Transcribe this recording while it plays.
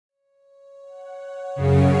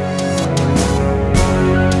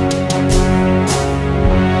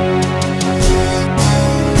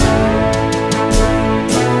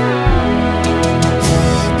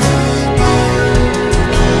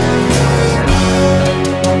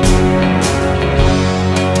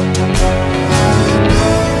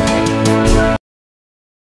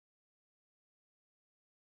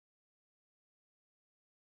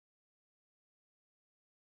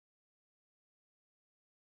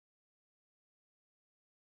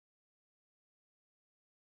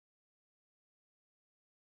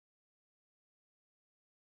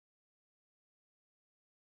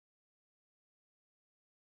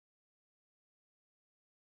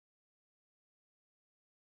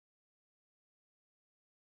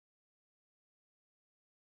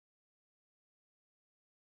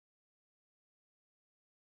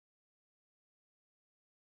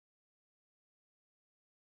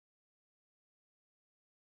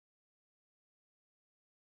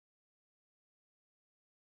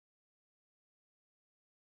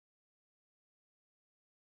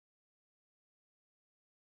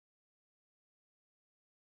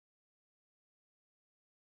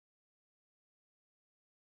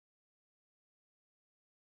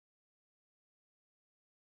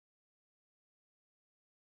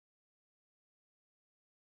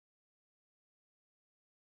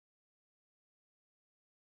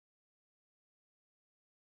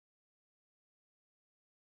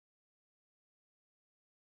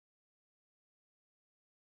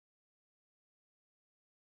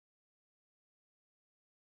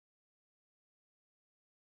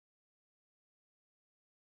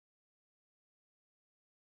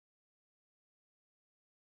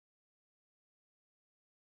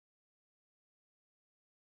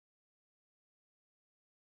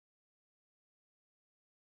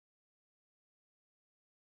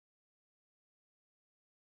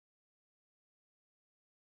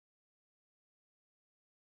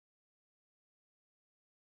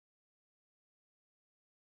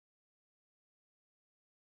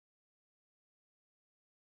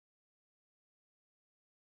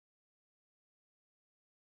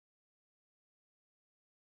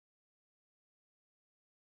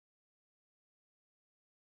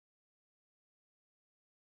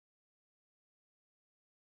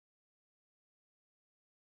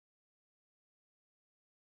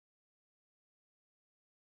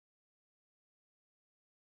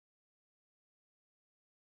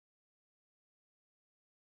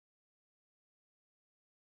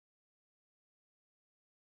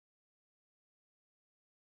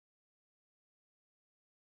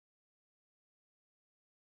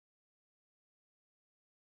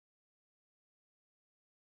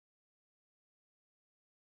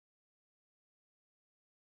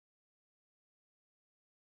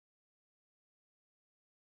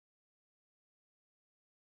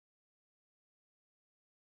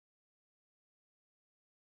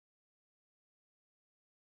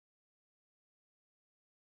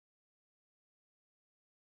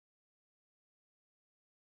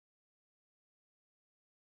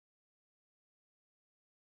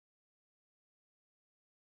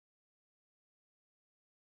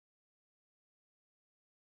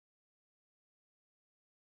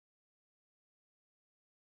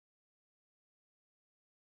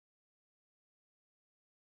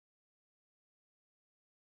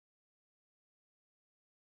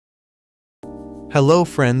Hello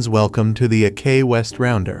friends, welcome to the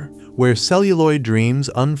West-Raunder, where celluloid dreams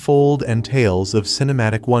unfold and tales of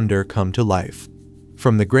cinematic wonder come to life.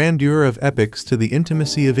 From the grandeur of epics to the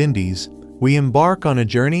intimacy of indies, we embark on a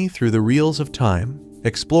journey through the reels of time,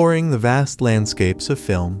 exploring the vast landscapes of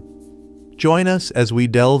film. Join us as we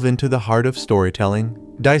delve into the heart of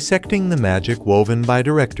storytelling, dissecting the magic woven by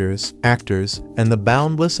directors, actors, and the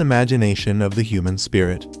boundless imagination of the human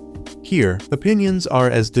spirit. Here, opinions are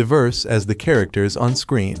as diverse as the characters on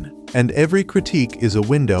screen, and every critique is a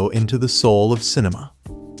window into the soul of cinema.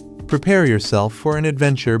 Prepare yourself for an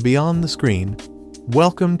adventure beyond the screen.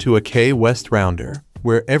 Welcome to a West-Raunder,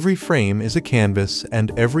 where every frame is a canvas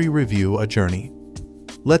and every review a journey.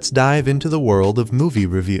 Let's dive into the world of movie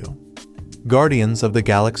review. Guardians of the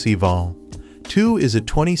Galaxy Vol. 2 is a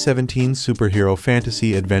 2017 superhero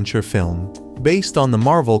fantasy adventure film based on the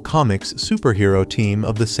Marvel Comics superhero team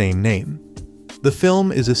of the same name. The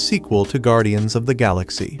film is a sequel to Guardians of the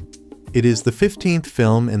Galaxy. It is the 15th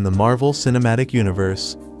film in the Marvel Cinematic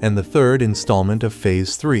Universe and the third installment of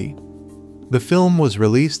Phase 3. The film was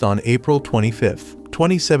released on April 25,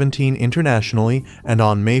 2017 internationally and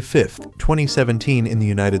on May 5, 2017 in the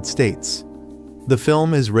United States. The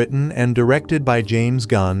film is written and directed by James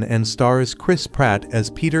Gunn and stars Chris Pratt as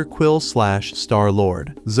Peter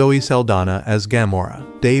Quill/Star-Lord, Zoe Saldaña as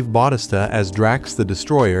Gamora, Dave Bautista as Drax the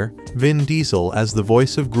Destroyer, Vin Diesel as the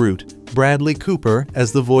voice of Groot, Bradley Cooper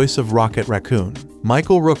as the voice of Rocket Raccoon,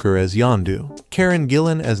 Michael Rooker as Yondu, Karen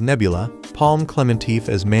Gillan as Nebula, Palm Clementif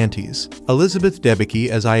as Mantis, Elizabeth Debicki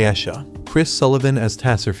as Ayesha, Chris Sullivan as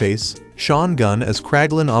Taserface, Sean Gunn as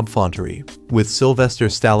Kraglin Obfontery, with Sylvester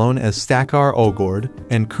Stallone as Stakar Ogord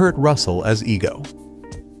and Kurt Russell as Ego.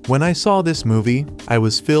 When I saw this movie, I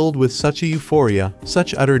was filled with such a euphoria,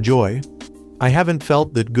 such utter joy. I haven't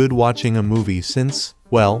felt that good watching a movie since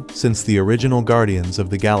the original Guardians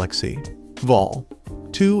of the Galaxy. Vol.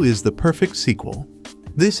 2 is the perfect sequel.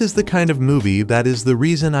 This is the kind of movie that is the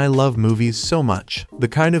reason I love movies so much, the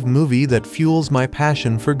kind of movie that fuels my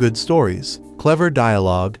passion for good stories, clever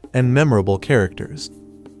dialogue, and memorable characters.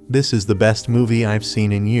 This is the best movie I've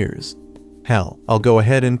seen in years. Hell, I'll go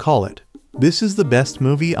ahead and call it. This is the best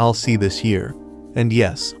movie I'll see this year. And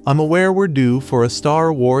yes, I'm aware we're due for a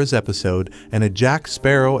Star Wars episode and a Jack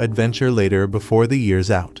Sparrow adventure later before the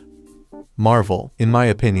year's out. Marvel, in my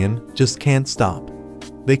opinion, just can't stop.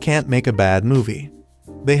 They can't make a bad movie.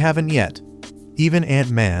 They haven't yet. Even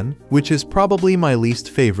Ant-Man, which is probably my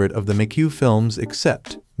least favorite of the McHugh films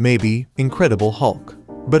except, maybe, Incredible Hulk.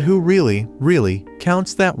 But who really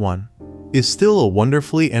counts that one? Is still a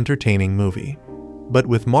wonderfully entertaining movie. But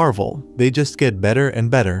with Marvel, they just get better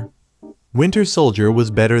and better. Winter Soldier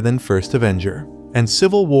was better than First Avenger, and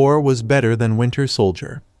Civil War was better than Winter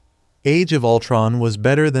Soldier. Age of Ultron was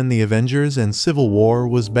better than the Avengers and Civil War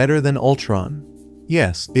was better than Ultron.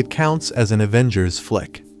 Yes, it counts as an Avengers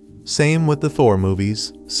flick. Same with the Thor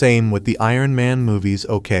movies, same with the Iron Man movies.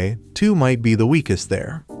 Okay, 2 might be the weakest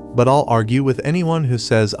there, but I'll argue with anyone who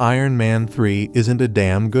says Iron Man 3 isn't a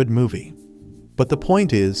damn good movie. But the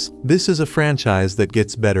point is, this is a franchise that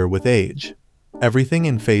gets better with age. Everything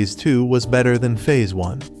in Phase 2 was better than Phase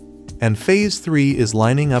 1. And Phase 3 is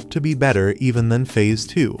lining up to be better even than Phase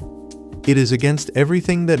 2. It is against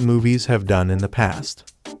everything that movies have done in the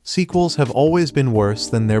past. Sequels have always been worse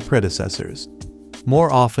than their predecessors.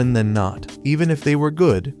 More often than not, even if they were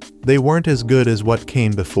good, they weren't as good as what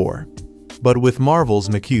came before. But with Marvel's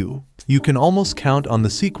McHugh, you can almost count on the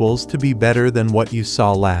sequels to be better than what you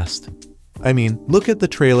saw last. I mean, look at the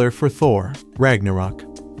trailer for Thor, Ragnarok.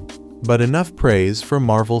 But enough praise for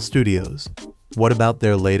Marvel Studios. What about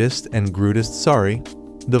their latest and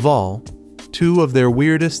the Vol. 2 of their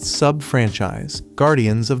weirdest sub-franchise,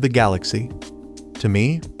 Guardians of the Galaxy. To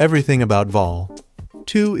me, everything about Vol.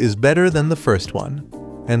 2 is better than the first one,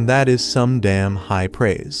 and that is some damn high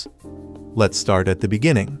praise. Let's start at the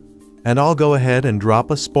beginning, and I'll go ahead and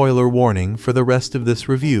drop a spoiler warning for the rest of this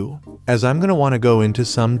review, as I'm gonna want to go into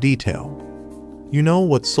some detail. You know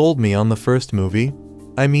what sold me on the first movie?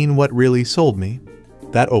 I mean, what really sold me?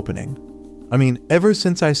 That opening. I mean, ever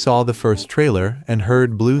since I saw the first trailer and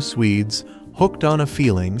heard Blue Swede's Hooked on a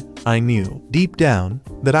Feeling, I knew, deep down,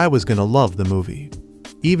 that I was gonna love the movie.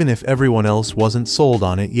 Even if everyone else wasn't sold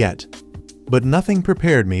on it yet. But nothing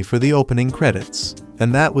prepared me for the opening credits,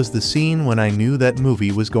 and that was the scene when I knew that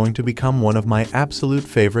movie was going to become one of my absolute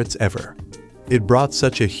favorites ever. It brought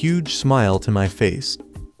such a huge smile to my face,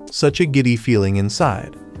 such a giddy feeling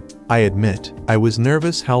inside. I admit, I was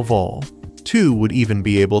nervous how Vol. 2 would even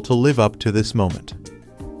be able to live up to this moment.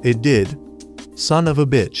 It did. Son of a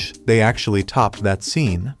bitch, they actually topped that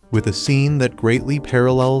scene, with a scene that greatly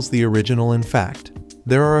parallels the original. In fact,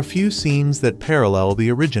 there are a few scenes that parallel the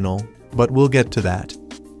original, but we'll get to that.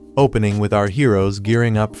 Opening with our heroes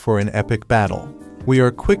gearing up for an epic battle. We are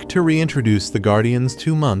quick to reintroduce the Guardians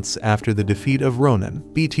 2 months after the defeat of Ronan,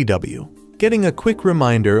 BTW, getting a quick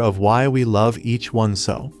reminder of why we love each one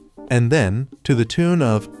so. And then, to the tune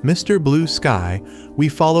of Mr. Blue Sky, we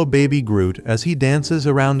follow Baby Groot as he dances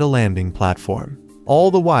around a landing platform. All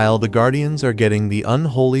the while the Guardians are getting the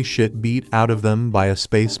unholy shit beat out of them by a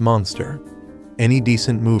space monster. Any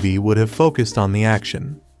decent movie would have focused on the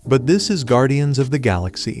action. But this is Guardians of the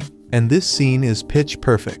Galaxy, and this scene is pitch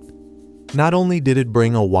perfect. Not only did it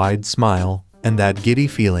bring a wide smile, and that giddy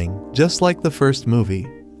feeling, just like the first movie,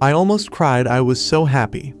 I almost cried. I was so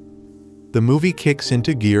happy. The movie kicks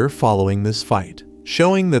into gear following this fight,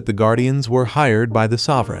 showing that the Guardians were hired by the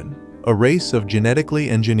Sovereign, a race of genetically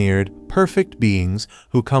engineered, perfect beings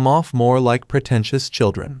who come off more like pretentious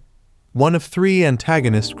children. One of 3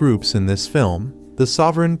 antagonist groups in this film, the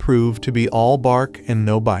Sovereign proved to be all bark and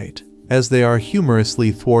no bite, as they are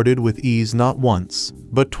humorously thwarted with ease not once,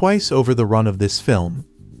 but twice over the run of this film.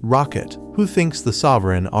 Rocket, who thinks the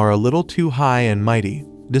Sovereign are a little too high and mighty,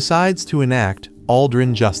 decides to enact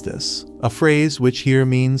Aldrin Justice, a phrase which here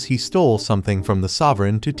means he stole something from the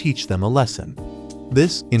Sovereign to teach them a lesson.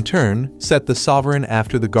 This, in turn, set the Sovereign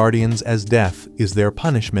after the Guardians as death is their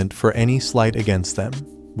punishment for any slight against them,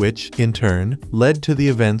 which, in turn, led to the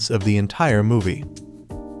events of the entire movie.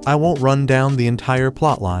 I won't run down the entire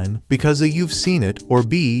plotline, because A, you've seen it, or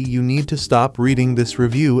B, you need to stop reading this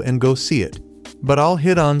review and go see it. But I'll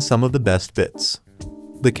hit on some of the best bits.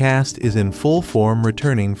 The cast is in full form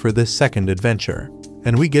returning for this second adventure,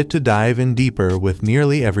 and we get to dive in deeper with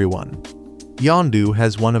nearly everyone. Yondu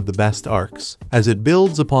has one of the best arcs, as it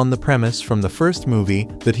builds upon the premise from the first movie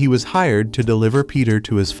that he was hired to deliver Peter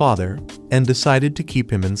to his father, and decided to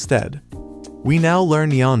keep him instead. We now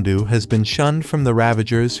learn Yondu has been shunned from the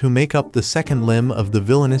Ravagers who make up the second limb of the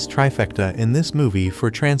villainous trifecta in this movie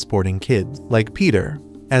for transporting kids, like Peter,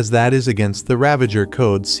 as that is against the Ravager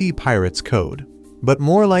Code Sea Pirates Code, but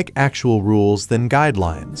more like actual rules than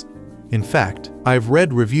guidelines. In fact, I've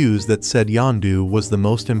read reviews that said Yondu was the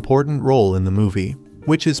most important role in the movie,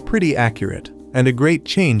 which is pretty accurate, and a great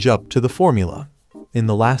change up to the formula. In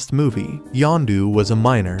the last movie, Yondu was a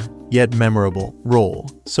minor, yet memorable, role,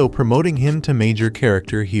 so promoting him to major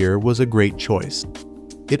character here was a great choice.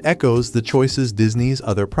 It echoes the choices Disney's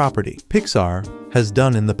other property, Pixar, has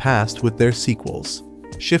done in the past with their sequels,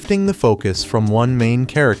 shifting the focus from one main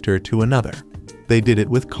character to another. They did it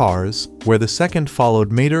with Cars, where the second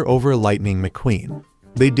followed Mater over Lightning McQueen.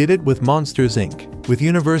 They did it with Monsters Inc., with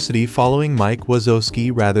University following Mike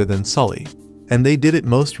Wazowski rather than Sully. And they did it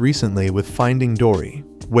most recently with Finding Dory,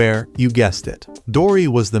 where, you guessed it, Dory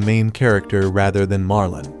was the main character rather than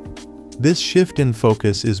Marlin. This shift in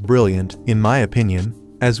focus is brilliant, in my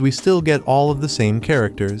opinion, as we still get all of the same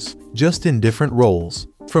characters, just in different roles,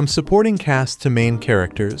 from supporting cast to main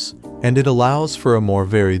characters, and it allows for a more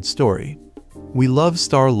varied story. We love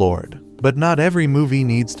Star-Lord, but not every movie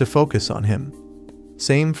needs to focus on him.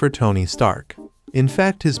 Same for Tony Stark. In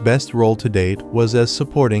fact, his best role to date was as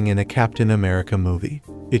supporting in a Captain America movie.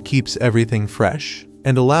 It keeps everything fresh,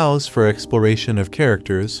 and allows for exploration of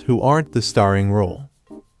characters who aren't the starring role.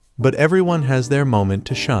 But everyone has their moment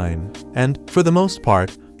to shine, and, for the most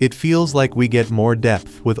part, it feels like we get more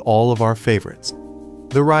depth with all of our favorites.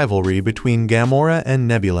 The rivalry between Gamora and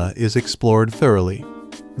Nebula is explored thoroughly.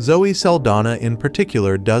 Zoe Saldaña in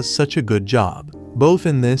particular does such a good job, both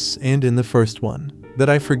in this and in the first one, that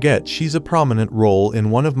I forget she's a prominent role in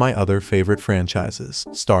one of my other favorite franchises,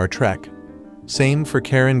 Star Trek. Same for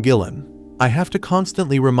Karen Gillan. I have to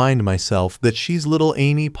constantly remind myself that she's little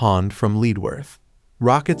Amy Pond from Leadworth.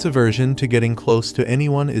 Rocket's aversion to getting close to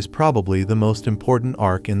anyone is probably the most important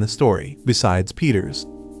arc in the story, besides Peter's.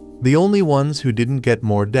 The only ones who didn't get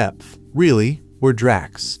more depth, really, were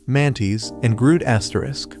Drax, Mantis, and Groot**,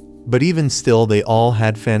 but even still they all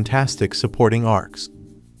had fantastic supporting arcs.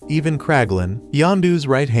 Even Kraglin, Yondu's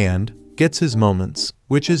right hand, gets his moments,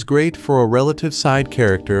 which is great for a relative side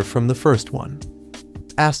character from the first one.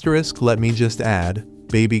 Let me just add,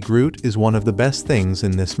 Baby Groot is one of the best things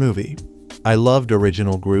in this movie. I loved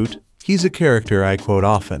original Groot, he's a character I quote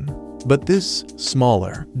often, but this,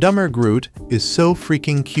 smaller, dumber Groot is so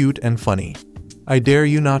freaking cute and funny. I dare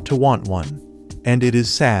you not to want one. And it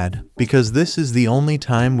is sad, because this is the only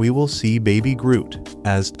time we will see Baby Groot,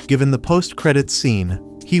 as, given the post-credits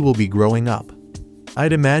scene, he will be growing up.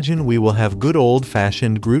 I'd imagine we will have good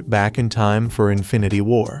old-fashioned Groot back in time for Infinity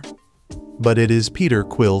War. But it is Peter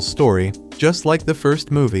Quill's story, just like the first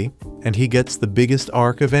movie, and he gets the biggest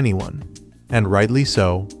arc of anyone. And rightly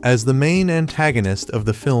so, as the main antagonist of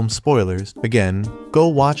the film. Spoilers, again, go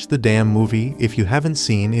watch the damn movie if you haven't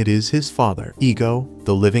seen it. Is his father, Ego,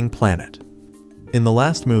 the living planet. In the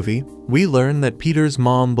last movie, we learn that Peter's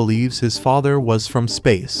mom believes his father was from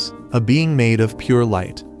space, a being made of pure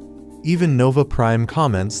light. Even Nova Prime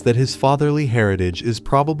comments that his fatherly heritage is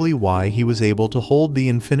probably why he was able to hold the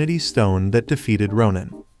Infinity Stone that defeated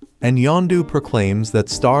Ronan. And Yondu proclaims that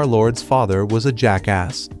Star-Lord's father was a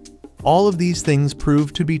jackass. All of these things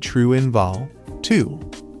prove to be true in Val.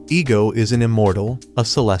 2. Ego is an immortal, a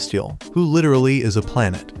celestial, who literally is a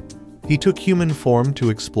planet. He took human form to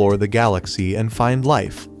explore the galaxy and find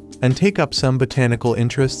life, and take up some botanical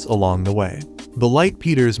interests along the way. The light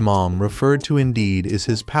Peter's mom referred to indeed is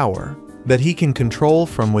his power, that he can control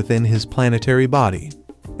from within his planetary body.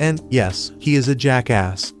 And, yes, he is a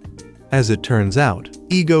jackass. As it turns out,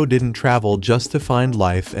 Ego didn't travel just to find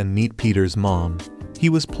life and meet Peter's mom. He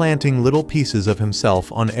was planting little pieces of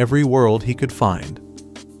himself on every world he could find.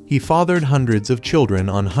 He fathered hundreds of children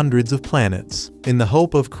on hundreds of planets, in the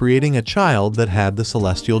hope of creating a child that had the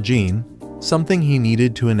celestial gene, something he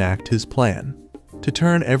needed to enact his plan, to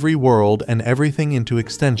turn every world and everything into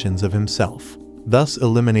extensions of himself. thus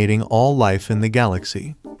eliminating all life in the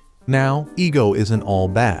galaxy. Now, Ego isn't all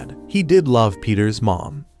bad. He did love Peter's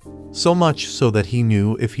mom. So much so that he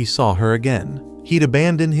knew if he saw her again, he'd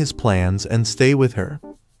abandon his plans and stay with her.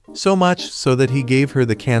 So much so that he gave her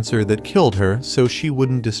the cancer that killed her so she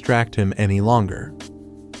wouldn't distract him any longer.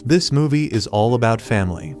 This movie is all about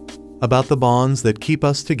family. About the bonds that keep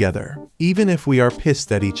us together, even if we are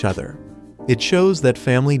pissed at each other. It shows that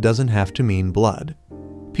family doesn't have to mean blood.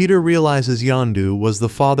 Peter realizes Yondu was the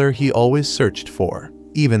father he always searched for,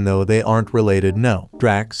 even though they aren't related. No,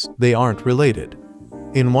 Drax, they aren't related.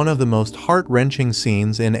 In one of the most heart-wrenching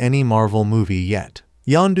scenes in any Marvel movie yet,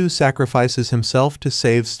 Yondu sacrifices himself to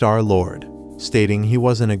save Star-Lord, stating he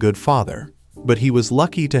wasn't a good father, but he was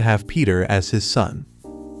lucky to have Peter as his son.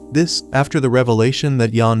 This, after the revelation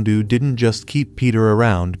that Yondu didn't just keep Peter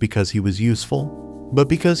around because he was useful, but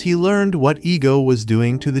because he learned what Ego was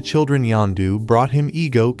doing to the children. Yondu brought him.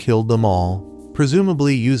 Ego killed them all,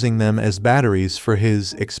 presumably using them as batteries for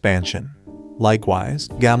his expansion. Likewise,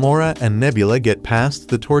 Gamora and Nebula get past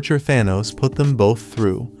the torture Thanos put them both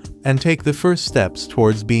through, and take the first steps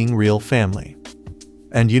towards being real family.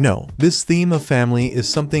 And you know, this theme of family is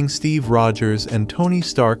something Steve Rogers and Tony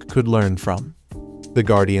Stark could learn from. The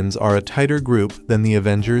Guardians are a tighter group than the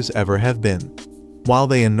Avengers ever have been. While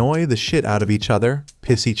they annoy the shit out of each other,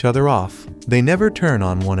 piss each other off, they never turn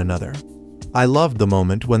on one another. I loved the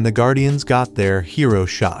moment when the Guardians got their hero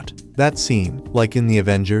shot. That scene, like in the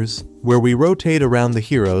Avengers, where we rotate around the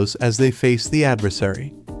heroes as they face the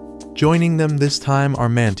adversary. Joining them this time are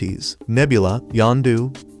Mantis, Nebula,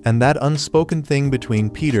 Yondu, and that unspoken thing between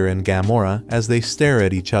Peter and Gamora as they stare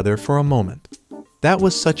at each other for a moment. That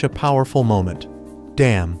was such a powerful moment.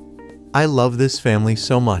 Damn. I love this family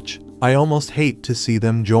so much, I almost hate to see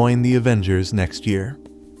them join the Avengers next year.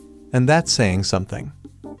 And that's saying something.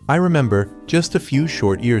 I remember, just a few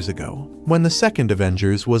short years ago, when the second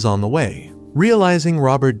Avengers was on the way, realizing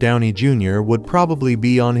Robert Downey Jr. would probably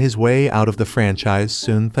be on his way out of the franchise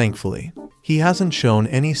soon. Thankfully, he hasn't shown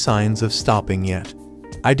any signs of stopping yet.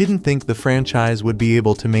 I didn't think the franchise would be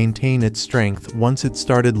able to maintain its strength once it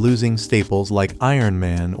started losing staples like Iron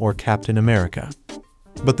Man or Captain America.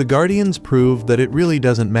 But the Guardians proved that it really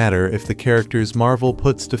doesn't matter if the characters Marvel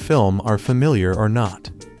puts to film are familiar or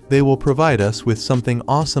not. They will provide us with something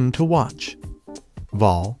awesome to watch.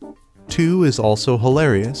 Vol. 2 is also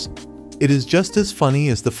hilarious. It is just as funny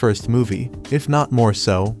as the first movie, if not more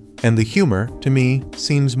so, and the humor, to me,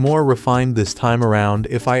 seems more refined this time around.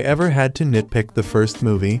 If I ever had to nitpick the first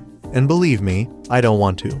movie, and believe me, I don't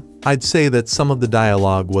want to, I'd say that some of the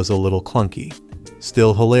dialogue was a little clunky.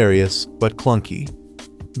 Still hilarious, but clunky.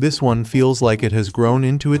 This one feels like it has grown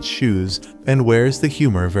into its shoes and wears the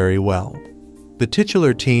humor very well. The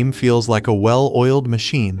titular team feels like a well-oiled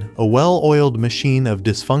machine of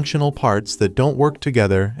dysfunctional parts that don't work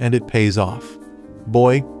together, and it pays off.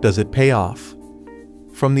 Boy, does it pay off.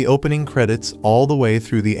 From the opening credits all the way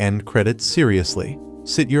through the end credits, seriously,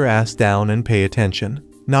 sit your ass down and pay attention,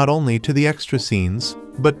 not only to the extra scenes,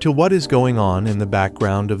 but to what is going on in the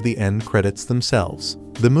background of the end credits themselves.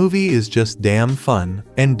 The movie is just damn fun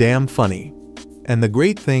and damn funny. And the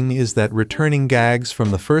great thing is that returning gags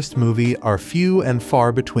from the first movie are few and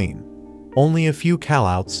far between. Only a few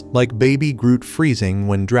callouts, like Baby Groot freezing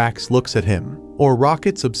when Drax looks at him, or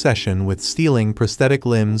Rocket's obsession with stealing prosthetic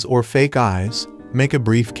limbs or fake eyes, make a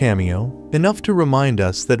brief cameo, enough to remind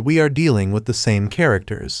us that we are dealing with the same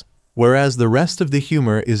characters, whereas the rest of the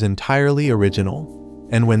humor is entirely original.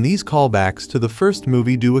 And when these callbacks to the first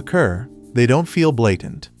movie do occur, they don't feel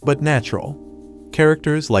blatant, but natural.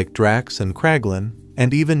 Characters like Drax and Kraglin,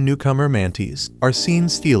 and even newcomer Mantis, are scene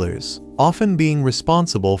stealers, often being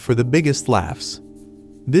responsible for the biggest laughs.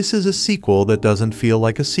 This is a sequel that doesn't feel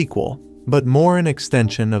like a sequel, but more an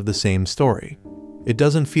extension of the same story. It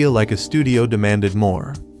doesn't feel like a studio demanded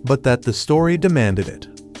more, but that the story demanded it.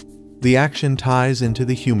 The action ties into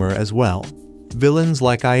the humor as well. Villains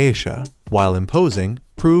like Aisha, while imposing,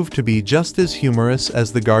 prove to be just as humorous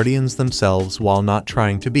as the Guardians themselves while not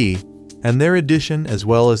trying to be, and their addition as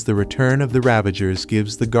well as the return of the Ravagers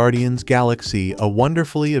gives the Guardians Galaxy a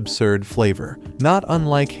wonderfully absurd flavor, not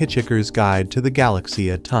unlike Hitchhiker's Guide to the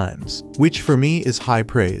Galaxy at times, which for me is high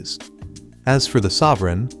praise. As for the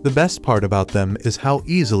Sovereign, the best part about them is how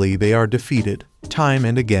easily they are defeated, time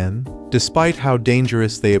and again, despite how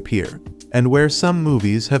dangerous they appear, and where some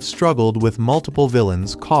movies have struggled with multiple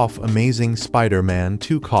villains. Amazing Spider-Man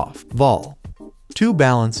 2 Vol. 2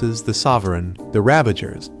 balances the Sovereign, the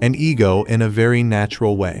Ravagers, and Ego in a very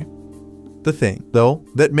natural way. The thing, though,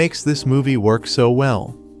 that makes this movie work so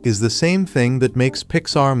well, is the same thing that makes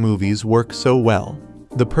Pixar movies work so well: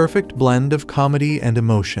 the perfect blend of comedy and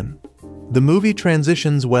emotion. The movie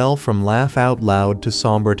transitions well from laugh out loud to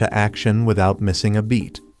somber to action without missing a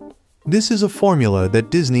beat. This is a formula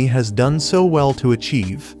that Disney has done so well to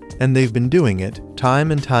achieve, and they've been doing it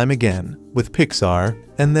time and time again, with Pixar,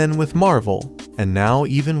 and then with Marvel, and now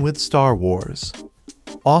even with Star Wars.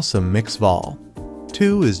 Awesome Mix Vol.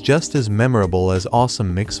 2 is just as memorable as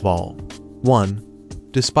Awesome Mix Vol. 1.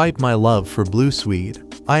 Despite my love for Blue Swede,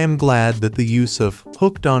 I am glad that the use of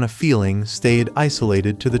Hooked on a Feeling stayed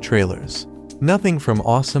isolated to the trailers. Nothing from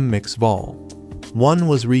Awesome Mix Vol. 1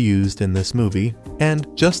 was reused in this movie, and,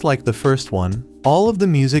 just like the first one, all of the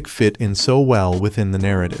music fit in so well within the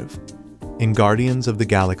narrative. In Guardians of the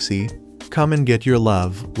Galaxy, Come and Get Your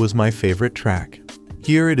Love was my favorite track.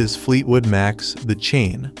 Here it is Fleetwood Mac's The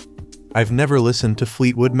Chain. I've never listened to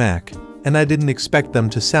Fleetwood Mac, and I didn't expect them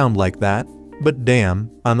to sound like that, but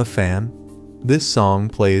damn, I'm a fan. This song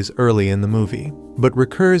plays early in the movie, but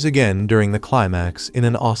recurs again during the climax in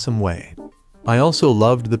an awesome way. I also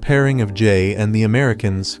loved the pairing of Jay and the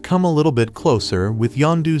Americans Come a Little Bit Closer with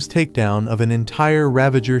Yondu's takedown of an entire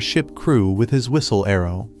Ravager ship crew with his whistle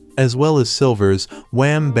arrow, as well as Silver's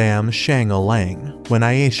Wham Bam Shang-a-Lang when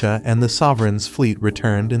Ayesha and the Sovereign's fleet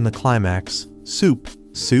returned in the climax. Soup.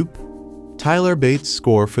 Tyler Bates'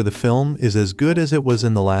 score for the film is as good as it was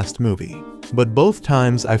in the last movie, but both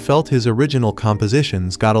times I felt his original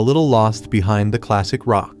compositions got a little lost behind the classic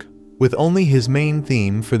rock, with only his main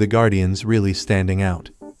theme for the Guardians really standing out.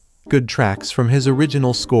 Good tracks from his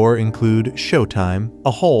original score include Showtime, A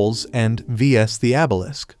Holes, and VS the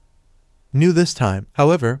Obelisk. New this time,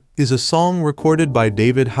 however, is a song recorded by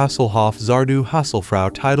David Hasselhoff Zardu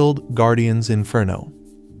Hasselfrau titled Guardians Inferno.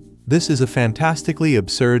 This is a fantastically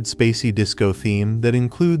absurd spacey disco theme that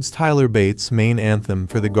includes Tyler Bates' main anthem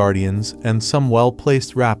for the Guardians and some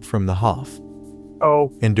well-placed rap from the Hoff.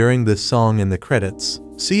 Oh, and during this song in the credits,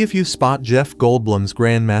 see if you spot Jeff Goldblum's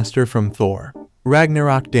Grandmaster from Thor: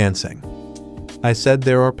 Ragnarok dancing. I said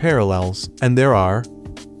there are parallels, and there are.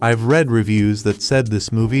 I've read reviews that said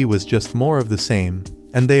this movie was just more of the same,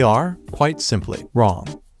 and they are, quite simply, wrong.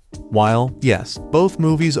 While, yes, both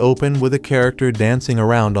movies open with a character dancing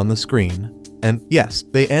around on the screen, and yes,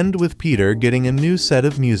 they end with Peter getting a new set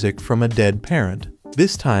of music from a dead parent.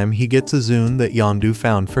 This time he gets a Zune that Yondu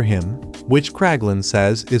found for him, which Kraglin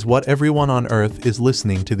says is what everyone on Earth is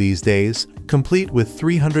listening to these days, complete with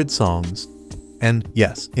 300 songs. And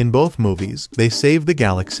yes, in both movies, they save the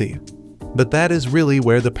galaxy. But that is really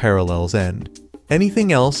where the parallels end.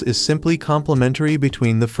 Anything else is simply complementary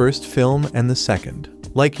between the first film and the second.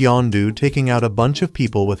 Like Yondu taking out a bunch of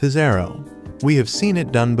people with his arrow. We have seen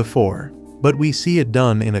it done before, but we see it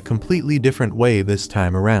done in a completely different way this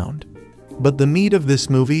time around. But the meat of this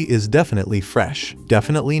movie is definitely fresh,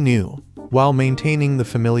 definitely new, while maintaining the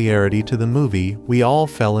familiarity to the movie we all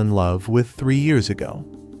fell in love with 3 years ago.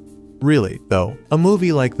 Really, though, a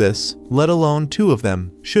movie like this, let alone 2 of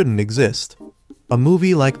them, shouldn't exist. A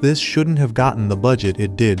movie like this shouldn't have gotten the budget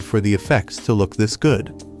it did for the effects to look this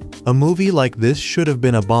good. A movie like this should have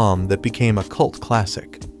been a bomb that became a cult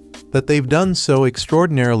classic. That they've done so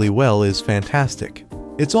extraordinarily well is fantastic.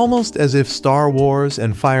 It's almost as if Star Wars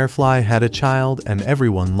and Firefly had a child and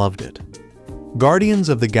everyone loved it. Guardians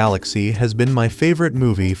of the Galaxy has been my favorite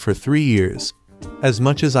movie for 3 years. As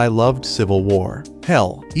much as I loved Civil War,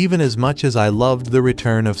 hell, even as much as I loved the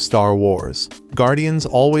return of Star Wars, Guardians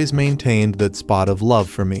always maintained that spot of love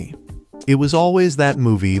for me. It was always that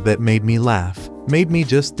movie that made me laugh, made me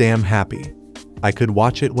just damn happy. I could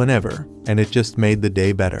watch it whenever, and it just made the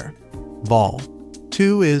day better. Vol.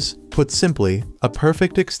 2 is, put simply, a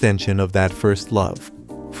perfect extension of that first love.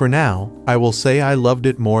 For now, I will say I loved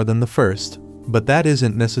it more than the first, but that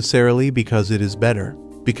isn't necessarily because it is better,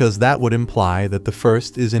 because that would imply that the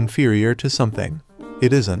first is inferior to something.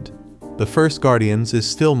 It isn't. The first Guardians is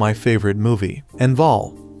still my favorite movie, and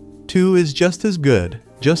Vol. 2 is just as good,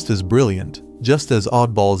 just as brilliant, just as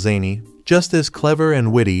oddball zany, just as clever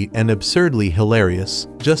and witty and absurdly hilarious,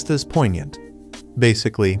 just as poignant.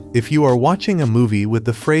 Basically, if you are watching a movie with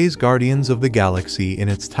the phrase Guardians of the Galaxy in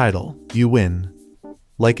its title, you win.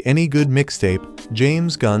 Like any good mixtape,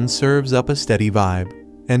 James Gunn serves up a steady vibe,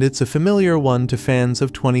 and it's a familiar one to fans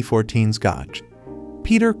of 2014's Gotch.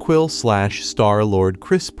 Peter Quill/Star-Lord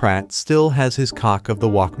Chris Pratt still has his cock of the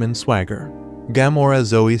Walkman swagger. Gamora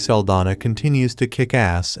Zoe Saldaña continues to kick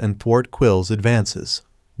ass and thwart Quill's advances.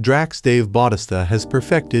 Drax Dave Bautista has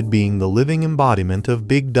perfected being the living embodiment of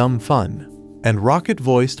big dumb fun. And Rocket,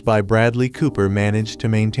 voiced by Bradley Cooper, managed to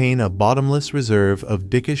maintain a bottomless reserve of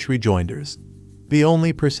dickish rejoinders. The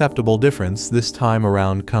only perceptible difference this time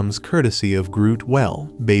around comes courtesy of Groot,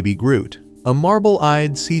 well, Baby Groot. a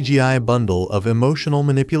marble-eyed CGI bundle of emotional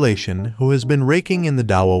manipulation who has been raking in the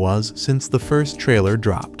Dawawas since the first trailer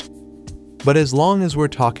dropped. But as long as we're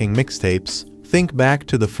talking mixtapes, think back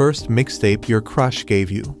to the first mixtape your crush gave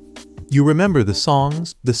you. You remember the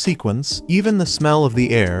songs, the sequence, even the smell of the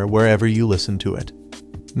air wherever you listen to it.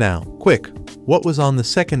 Now, quick, what was on the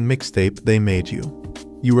second mixtape they made you?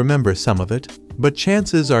 You remember some of it, but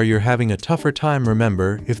chances are you're having a tougher time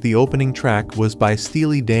remember if the opening track was by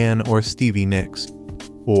Steely Dan or Stevie Nicks.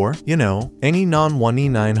 Or, you know, any non-1E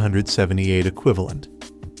 978 equivalent.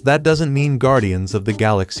 That doesn't mean Guardians of the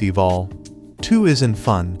Galaxy Vol. 2 isn't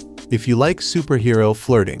fun. If you like superhero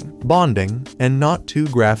flirting, bonding, and not too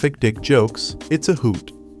graphic dick jokes, it's a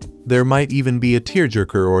hoot. There might even be a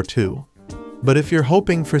tearjerker or two. But if you're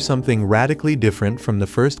hoping for something radically different from the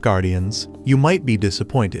first Guardians, you might be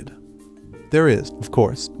disappointed. There is, of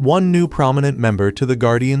course, one new prominent member to the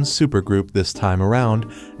Guardians supergroup this time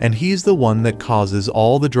around, and he's the one that causes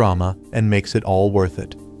all the drama and makes it all worth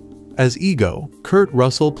it. As Ego, Kurt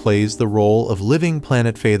Russell plays the role of living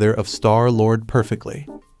planet father of Star-Lord perfectly.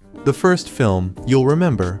 The first film, you'll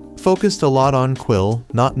remember, focused a lot on Quill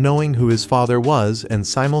not knowing who his father was and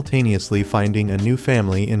simultaneously finding a new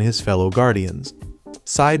family in his fellow Guardians.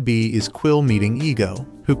 Side B is Quill meeting Ego,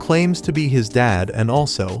 who claims to be his dad and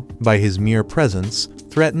also, by his mere presence,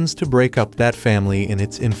 threatens to break up that family in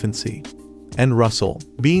its infancy. And Russell,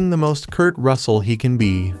 being the most Kurt Russell he can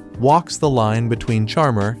be, walks the line between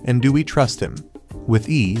charmer and do we trust him? With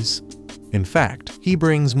ease. In fact, he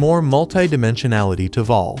brings more multidimensionality to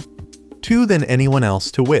Vol. 2 than anyone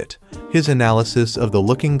else, to wit, his analysis of the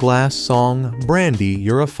Looking Glass song, Brandy,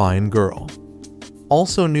 You're a Fine Girl.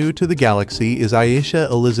 Also new to the galaxy is Aisha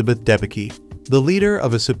Elizabeth Debicki, the leader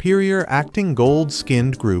of a superior acting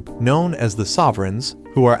gold-skinned group known as the Sovereigns,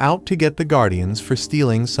 who are out to get the Guardians for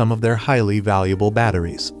stealing some of their highly valuable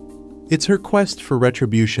batteries. It's her quest for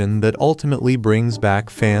retribution that ultimately brings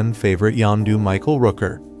back fan favorite Yondu Michael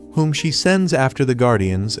Rooker, whom she sends after the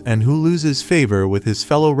Guardians and who loses favor with his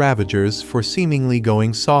fellow Ravagers for seemingly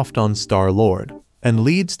going soft on Star-Lord, and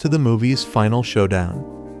leads to the movie's final showdown.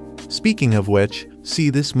 Speaking of which, see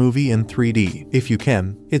this movie in 3D, if you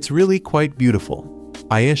can. It's really quite beautiful.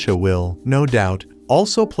 Aisha will, no doubt,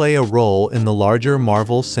 also play a role in the larger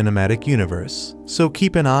Marvel Cinematic Universe, so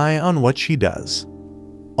keep an eye on what she does.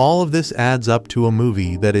 All of this adds up to a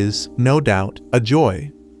movie that is, no doubt, a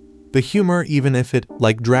joy. The humor, even if it,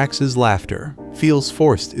 like Drax's laughter, feels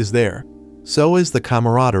forced, is there. So is the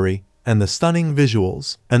camaraderie, and the stunning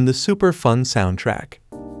visuals, and the super fun soundtrack.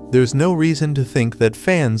 There's no reason to think that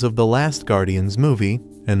fans of the last Guardians movie,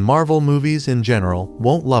 and Marvel movies in general,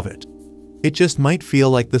 won't love it. It just might feel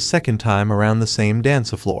like the second time around the same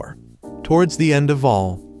dance floor. Towards the end of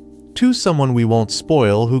all, to someone we won't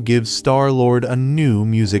spoil who gives Star-Lord a new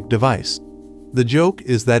music device. The joke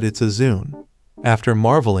is that it's a Zune. After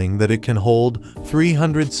marveling that it can hold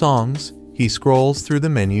 300 songs, he scrolls through the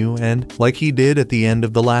menu and, like he did at the end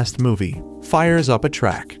of the last movie, fires up a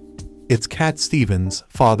track. It's Cat Stevens,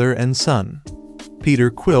 father and son. Peter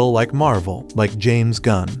Quill like Marvel, like James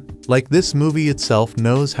Gunn, like this movie itself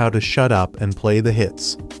knows how to shut up and play the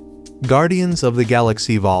hits. Guardians of the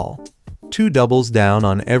Galaxy Vol. 2 doubles down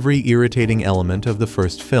on every irritating element of the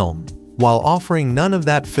first film, while offering none of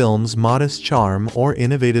that film's modest charm or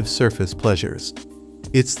innovative surface pleasures.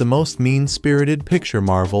 It's the most mean-spirited picture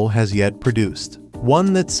Marvel has yet produced,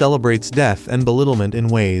 one that celebrates death and belittlement in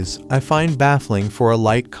ways I find baffling for a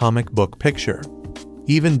light comic book picture.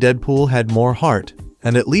 Even Deadpool had more heart,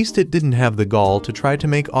 and at least it didn't have the gall to try to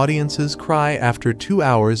make audiences cry after 2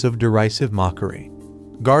 hours of derisive mockery.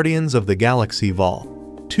 Guardians of the Galaxy Vol.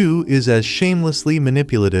 2 is as shamelessly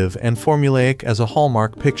manipulative and formulaic as a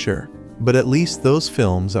Hallmark picture, but at least those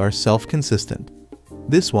films are self-consistent.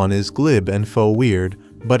 This one is glib and faux weird,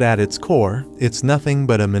 but at its core, it's nothing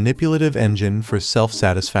but a manipulative engine for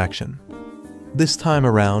self-satisfaction. This time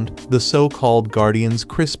around, the so-called Guardians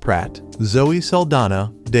Chris Pratt, Zoe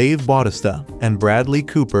Saldaña, Dave Bautista, and Bradley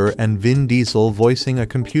Cooper and Vin Diesel voicing a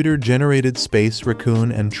computer-generated space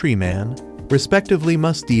raccoon and tree man, respectively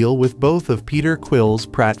must deal with both of Peter Quill's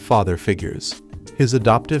Pratt father figures. His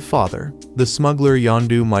adoptive father, the smuggler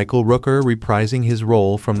Yondu Michael Rooker reprising his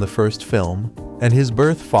role from the first film, and his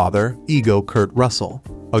birth father, Ego Kurt Russell,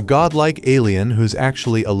 a godlike alien who's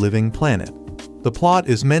actually a living planet. The plot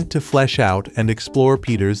is meant to flesh out and explore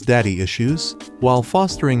Peter's daddy issues, while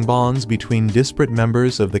fostering bonds between disparate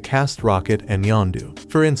members of the cast Rocket and Yondu.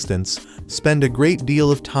 For instance, spend a great deal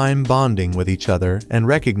of time bonding with each other and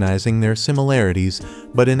recognizing their similarities,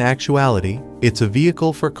 but in actuality, it's a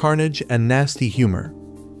vehicle for carnage and nasty humor.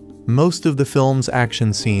 Most of the film's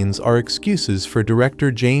action scenes are excuses for director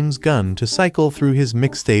James Gunn to cycle through his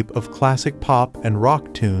mixtape of classic pop and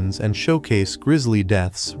rock tunes and showcase grisly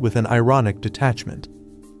deaths with an ironic detachment.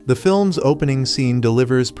 The film's opening scene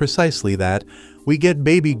delivers precisely that. We get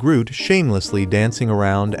Baby Groot shamelessly dancing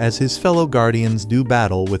around as his fellow Guardians do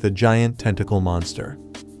battle with a giant tentacle monster.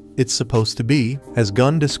 It's supposed to be, as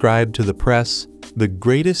Gunn described to the press, the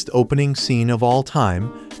greatest opening scene of all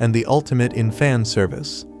time and the ultimate in fan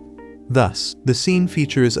service. Thus, the scene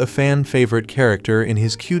features a fan-favorite character in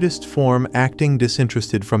his cutest form acting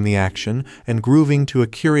disinterested from the action and grooving to a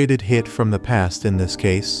curated hit from the past, in this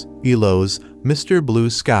case, ELO's Mr. Blue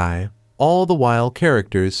Sky, all the while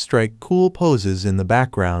characters strike cool poses in the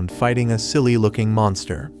background fighting a silly-looking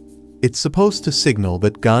monster. It's supposed to signal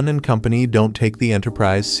that Gunn and company don't take the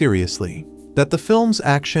Enterprise seriously, that the film's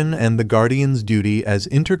action and the Guardians' duty as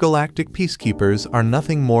intergalactic peacekeepers are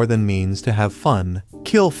nothing more than means to have fun,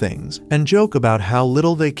 kill things, and joke about how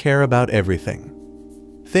little they care about everything.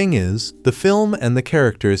 Thing is, the film and the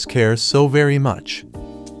characters care so very much.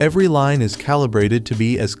 Every line is calibrated to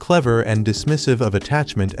be as clever and dismissive of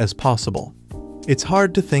attachment as possible. It's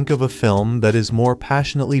hard to think of a film that is more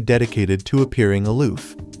passionately dedicated to appearing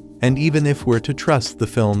aloof. And even if we're to trust the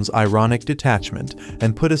film's ironic detachment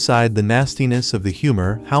and put aside the nastiness of the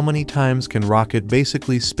humor, how many times can Rocket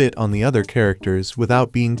basically spit on the other characters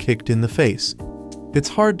without being kicked in the face? It's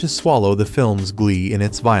hard to swallow the film's glee in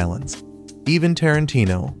its violence. Even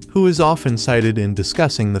Tarantino, who is often cited in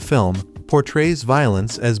discussing the film, portrays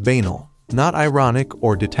violence as banal, not ironic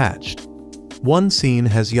or detached. One scene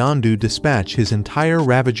has Yondu dispatch his entire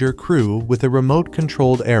Ravager crew with a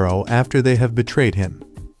remote-controlled arrow after they have betrayed him.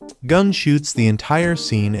 Gunn shoots the entire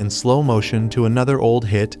scene in slow motion to another old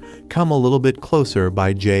hit, Come a Little Bit Closer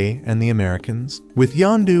by Jay and the Americans, with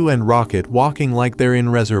Yondu and Rocket walking like they're in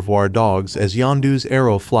Reservoir Dogs as Yondu's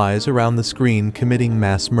arrow flies around the screen committing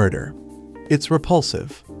mass murder. It's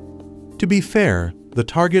repulsive. To be fair, the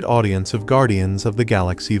target audience of Guardians of the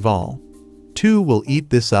Galaxy Vol. 2 will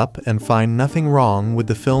eat this up and find nothing wrong with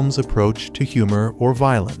the film's approach to humor or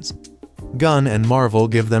violence. Gunn and Marvel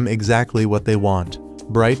give them exactly what they want.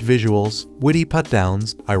 Bright visuals, witty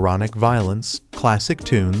put-downs, ironic violence, classic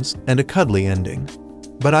tunes, and a cuddly ending.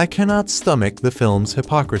 But I cannot stomach the film's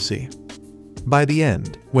hypocrisy. By the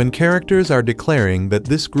end, when characters are declaring that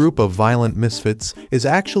this group of violent misfits is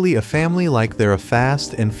actually a family like they're a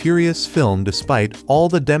fast and furious film despite all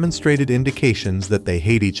the demonstrated indications that they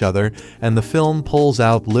hate each other, and the film pulls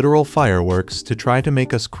out literal fireworks to try to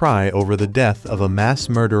make us cry over the death of a mass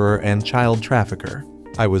murderer and child trafficker,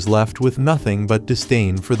 I was left with nothing but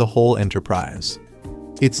disdain for the whole enterprise.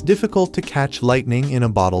 It's difficult to catch lightning in a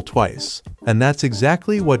bottle twice, and that's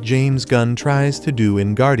exactly what James Gunn tries to do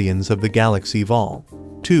in Guardians of the Galaxy Vol.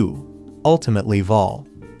 2. Ultimately, Vol.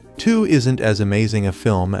 2 isn't as amazing a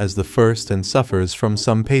film as the first and suffers from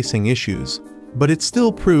some pacing issues, but it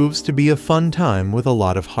still proves to be a fun time with a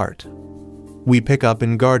lot of heart. We pick up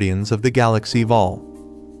in Guardians of the Galaxy Vol.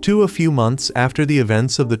 2 a few months after the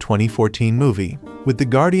events of the 2014 movie, with the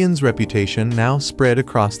Guardians' reputation now spread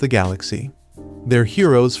across the galaxy. They're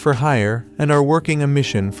heroes for hire and are working a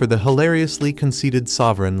mission for the hilariously conceited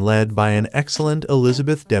Sovereign led by an excellent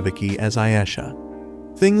Elizabeth Debicki as Ayesha.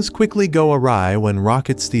 Things quickly go awry when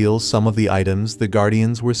Rocket steals some of the items the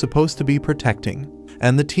Guardians were supposed to be protecting,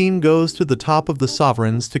 and the team goes to the top of the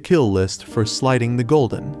Sovereign's to-kill list for slighting the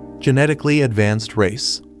golden, genetically advanced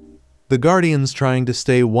race. The Guardians trying to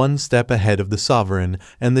stay one step ahead of the Sovereign,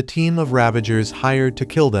 and the team of Ravagers hired to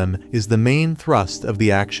kill them is the main thrust of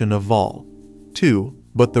the action of Vol. 2.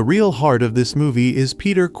 But the real heart of this movie is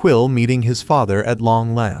Peter Quill meeting his father at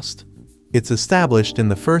long last. It's established in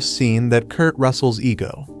the first scene that Kurt Russell's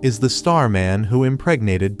Ego is the Starman who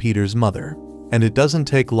impregnated Peter's mother, and it doesn't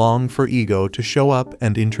take long for Ego to show up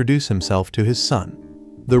and introduce himself to his son.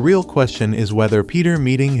 The real question is whether Peter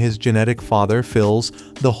meeting his genetic father fills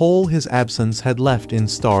the hole his absence had left in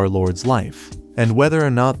Star-Lord's life, and whether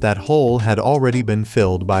or not that hole had already been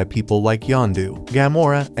filled by people like Yondu,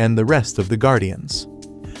 Gamora, and the rest of the Guardians.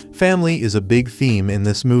 Family is a big theme in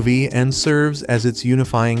this movie and serves as its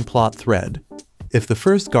unifying plot thread. If the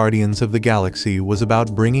first Guardians of the Galaxy was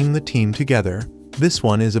about bringing the team together, this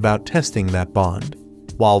one is about testing that bond.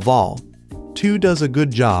 While Vol. 2 does a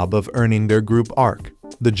good job of earning their group arc,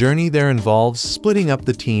 the journey there involves splitting up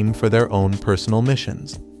the team for their own personal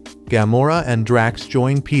missions. Gamora and Drax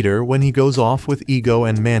join Peter when he goes off with Ego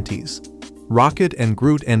and Mantis. Rocket and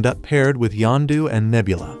Groot end up paired with Yondu and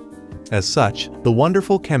Nebula. As such, the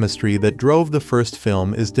wonderful chemistry that drove the first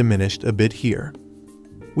film is diminished a bit here.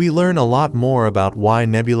 We learn a lot more about why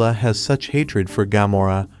Nebula has such hatred for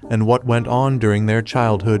Gamora and what went on during their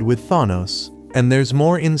childhood with Thanos, and there's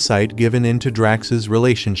more insight given into Drax's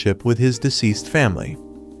relationship with his deceased family.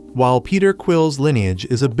 While Peter Quill's lineage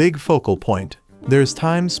is a big focal point, there's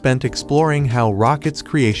time spent exploring how Rocket's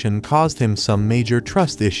creation caused him some major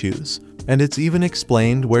trust issues, and it's even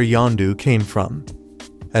explained where Yondu came from.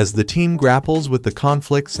 As the team grapples with the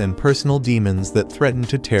conflicts and personal demons that threaten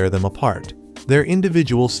to tear them apart, their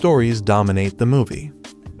individual stories dominate the movie.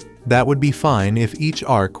 That would be fine if each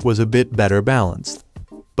arc was a bit better balanced.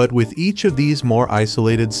 But with each of these more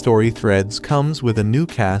isolated story threads comes with a new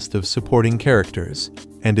cast of supporting characters,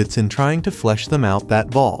 and it's in trying to flesh them out that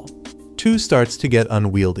Vol. 2 starts to get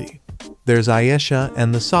unwieldy. There's Ayesha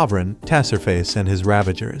and the Sovereign, Taserface and his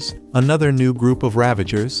Ravagers, another new group of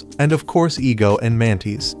Ravagers, and of course Ego and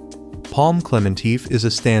Mantis. Palm Clementif is a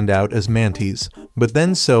standout as Mantis, but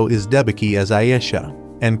then so is Debicki as Ayesha,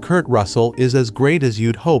 and Kurt Russell is as great as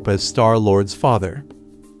you'd hope as Star-Lord's father.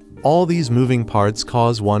 All these moving parts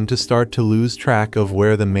cause one to start to lose track of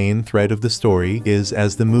where the main thread of the story is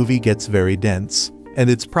as the movie gets very dense. And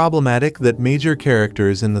it's problematic that major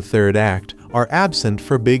characters in the third act are absent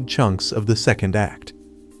for big chunks of the second act.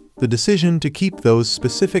 The decision to keep those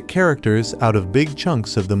specific characters out of big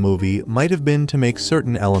chunks of the movie might have been to make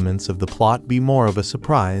certain elements of the plot be more of a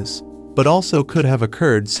surprise, but also could have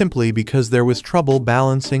occurred simply because there was trouble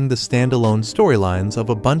balancing the standalone storylines of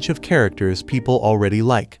a bunch of characters people already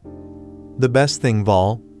like. The best thing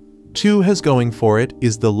Vol. 2 has going for it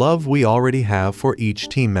is the love we already have for each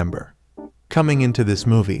team member. Coming into this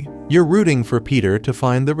movie, you're rooting for Peter to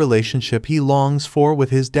find the relationship he longs for with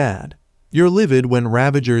his dad. You're livid when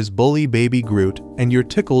Ravagers bully Baby Groot, and you're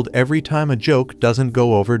tickled every time a joke doesn't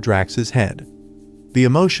go over Drax's head. The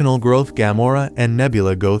emotional growth Gamora and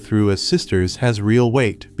Nebula go through as sisters has real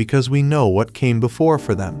weight because we know what came before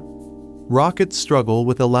for them. Rocket's struggle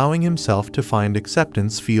with allowing himself to find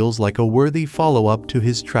acceptance feels like a worthy follow-up to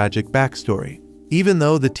his tragic backstory. Even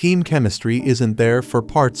though the team chemistry isn't there for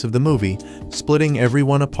parts of the movie, splitting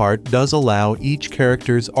everyone apart does allow each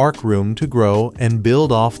character's arc room to grow and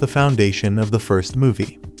build off the foundation of the first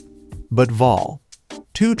movie. But Vol.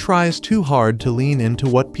 2 tries too hard to lean into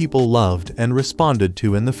what people loved and responded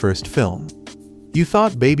to in the first film. You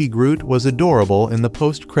thought Baby Groot was adorable in the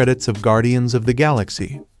post-credits of Guardians of the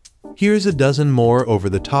Galaxy. Here's a dozen more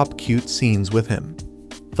over-the-top cute scenes with him.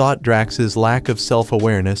 Thought Drax's lack of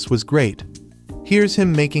self-awareness was great. Here's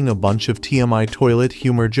him making a bunch of TMI toilet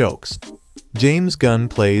humor jokes. James Gunn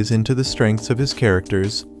plays into the strengths of his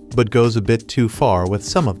characters, but goes a bit too far with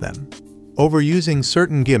some of them. Overusing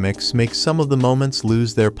certain gimmicks makes some of the moments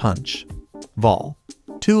lose their punch. Vol.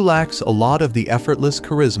 2 lacks a lot of the effortless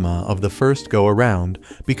charisma of the first go-around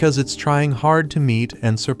because it's trying hard to meet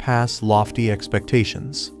and surpass lofty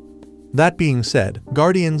expectations. That being said,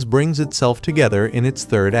 Guardians brings itself together in its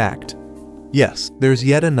third act. Yes, there's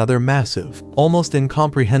yet another massive, almost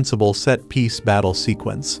incomprehensible set-piece battle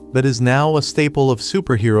sequence that is now a staple of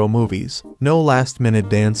superhero movies, no last-minute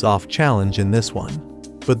dance-off challenge in this one.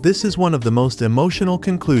 But this is one of the most emotional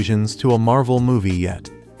conclusions to a Marvel movie yet.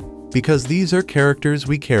 Because these are characters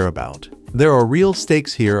we care about. There are real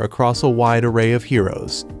stakes here across a wide array of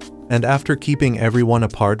heroes. And after keeping everyone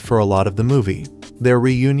apart for a lot of the movie, their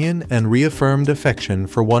reunion and reaffirmed affection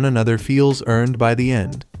for one another feels earned by the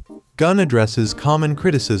end. Gunn addresses common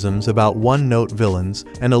criticisms about one-note villains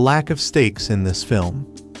and a lack of stakes in this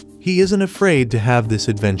film. He isn't afraid to have this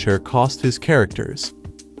adventure cost his characters.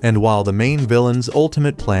 And while the main villain's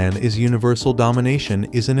ultimate plan is universal domination,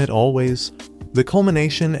 isn't it always? The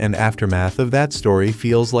culmination and aftermath of that story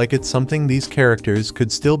feels like it's something these characters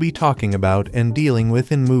could still be talking about and dealing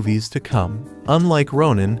with in movies to come, unlike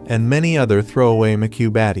Ronan and many other throwaway McHugh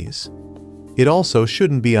baddies. It also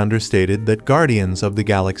shouldn't be understated that Guardians of the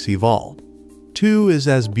Galaxy Vol. 2 is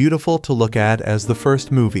as beautiful to look at as the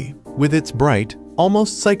first movie, with its bright,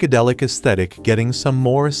 almost psychedelic aesthetic getting some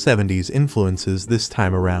more 70s influences this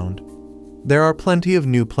time around. There are plenty of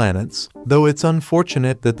new planets, though it's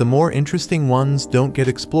unfortunate that the more interesting ones don't get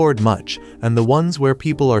explored much, and the ones where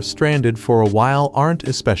people are stranded for a while aren't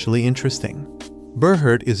especially interesting.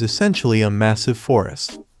 Berhurt is essentially a massive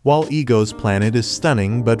forest, while Ego's planet is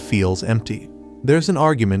stunning but feels empty. There's an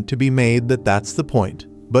argument to be made that that's the point,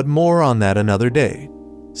 but more on that another day.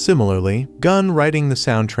 Similarly, Gunn writing the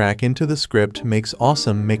soundtrack into the script makes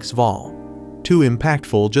Vol. 2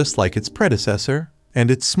 impactful just like its predecessor, and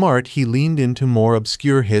it's smart he leaned into more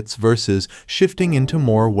obscure hits versus shifting into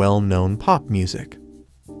more well-known pop music.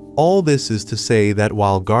 All this is to say that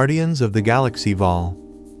while Guardians of the Galaxy Vol.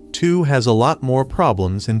 2 has a lot more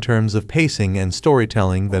problems in terms of pacing and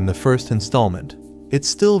storytelling than the first installment, it's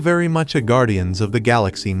still very much a Guardians of the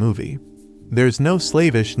Galaxy movie. There's no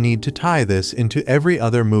slavish need to tie this into every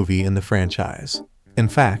other movie in the franchise. In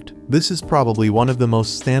fact, this is probably one of the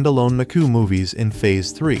most standalone McCoo movies in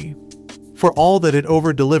Phase 3. For all that it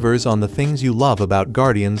over-delivers on the things you love about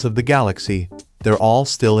Guardians of the Galaxy, they're all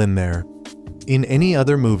still in there. In any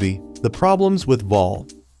other movie, the problems with Vol.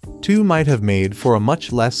 2 might have made for a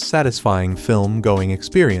much less satisfying film-going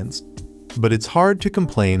experience. But it's hard to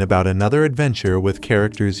complain about another adventure with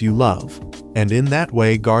characters you love, and in that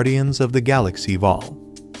way Guardians of the Galaxy Vol.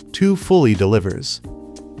 2 fully delivers.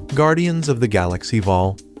 Guardians of the Galaxy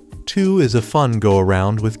Vol. 2 is a fun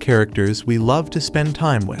go-around with characters we love to spend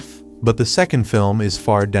time with, but the second film is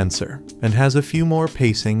far denser, and has a few more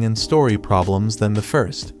pacing and story problems than the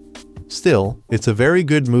first. Still, it's a very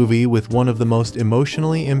good movie with one of the most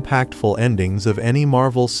emotionally impactful endings of any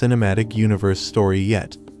Marvel Cinematic Universe story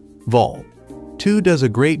yet. Vol. 2 does a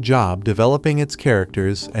great job developing its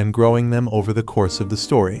characters and growing them over the course of the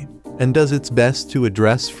story, and does its best to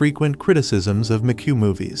address frequent criticisms of McCoo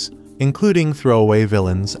movies, including throwaway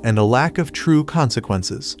villains and a lack of true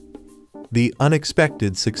consequences. The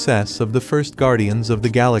unexpected success of the first Guardians of the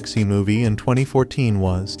Galaxy movie in 2014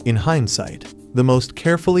 was, in hindsight, the most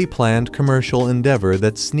carefully planned commercial endeavor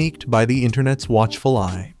that sneaked by the internet's watchful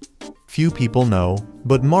eye. Few people know,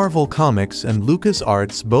 but Marvel Comics and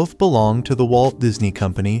LucasArts both belong to the Walt Disney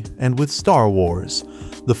Company, and with Star Wars: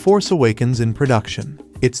 The Force Awakens in production,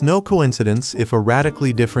 it's no coincidence if a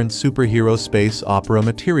radically different superhero space opera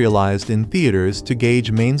materialized in theaters to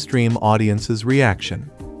gauge mainstream audiences'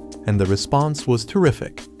 reaction. And the response was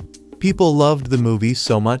terrific. People loved the movie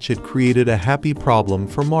so much it created a happy problem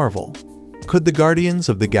for Marvel. Could the Guardians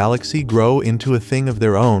of the Galaxy grow into a thing of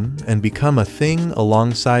their own and become a thing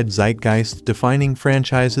alongside zeitgeist-defining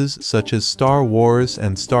franchises such as Star Wars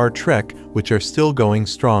and Star Trek, which are still going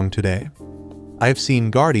strong today? I've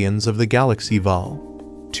seen Guardians of the Galaxy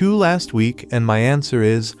Vol. 2 last week, and my answer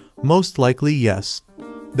is, most likely yes.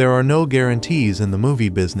 There are no guarantees in the movie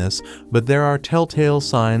business, but there are telltale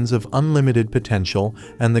signs of unlimited potential,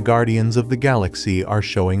 and the Guardians of the Galaxy are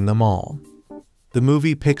showing them all. The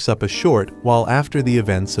movie picks up a short while after the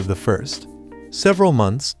events of the first. Several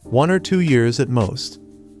months, 1 or 2 years at most.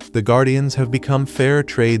 The Guardians have become fair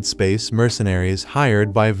trade space mercenaries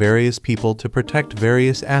hired by various people to protect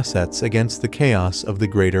various assets against the chaos of the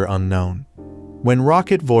greater unknown. When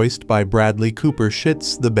Rocket, voiced by Bradley Cooper,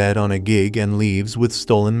 shits the bed on a gig and leaves with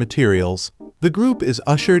stolen materials, the group is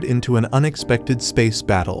ushered into an unexpected space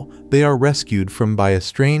battle they are rescued from by a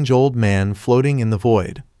strange old man floating in the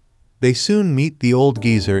void. They soon meet the old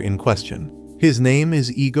geezer in question. His name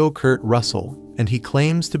is Ego Kurt Russell, and he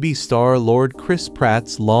claims to be Star-Lord Chris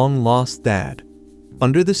Pratt's long-lost dad.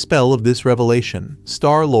 Under the spell of this revelation,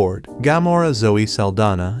 Star-Lord, Gamora Zoe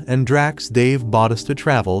Saldaña, and Drax Dave Bautista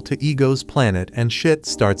travel to Ego's planet, and shit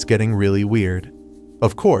starts getting really weird.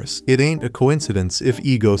 Of course, it ain't a coincidence if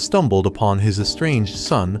Ego stumbled upon his estranged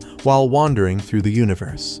son while wandering through the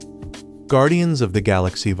universe. Guardians of the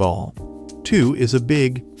Galaxy Vol. 2 is a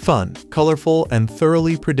big, fun, colorful, and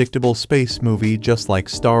thoroughly predictable space movie just like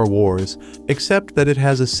Star Wars, except that it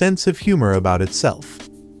has a sense of humor about itself.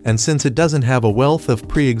 And since it doesn't have a wealth of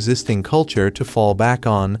pre-existing culture to fall back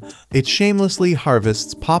on, it shamelessly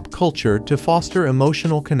harvests pop culture to foster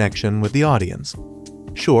emotional connection with the audience.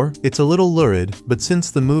 Sure, it's a little lurid, but since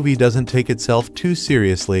the movie doesn't take itself too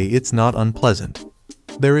seriously, it's not unpleasant.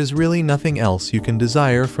 There is really nothing else you can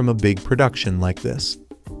desire from a big production like this.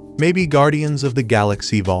 Maybe Guardians of the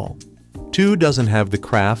Galaxy Vol. 2 doesn't have the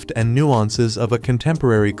craft and nuances of a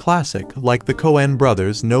contemporary classic like the Coen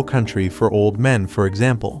brothers' No Country for Old Men, for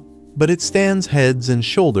example, but it stands heads and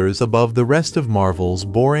shoulders above the rest of Marvel's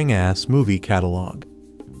boring-ass movie catalog.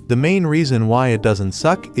 The main reason why it doesn't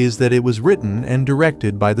suck is that it was written and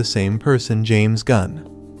directed by the same person, James Gunn.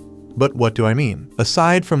 But what do I mean?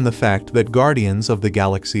 Aside from the fact that Guardians of the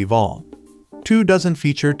Galaxy Vol. 2 doesn't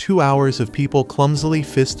feature 2 hours of people clumsily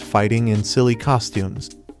fist-fighting in silly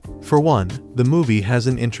costumes. For one, the movie has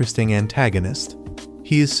an interesting antagonist.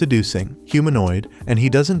 He is seducing, humanoid, and he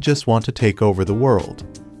doesn't just want to take over the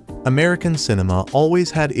world. American cinema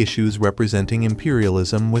always had issues representing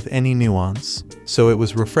imperialism with any nuance, so it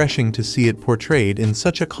was refreshing to see it portrayed in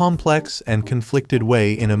such a complex and conflicted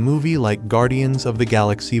way in a movie like Guardians of the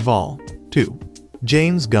Galaxy Vol. 2.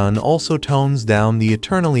 James Gunn also tones down the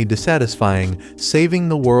eternally dissatisfying, saving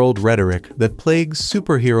the world rhetoric that plagues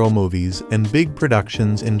superhero movies and big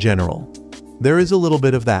productions in general. There is a little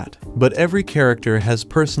bit of that, but every character has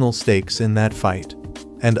personal stakes in that fight.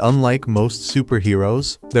 And unlike most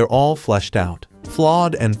superheroes, they're all fleshed out,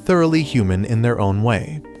 flawed, and thoroughly human in their own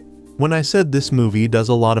way. When I said this movie does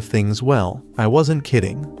a lot of things well, I wasn't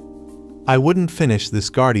kidding. I wouldn't finish this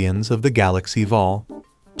Guardians of the Galaxy Vol.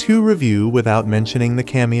 2 review without mentioning the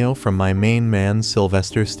cameo from my main man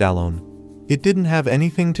Sylvester Stallone. It didn't have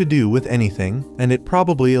anything to do with anything, and it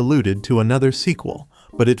probably alluded to another sequel,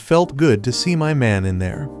 but it felt good to see my man in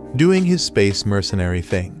there, doing his space mercenary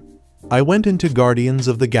thing. I went into Guardians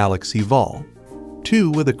of the Galaxy Vol. 2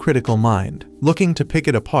 with a critical mind, looking to pick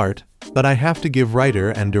it apart, but I have to give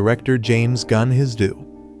writer and director James Gunn his due.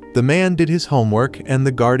 The man did his homework, and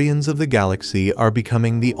the Guardians of the Galaxy are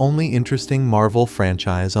becoming the only interesting Marvel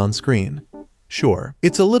franchise on screen. Sure,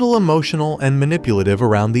 it's a little emotional and manipulative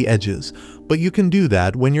around the edges, but you can do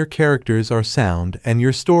that when your characters are sound and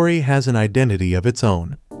your story has an identity of its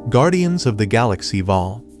own. Guardians of the Galaxy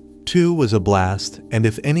Vol. 2 was a blast, and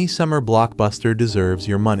if any summer blockbuster deserves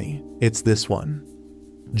your money, it's this one.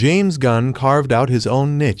 James Gunn carved out his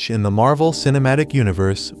own niche in the Marvel Cinematic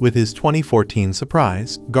Universe with his 2014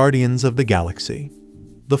 surprise, Guardians of the Galaxy.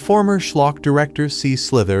 The former schlock director C.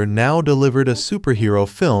 Slither now delivered a superhero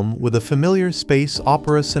film with a familiar space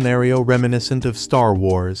opera scenario reminiscent of Star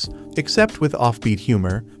Wars, except with offbeat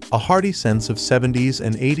humor, a hearty sense of 70s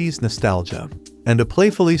and 80s nostalgia, and a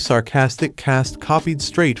playfully sarcastic cast copied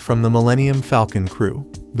straight from the Millennium Falcon crew.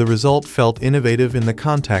 The result felt innovative in the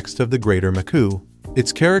context of the greater MCU,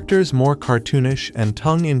 its characters more cartoonish and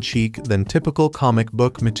tongue-in-cheek than typical comic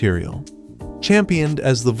book material. Championed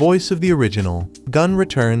as the voice of the original, Gunn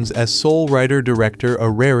returns as sole writer-director, a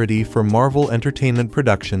rarity for Marvel Entertainment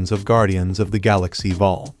productions of Guardians of the Galaxy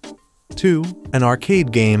Vol. 2, an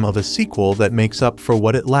arcade game of a sequel that makes up for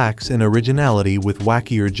what it lacks in originality with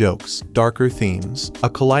wackier jokes, darker themes, a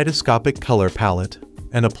kaleidoscopic color palette,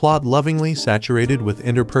 and a plot lovingly saturated with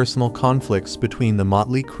interpersonal conflicts between the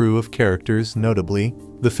motley crew of characters. Notably,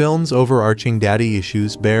 the film's overarching daddy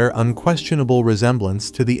issues bear unquestionable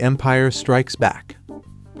resemblance to The Empire Strikes Back.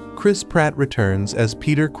 Chris Pratt returns as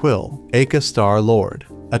Peter Quill, aka Star-Lord,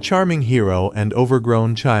 a charming hero and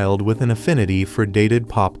overgrown child with an affinity for dated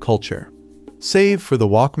pop culture. Save for the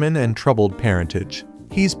Walkman and troubled parentage,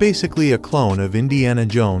 he's basically a clone of Indiana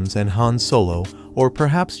Jones and Han Solo, or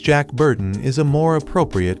perhaps Jack Burton is a more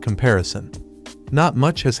appropriate comparison. Not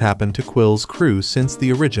much has happened to Quill's crew since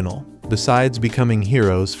the original, besides becoming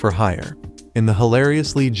heroes for hire. In the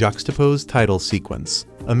hilariously juxtaposed title sequence,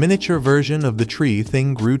 a miniature version of the Tree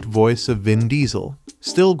Thing Groot voice of Vin Diesel,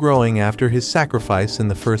 still growing after his sacrifice in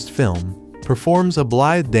the first film, performs a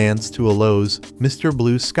blithe dance to Alo's Mr.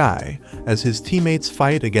 Blue Sky as his teammates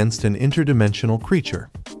fight against an interdimensional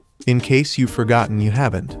creature. In case you've forgotten you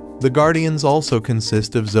haven't, the Guardians also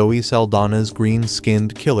consist of Zoe Saldaña's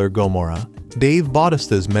green-skinned killer Gamora, Dave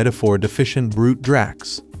Bautista's metaphor-deficient brute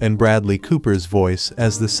Drax, and Bradley Cooper's voice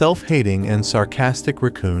as the self-hating and sarcastic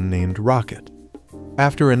raccoon named Rocket.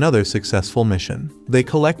 After another successful mission, they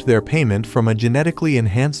collect their payment from a genetically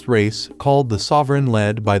enhanced race called the Sovereign,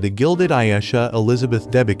 led by the gilded Ayesha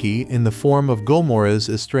Elizabeth Debicki in the form of Gamora's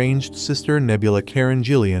estranged sister Nebula Karen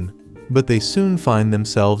Gillian, but they soon find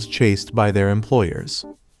themselves chased by their employers.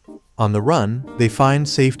 On the run, they find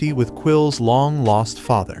safety with Quill's long-lost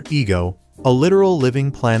father, Ego, a literal living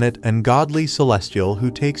planet and godly celestial who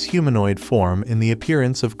takes humanoid form in the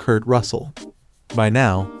appearance of Kurt Russell. By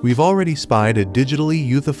now, we've already spied a digitally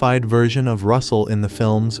youthified version of Russell in the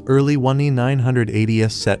film's early 1980s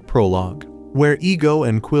set prologue, where Ego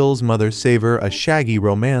and Quill's mother savor a shaggy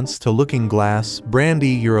romance to Looking Glass' Brandy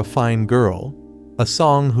You're a Fine Girl, a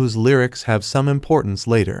song whose lyrics have some importance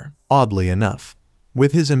later, oddly enough.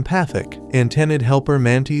 With his empathic, antennaed helper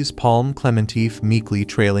Mantis Palm Clementif meekly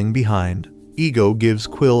trailing behind, Ego gives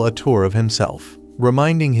Quill a tour of himself,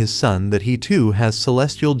 reminding his son that he too has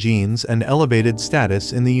celestial genes and elevated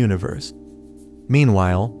status in the universe.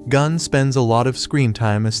 Meanwhile, Gunn spends a lot of screen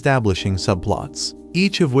time establishing subplots,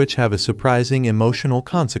 each of which have a surprising emotional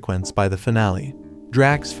consequence by the finale.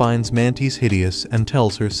 Drax finds Mantis hideous and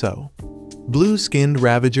tells her so. Blue-skinned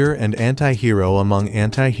Ravager and anti-hero among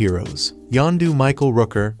anti-heroes, Yondu Michael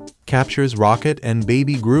Rooker, captures Rocket and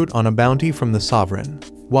Baby Groot on a bounty from the Sovereign,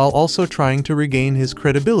 while also trying to regain his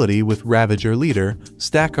credibility with Ravager leader,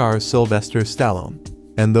 Stakkar's Sylvester Stallone.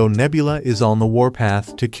 And though Nebula is on the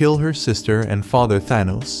warpath to kill her sister and father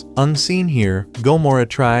Thanos, unseen here, Gamora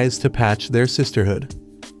tries to patch their sisterhood.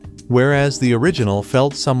 Whereas the original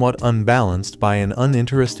felt somewhat unbalanced by an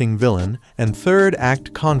uninteresting villain and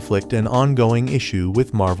third-act conflict and ongoing issue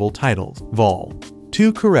with Marvel titles, Vol.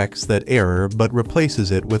 2 corrects that error but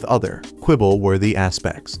replaces it with other, quibble-worthy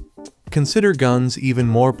aspects. Consider Gunn's even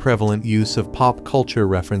more prevalent use of pop culture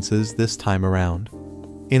references this time around.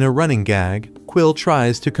 In a running gag, Quill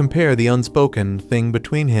tries to compare the unspoken thing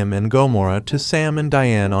between him and Gamora to Sam and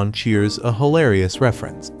Diane on Cheers, a hilarious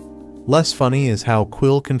reference. Less funny is how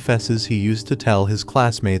Quill confesses he used to tell his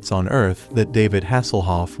classmates on Earth that David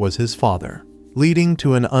Hasselhoff was his father, leading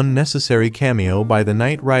to an unnecessary cameo by the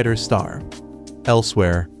Knight Rider star.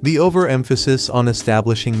 Elsewhere, the overemphasis on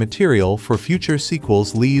establishing material for future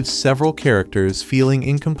sequels leaves several characters feeling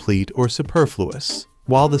incomplete or superfluous,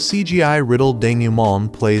 while the CGI-riddled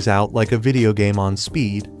denouement plays out like a video game on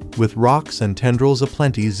speed, with rocks and tendrils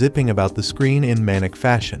aplenty zipping about the screen in manic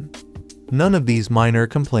fashion. None of these minor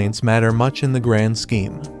complaints matter much in the grand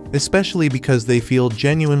scheme, especially because they feel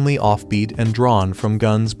genuinely offbeat and drawn from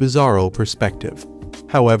Gunn's bizarro perspective.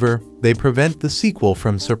 However, they prevent the sequel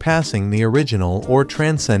from surpassing the original or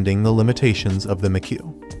transcending the limitations of the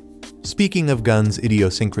McHugh. Speaking of Gunn's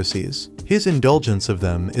idiosyncrasies, his indulgence of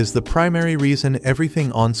them is the primary reason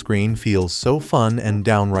everything on screen feels so fun and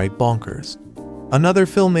downright bonkers. Another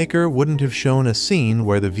filmmaker wouldn't have shown a scene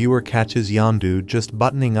where the viewer catches Yondu just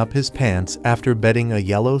buttoning up his pants after bedding a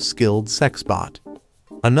yellow skilled sex bot.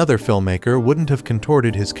 Another filmmaker wouldn't have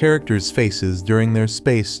contorted his characters' faces during their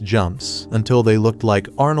space jumps until they looked like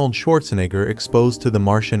Arnold Schwarzenegger exposed to the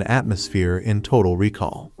Martian atmosphere in Total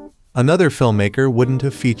Recall. Another filmmaker wouldn't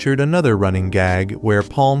have featured another running gag where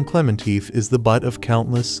Palm Clementif is the butt of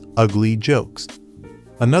countless ugly jokes.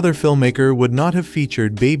 Another filmmaker would not have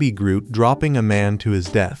featured Baby Groot dropping a man to his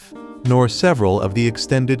death, nor several of the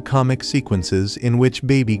extended comic sequences in which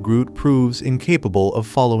Baby Groot proves incapable of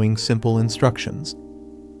following simple instructions.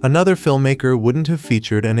 Another filmmaker wouldn't have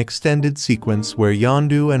featured an extended sequence where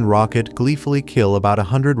Yondu and Rocket gleefully kill about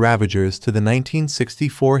 100 Ravagers to the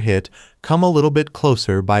 1964 hit Come a Little Bit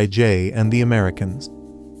Closer by Jay and the Americans.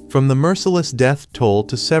 From the merciless death toll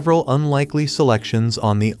to several unlikely selections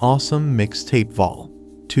on the awesome mixtape Vol.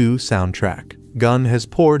 2 soundtrack, Gunn has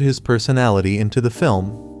poured his personality into the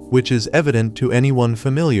film, which is evident to anyone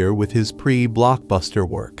familiar with his pre-blockbuster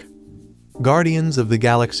work. Guardians of the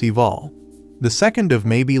Galaxy Vol. The second of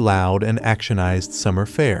may be loud and actionized summer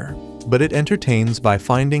fare, but it entertains by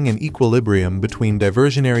finding an equilibrium between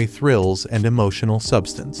diversionary thrills and emotional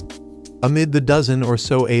substance. Amid the dozen or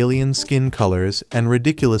so alien skin colors and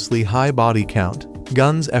ridiculously high body count,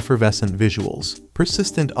 Gunn's effervescent visuals,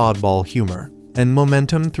 persistent oddball humor, and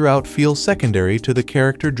momentum throughout feel secondary to the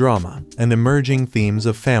character drama and emerging themes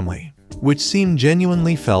of family, which seem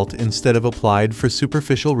genuinely felt instead of applied for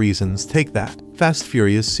superficial reasons. Take that, Fast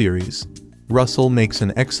Furious series. Russell makes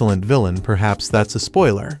an excellent villain, perhaps that's a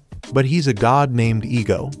spoiler, but he's a god named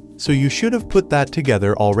Ego, so you should have put that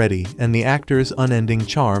together already, and the actor's unending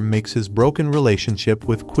charm makes his broken relationship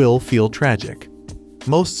with Quill feel tragic.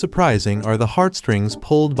 Most surprising are the heartstrings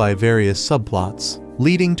pulled by various subplots,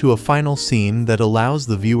 leading to a final scene that allows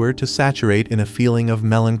the viewer to saturate in a feeling of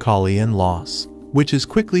melancholy and loss, which is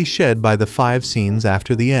quickly shed by the 5 scenes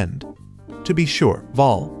after the end. To be sure,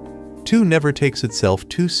 Vol. 2 never takes itself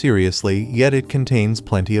too seriously, yet it contains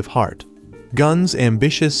plenty of heart. Gunn's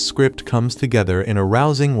ambitious script comes together in a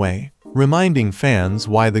rousing way, reminding fans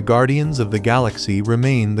why the Guardians of the Galaxy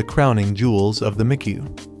remain the crowning jewels of the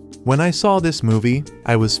MCU. When I saw this movie,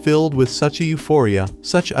 I was filled with such a euphoria,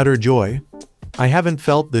 such utter joy. I haven't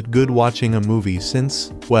felt that good watching a movie since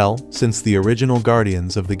the original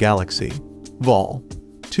Guardians of the Galaxy. Vol.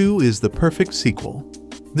 2 is the perfect sequel.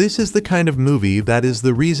 This is the kind of movie that is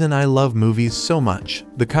the reason I love movies so much,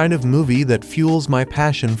 the kind of movie that fuels my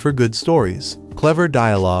passion for good stories, clever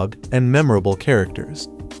dialogue, and memorable characters.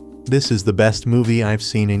 This is the best movie I've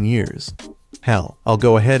seen in years. Hell, I'll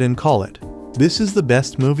go ahead and call it. This is the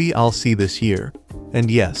best movie I'll see this year. And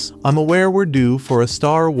yes, I'm aware we're due for a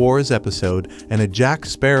Star Wars episode and a Jack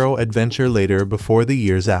Sparrow adventure later before the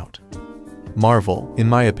year's out. Marvel, in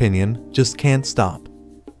my opinion, just can't stop.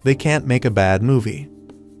 They can't make a bad movie.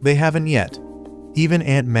 They haven't yet. Even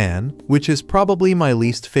Ant-Man, which is probably my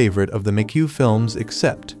least favorite of the McHugh films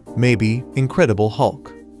except, maybe, Incredible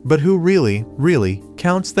Hulk, but who really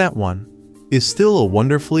counts that one, is still a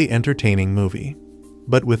wonderfully entertaining movie.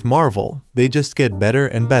 But with Marvel, they just get better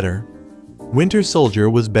and better. Winter Soldier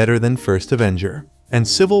was better than First Avenger, and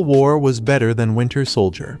Civil War was better than Winter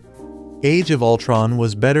Soldier. Age of Ultron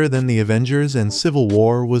was better than the Avengers, and Civil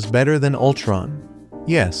War was better than Ultron.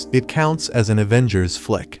 Yes, it counts as an Avengers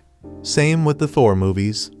flick. Same with the Thor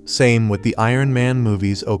movies, same with the Iron Man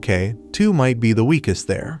movies. Okay, 2 might be the weakest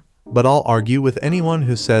there, but I'll argue with anyone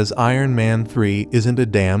who says Iron Man 3 isn't a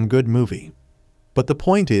damn good movie. But the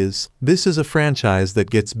point is, this is a franchise that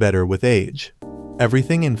gets better with age.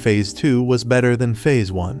 Everything in Phase 2 was better than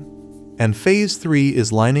Phase 1. And Phase 3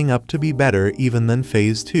 is lining up to be better even than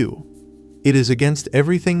Phase 2. It is against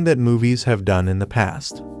everything that movies have done in the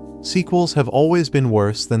past. Sequels have always been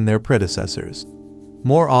worse than their predecessors.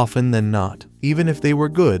 More often than not, even if they were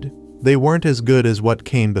good, they weren't as good as what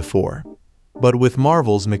came before. But with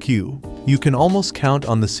Marvel's McHugh, you can almost count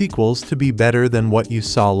on the sequels to be better than what you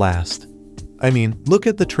saw last. I mean, look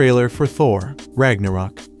at the trailer for Thor: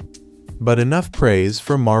 Ragnarok. But enough praise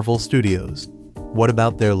for Marvel Studios. What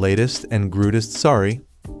about their latest and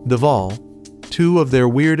The Vol, two of their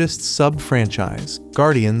weirdest sub-franchise,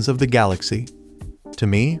 Guardians of the Galaxy. To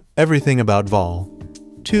me, everything about Vol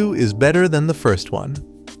 2 is better than the first one,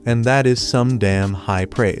 and that is some damn high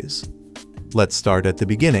praise. Let's start at the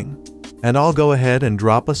beginning, and I'll go ahead and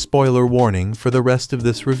drop a spoiler warning for the rest of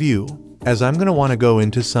this review, as I'm gonna want to go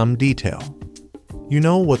into some detail. You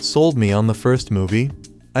know what sold me on the first movie?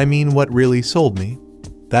 I mean, what really sold me?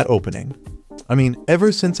 That opening. I mean,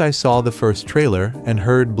 ever since I saw the first trailer and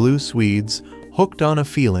heard Blue Swede's Hooked on a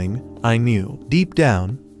Feeling, I knew, deep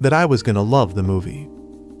down, that I was gonna love the movie,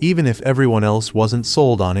 even if everyone else wasn't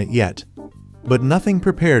sold on it yet. But nothing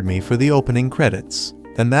prepared me for the opening credits,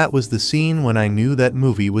 and that was the scene when I knew that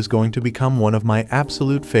movie was going to become one of my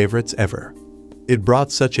absolute favorites ever. It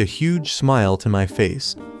brought such a huge smile to my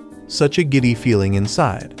face, such a giddy feeling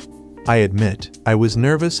inside. I admit, I was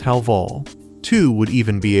nervous how Vol 2 would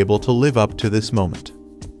even be able to live up to this moment.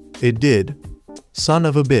 It did. Son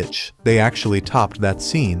of a bitch, they actually topped that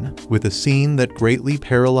scene, with a scene that greatly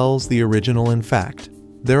parallels the original. In fact,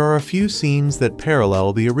 there are a few scenes that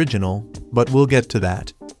parallel the original, but we'll get to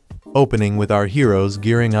that. Opening with our heroes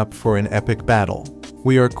gearing up for an epic battle.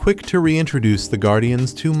 We are quick to reintroduce the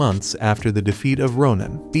Guardians 2 months after the defeat of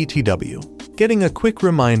Ronan, BTW, getting a quick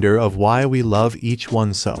reminder of why we love each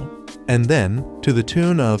one so. And then, to the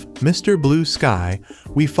tune of Mr. Blue Sky,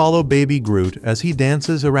 we follow Baby Groot as he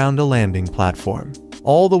dances around a landing platform.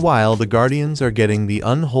 All the while the Guardians are getting the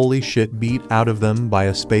unholy shit beat out of them by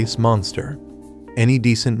a space monster. Any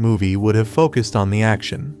decent movie would have focused on the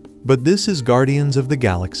action. But this is Guardians of the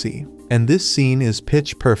Galaxy, and this scene is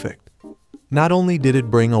pitch perfect. Not only did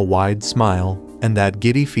it bring a wide smile and that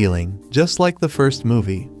giddy feeling, just like the first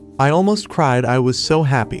movie, I almost cried. I was so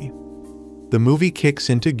happy. The movie kicks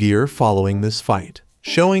into gear following this fight,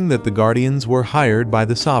 showing that the Guardians were hired by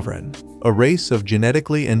the Sovereign, a race of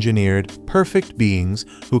genetically engineered, perfect beings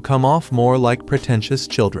who come off more like pretentious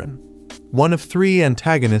children. One of 3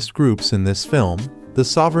 antagonist groups in this film, the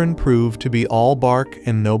Sovereign proved to be all bark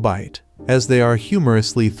and no bite, as they are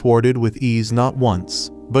humorously thwarted with ease not once,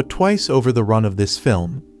 but twice over the run of this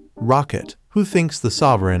film. Rocket, who thinks the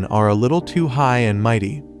Sovereign are a little too high and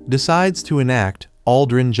mighty, decides to enact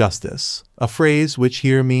Aldrin Justice, a phrase which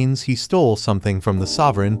here means he stole something from the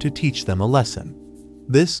Sovereign to teach them a lesson.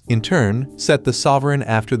 This, in turn, set the Sovereign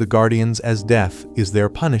after the Guardians as death is their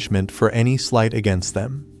punishment for any slight against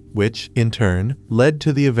them, which, in turn, led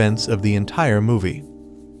to the events of the entire movie.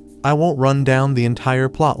 I won't run down the entire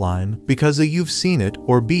plotline because A, you've seen it,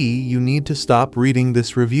 or B, you need to stop reading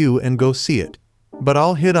this review and go see it, but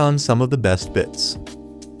I'll hit on some of the best bits.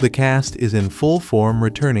 The cast is in full form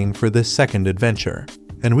returning for this second adventure,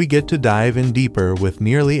 and we get to dive in deeper with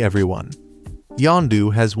nearly everyone.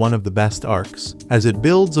 Yondu has one of the best arcs, as it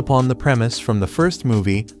builds upon the premise from the first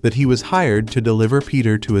movie that he was hired to deliver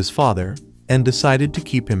Peter to his father, and decided to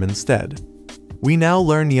keep him instead. We now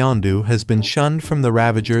learn Yondu has been shunned from the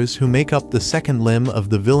Ravagers, who make up the second limb of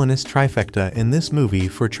the villainous trifecta in this movie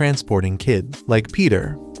for transporting kids, like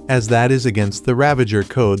Peter, as that is against the Ravager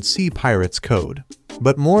Code, see Pirates Code,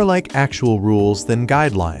 but more like actual rules than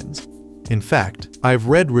guidelines. In fact, I've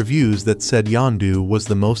read reviews that said Yondu was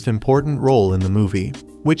the most important role in the movie,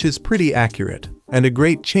 which is pretty accurate, and a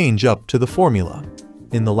great change up to the formula.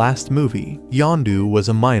 In the last movie, Yondu was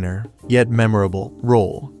a minor, yet memorable,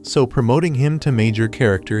 role, so promoting him to major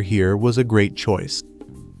character here was a great choice.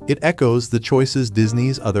 It echoes the choices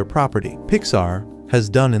Disney's other property, Pixar, has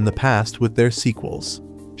done in the past with their sequels,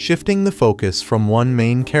 shifting the focus from one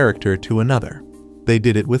main character to another. They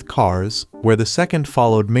did it with Cars, where the second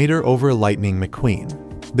followed Mater over Lightning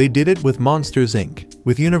McQueen. They did it with Monsters Inc.,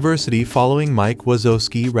 with University following Mike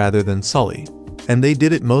Wazowski rather than Sully. And they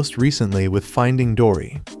did it most recently with Finding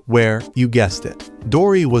Dory, where, you guessed it,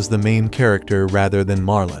 Dory was the main character rather than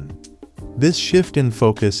Marlin. This shift in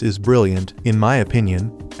focus is brilliant, in my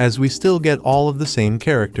opinion, as we still get all of the same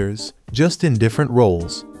characters, just in different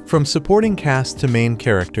roles, from supporting cast to main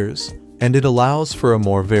characters, and it allows for a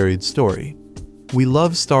more varied story. We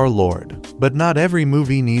love Star-Lord, but not every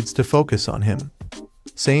movie needs to focus on him.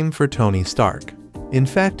 Same for Tony Stark. In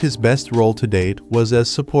fact, his best role to date was as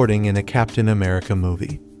supporting in a Captain America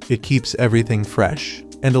movie. It keeps everything fresh,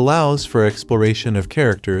 and allows for exploration of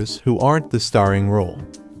characters who aren't the starring role.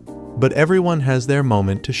 But everyone has their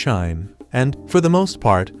moment to shine, and, for the most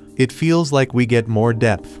part, it feels like we get more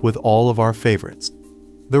depth with all of our favorites.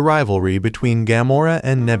 The rivalry between Gamora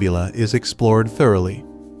and Nebula is explored thoroughly.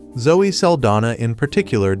 Zoe Saldaña in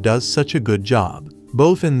particular does such a good job,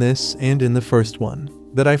 both in this and in the first one,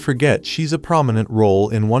 that I forget she's a prominent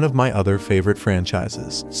role in one of my other favorite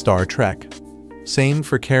franchises, Star Trek. Same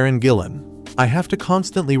for Karen Gillan. I have to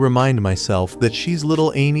constantly remind myself that she's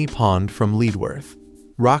little Amy Pond from Leadworth.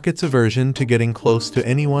 Rocket's aversion to getting close to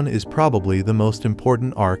anyone is probably the most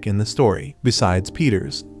important arc in the story, besides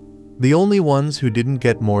Peter's. The only ones who didn't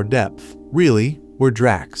get more depth, really, were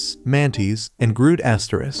Drax, Mantis, and Groot***.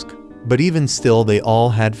 But even still they all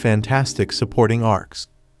had fantastic supporting arcs.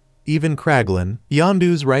 Even Kraglin,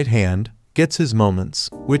 Yondu's right hand, gets his moments,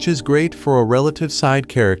 which is great for a relative side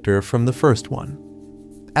character from the first one.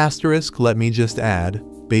 Let me just add,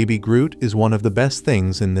 Baby Groot is one of the best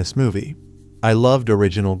things in this movie. I loved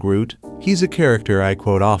original Groot, he's a character I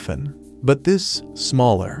quote often. But this,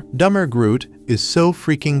 smaller, dumber Groot is so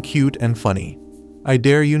freaking cute and funny. I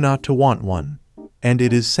dare you not to want one. And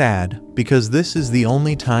it is sad, because this is the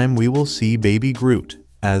only time we will see Baby Groot,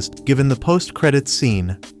 as, given the post-credits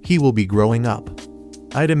scene, he will be growing up.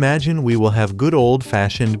 I'd imagine we will have good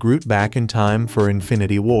old-fashioned Groot back in time for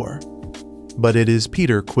Infinity War. But it is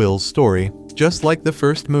Peter Quill's story, just like the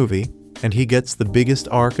first movie, and he gets the biggest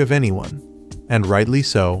arc of anyone. And rightly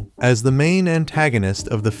so, as the main antagonist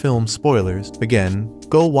of the film. Spoilers, again,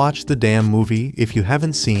 go watch the damn movie if you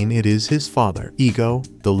haven't seen it. Is his father, Ego,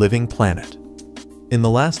 the living planet. In the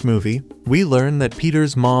last movie, we learn that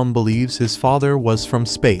Peter's mom believes his father was from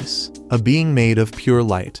space, a being made of pure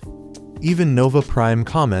light. Even Nova Prime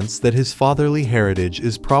comments that his fatherly heritage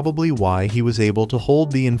is probably why he was able to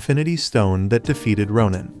hold the Infinity Stone that defeated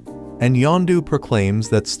Ronan. And Yondu proclaims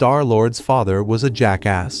that Star-Lord's father was a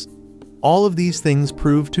jackass. All of these things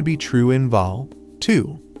prove to be true in Val.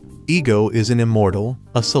 2. Ego is an immortal,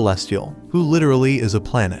 a celestial, who literally is a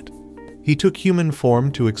planet. He took human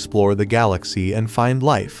form to explore the galaxy and find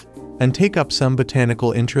life, and take up some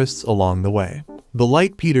botanical interests along the way. The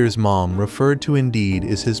light Peter's mom referred to indeed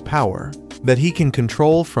is his power, that he can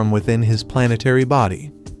control from within his planetary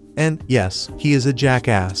body. And, yes, he is a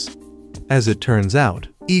jackass. As it turns out,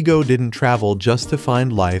 Ego didn't travel just to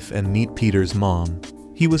find life and meet Peter's mom.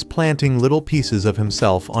 He was planting little pieces of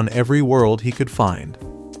himself on every world he could find.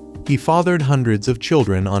 He fathered hundreds of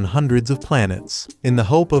children on hundreds of planets, in the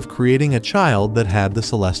hope of creating a child that had the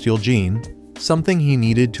celestial gene, something he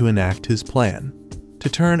needed to enact his plan, to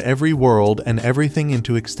turn every world and everything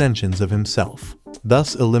into extensions of himself,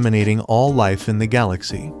 thus eliminating all life in the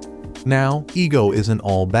galaxy. Now, Ego isn't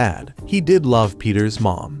all bad. He did love Peter's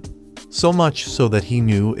mom. So much so that he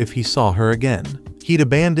knew if he saw her again, he'd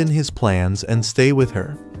abandon his plans and stay with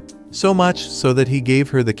her. So much so that he gave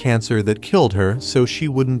her the cancer that killed her so she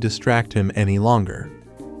wouldn't distract him any longer.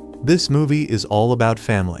 This movie is all about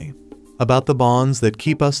family. About the bonds that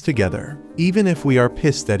keep us together, even if we are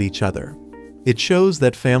pissed at each other. It shows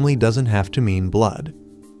that family doesn't have to mean blood.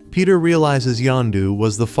 Peter realizes Yondu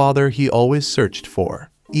was the father he always searched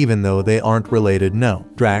for, even though they aren't related. No,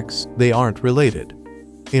 Drax, they aren't related.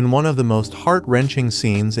 In one of the most heart-wrenching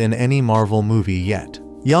scenes in any Marvel movie yet,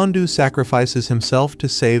 Yondu sacrifices himself to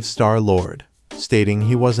save Star-Lord, stating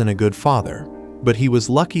he wasn't a good father, but he was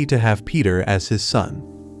lucky to have Peter as his son.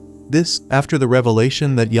 This, after the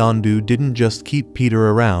revelation that Yondu didn't just keep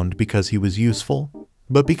Peter around because he was useful,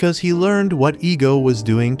 but because he learned what Ego was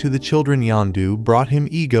doing to the children. Yondu brought him.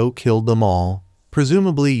 Ego killed them all,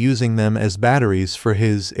 presumably using them as batteries for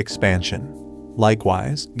his expansion.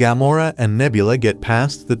 Likewise, Gamora and Nebula get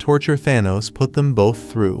past the torture Thanos put them both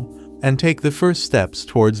through, and take the first steps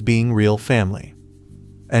towards being real family.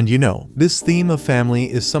 And you know, this theme of family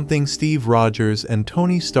is something Steve Rogers and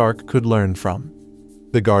Tony Stark could learn from.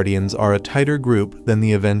 The Guardians are a tighter group than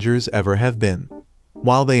the Avengers ever have been.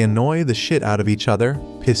 While they annoy the shit out of each other,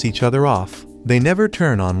 piss each other off, they never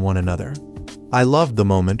turn on one another. I loved the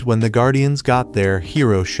moment when the Guardians got their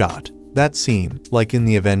hero shot. That scene, like in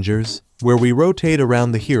the Avengers, where we rotate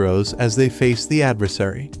around the heroes as they face the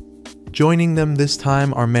adversary. Joining them this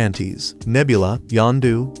time are Mantis, Nebula,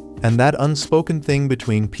 Yondu, and that unspoken thing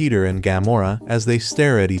between Peter and Gamora as they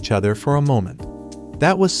stare at each other for a moment.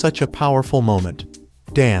 That was such a powerful moment.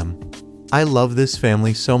 Damn. I love this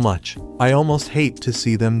family so much. I almost hate to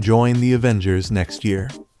see them join the Avengers next year.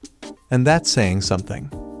 And that's saying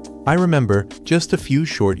something. I remember, just a few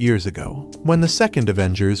short years ago, when the second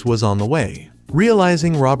Avengers was on the way,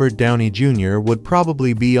 realizing Robert Downey Jr. would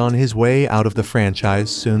probably be on his way out of the franchise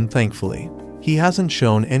soon. Thankfully, he hasn't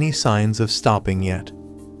shown any signs of stopping yet.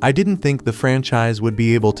 I didn't think the franchise would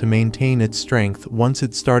be able to maintain its strength once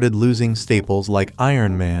it started losing staples like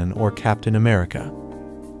Iron Man or Captain America.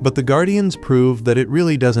 But the Guardians prove that it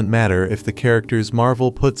really doesn't matter if the characters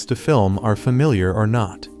Marvel puts to film are familiar or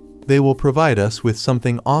not. They will provide us with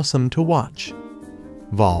something awesome to watch.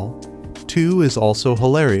 Vol. 2 is also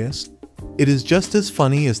hilarious. It is just as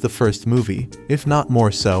funny as the first movie, if not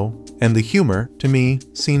more so, and the humor, to me,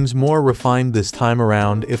 seems more refined this time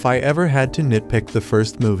around if I ever had to nitpick the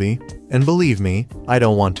first movie, and believe me, I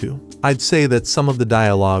don't want to. I'd say that some of the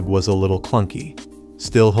dialogue was a little clunky.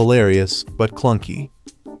 Still hilarious, but clunky.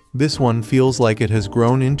 This one feels like it has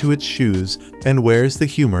grown into its shoes and wears the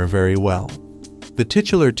humor very well. The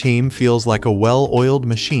titular team feels like a well-oiled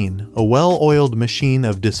machine of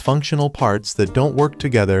dysfunctional parts that don't work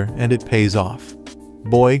together, and it pays off.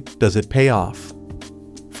 Boy, does it pay off.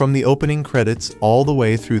 From the opening credits all the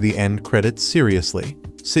way through the end credits, seriously,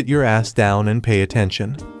 sit your ass down and pay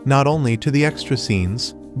attention, not only to the extra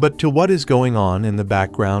scenes, but to what is going on in the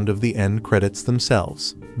background of the end credits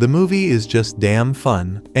themselves. The movie is just damn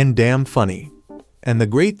fun and damn funny. And the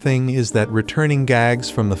great thing is that returning gags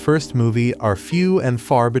from the first movie are few and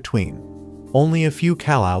far between. Only a few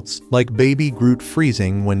callouts, like Baby Groot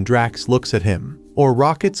freezing when Drax looks at him, or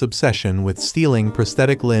Rocket's obsession with stealing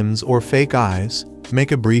prosthetic limbs or fake eyes,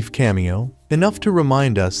 make a brief cameo, enough to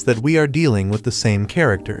remind us that we are dealing with the same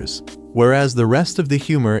characters, whereas the rest of the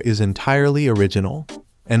humor is entirely original.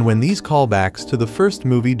 And when these callbacks to the first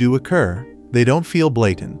movie do occur, they don't feel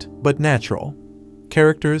blatant, but natural.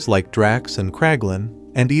 Characters like Drax and Kraglin,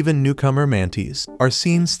 and even newcomer Mantis, are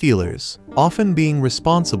scene stealers, often being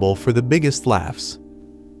responsible for the biggest laughs.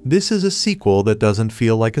 This is a sequel that doesn't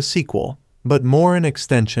feel like a sequel, but more an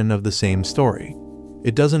extension of the same story.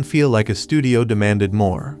 It doesn't feel like a studio demanded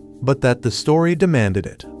more, but that the story demanded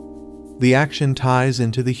it. The action ties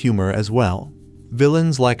into the humor as well.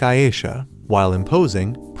 Villains like Aisha, while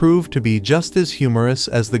imposing, prove to be just as humorous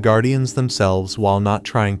as the Guardians themselves while not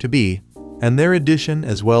trying to be, and their addition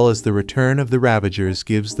as well as the return of the Ravagers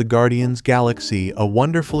gives the Guardians Galaxy a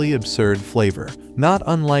wonderfully absurd flavor, not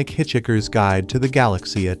unlike Hitchhiker's Guide to the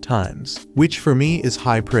Galaxy at times, which for me is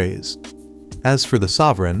high praise. As for the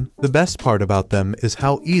Sovereign, the best part about them is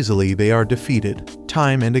how easily they are defeated,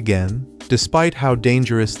 time and again, despite how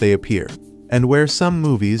dangerous they appear. And where some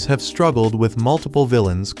movies have struggled with multiple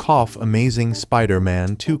villains, cough Amazing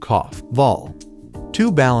Spider-Man 2 cough, Vol.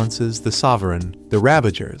 2 balances the Sovereign, the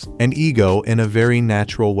Ravagers, and Ego in a very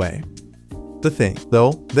natural way. The thing,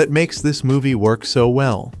 though, that makes this movie work so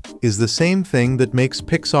well, is the same thing that makes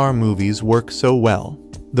Pixar movies work so well.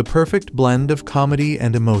 The perfect blend of comedy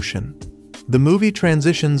and emotion. The movie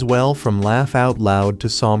transitions well from laugh out loud to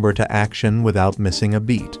somber to action without missing a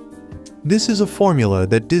beat. This is a formula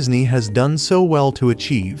that Disney has done so well to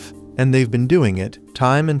achieve, and they've been doing it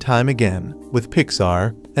time and time again, with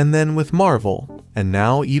Pixar, and then with Marvel, and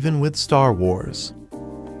now even with Star Wars.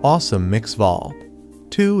 Awesome Mix Vol.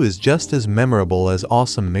 2 is just as memorable as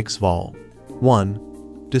Awesome Mix Vol.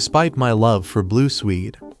 1. Despite my love for Blue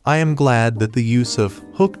Swede, I am glad that the use of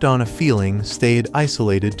Hooked on a Feeling stayed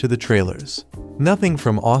isolated to the trailers. Nothing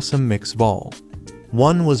from Awesome Mix Vol.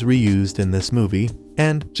 1 was reused in this movie,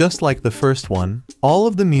 and, just like the first one, all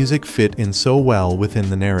of the music fit in so well within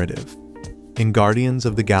the narrative. In Guardians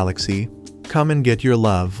of the Galaxy, Come and Get Your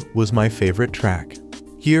Love was my favorite track.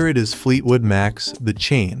 Here it is Fleetwood Mac's The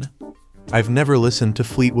Chain. I've never listened to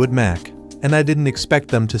Fleetwood Mac, and I didn't expect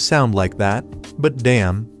them to sound like that, but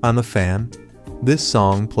damn, I'm a fan. This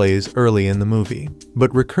song plays early in the movie,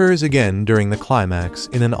 but recurs again during the climax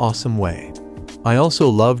in an awesome way. I also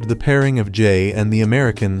loved the pairing of Jay and the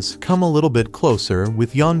Americans Come a Little Bit Closer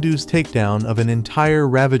with Yondu's takedown of an entire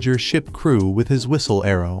Ravager ship crew with his whistle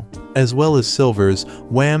arrow, as well as Silver's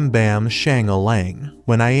Wham Bam Shang-a-Lang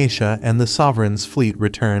when Aisha and the Sovereign's fleet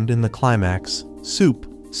returned in the climax. Soup.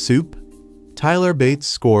 Tyler Bates'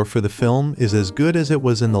 score for the film is as good as it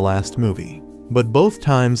was in the last movie, but both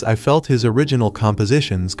times I felt his original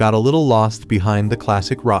compositions got a little lost behind the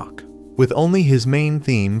classic rock, with only his main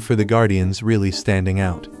theme for the Guardians really standing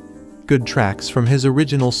out. Good tracks from his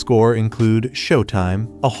original score include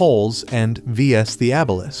Showtime, A Holes, and VS the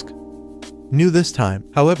Obelisk. New this time,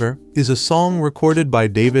 however, is a song recorded by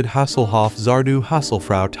David Hasselhoff Zardu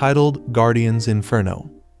Hasselfrau titled Guardians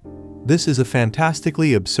Inferno. This is a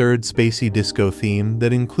fantastically absurd spacey disco theme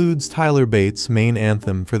that includes Tyler Bates' main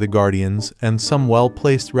anthem for the Guardians and some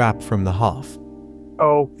well-placed rap from the Hoff.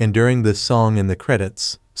 And during this song in the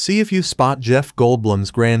credits, see if you spot Jeff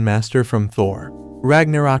Goldblum's Grandmaster from Thor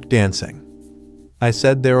Ragnarok dancing. I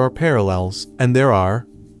said there are parallels, and there are.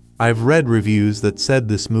 I've read reviews that said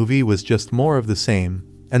this movie was just more of the same,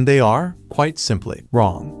 and they are, quite simply,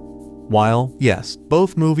 wrong. While, yes,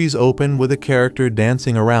 both movies open with a character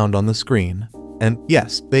dancing around on the screen, And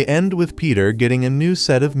yes, they end with Peter getting a new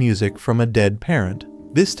set of music from a dead parent.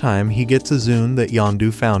 This time he gets a Zune that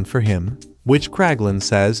Yondu found for him, which Kraglin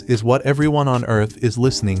says is what everyone on Earth is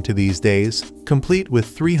listening to these days, complete with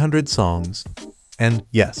 300 songs. And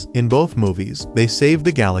yes, in both movies, they save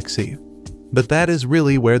the galaxy. But that is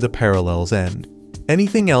really where the parallels end.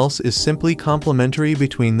 Anything else is simply complementary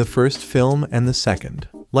between the first film and the second.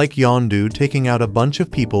 Like Yondu taking out a bunch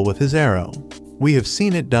of people with his arrow. We have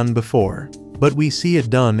seen it done before, but we see it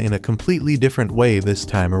done in a completely different way this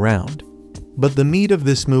time around. But the meat of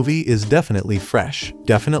this movie is definitely fresh,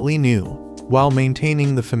 definitely new, while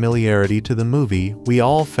maintaining the familiarity to the movie we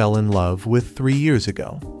all fell in love with 3 years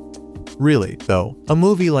ago. Really, though, a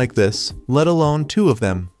movie like this, let alone 2 of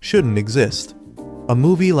them, shouldn't exist. A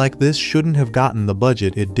movie like this shouldn't have gotten the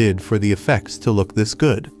budget it did for the effects to look this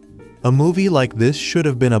good. A movie like this should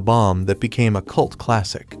have been a bomb that became a cult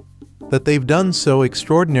classic. That they've done so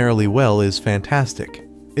extraordinarily well is fantastic.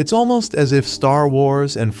 It's almost as if Star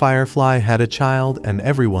Wars and Firefly had a child and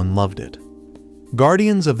everyone loved it.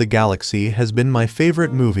 Guardians of the Galaxy has been my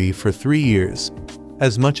favorite movie for 3 years.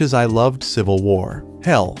 As much as I loved Civil War,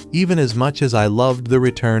 hell, even as much as I loved the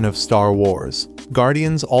return of Star Wars,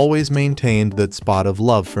 Guardians always maintained that spot of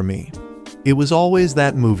love for me. It was always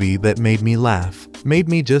that movie that made me laugh, made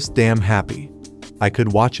me just damn happy. I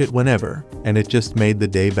could watch it whenever, and it just made the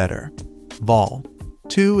day better. Vol.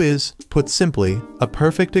 2 is, put simply, a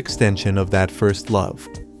perfect extension of that first love.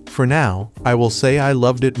 For now, I will say I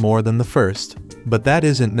loved it more than the first, but that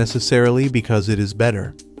isn't necessarily because it is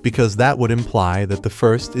better, because that would imply that the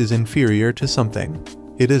first is inferior to something.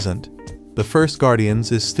 It isn't. The first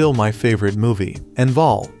Guardians is still my favorite movie, and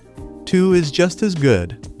Vol. 2 is just as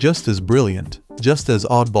good, just as brilliant, just as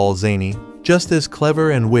oddball zany, just as clever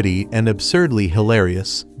and witty and absurdly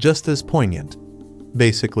hilarious, just as poignant.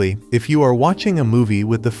 Basically, if you are watching a movie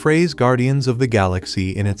with the phrase Guardians of the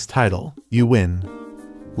Galaxy in its title, you win.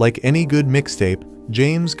 Like any good mixtape,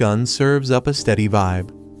 James Gunn serves up a steady vibe,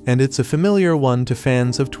 and it's a familiar one to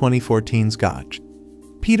fans of 2014's Gotch.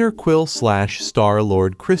 Peter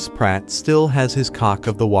Quill/Star-Lord Chris Pratt still has his cock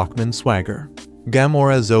of the Walkman swagger.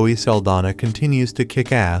 Gamora Zoe Saldaña continues to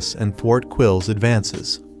kick ass and thwart Quill's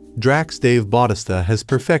advances. Drax Dave Bautista has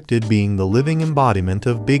perfected being the living embodiment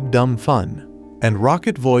of big dumb fun. And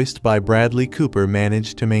Rocket, voiced by Bradley Cooper,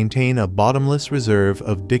 managed to maintain a bottomless reserve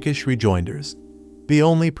of dickish rejoinders. The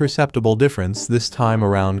only perceptible difference this time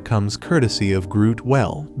around comes courtesy of Groot,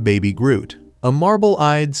 well, Baby Groot, a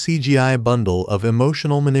marble-eyed CGI bundle of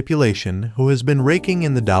emotional manipulation who has been raking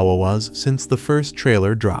in the Dawawas since the first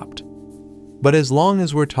trailer dropped. But as long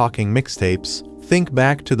as we're talking mixtapes, think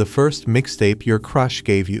back to the first mixtape your crush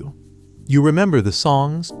gave you. You remember the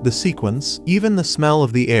songs, the sequence, even the smell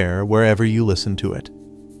of the air wherever you listen to it.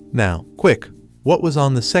 Now, quick, what was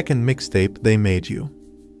on the second mixtape they made you?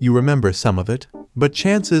 You remember some of it, but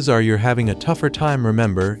chances are you're having a tougher time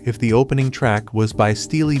remember if the opening track was by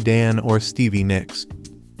Steely Dan or Stevie Nicks.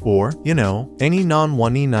 Or, you know, any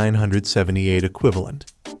non-1E 978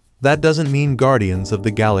 equivalent. That doesn't mean Guardians of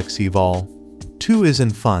the Galaxy Vol. 2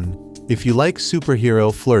 isn't fun. If you like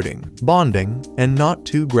superhero flirting, bonding, and not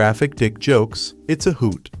too graphic dick jokes, it's a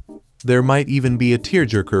hoot. There might even be a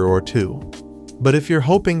tearjerker or 2. But if you're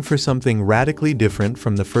hoping for something radically different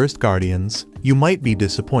from the first Guardians, you might be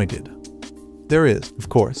disappointed. There is, of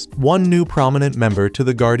course, one new prominent member to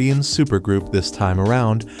the Guardians supergroup this time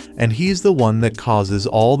around, and he's the one that causes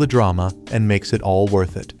all the drama and makes it all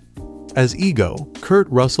worth it. As Ego, Kurt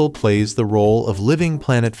Russell plays the role of living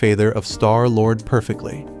planet father of Star-Lord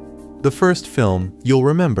perfectly. The first film, you'll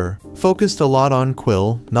remember, focused a lot on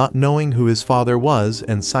Quill not knowing who his father was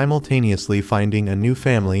and simultaneously finding a new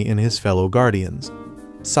family in his fellow Guardians.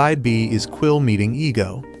 Side B is Quill meeting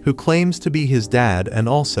Ego, who claims to be his dad and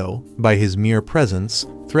also, by his mere presence,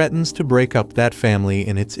 threatens to break up that family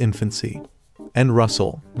in its infancy. And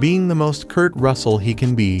Russell, being the most Kurt Russell he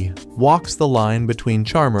can be, walks the line between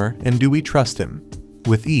charmer and do we trust him?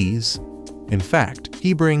 With ease. In fact,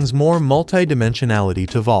 he brings more multidimensionality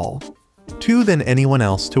to Vol. 2 than anyone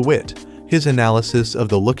else, to wit, his analysis of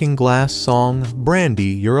the Looking Glass song, Brandy,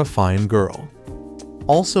 You're a Fine Girl.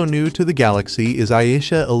 Also new to the galaxy is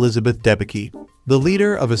Aisha Elizabeth Debicki, the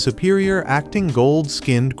leader of a superior acting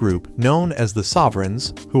gold-skinned group known as the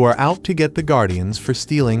Sovereigns, who are out to get the Guardians for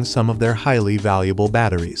stealing some of their highly valuable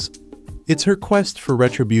batteries. It's her quest for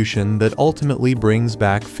retribution that ultimately brings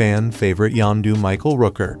back fan favorite Yondu Michael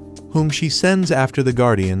Rooker, whom she sends after the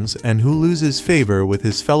Guardians and who loses favor with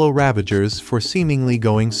his fellow Ravagers for seemingly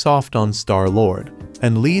going soft on Star-Lord,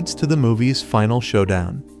 and leads to the movie's final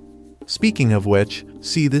showdown. Speaking of which,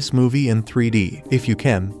 see this movie in 3D, if you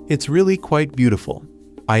can. It's really quite beautiful.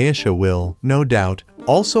 Aisha will, no doubt,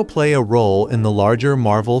 also play a role in the larger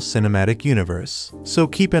Marvel Cinematic Universe, so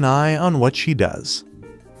keep an eye on what she does.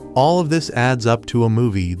 All of this adds up to a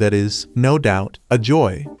movie that is, no doubt, a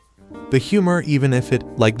joy. The humor, even if it,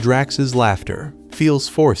 like Drax's laughter, feels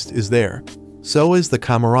forced, is there. So is the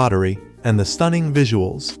camaraderie, and the stunning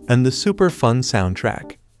visuals, and the super fun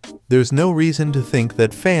soundtrack. There's no reason to think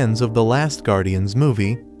that fans of the last Guardians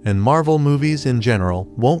movie, and Marvel movies in general,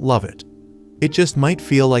 won't love it. It just might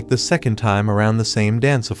feel like the second time around the same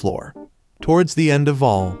dance-floor. Towards the end of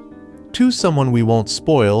all, to someone we won't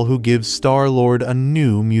spoil who gives Star-Lord a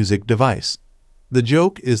new music device. The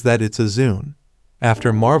joke is that it's a Zune.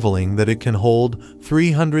 After marveling that it can hold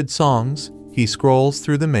 300 songs, he scrolls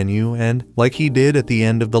through the menu and, like he did at the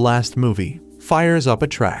end of the last movie, fires up a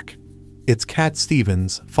track. It's Cat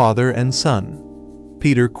Stevens, father and son.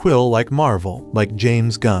 Peter Quill like Marvel, like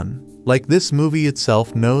James Gunn. Like this movie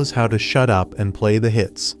itself knows how to shut up and play the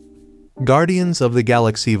hits. Guardians of the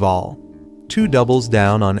Galaxy Vol. 2 doubles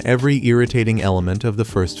down on every irritating element of the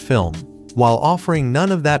first film, while offering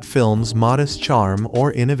none of that film's modest charm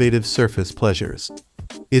or innovative surface pleasures.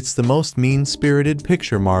 It's the most mean-spirited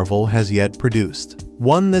picture Marvel has yet produced,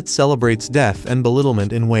 one that celebrates death and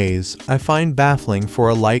belittlement in ways I find baffling for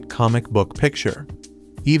a light comic book picture.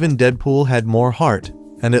 Even Deadpool had more heart,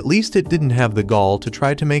 and at least it didn't have the gall to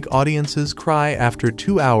try to make audiences cry after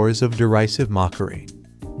 2 hours of derisive mockery.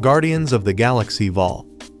 Guardians of the Galaxy Vol.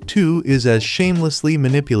 2 is as shamelessly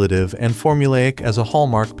manipulative and formulaic as a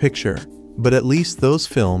Hallmark picture, but at least those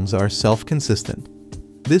films are self-consistent.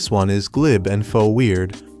 This one is glib and faux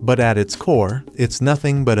weird, but at its core, it's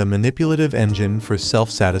nothing but a manipulative engine for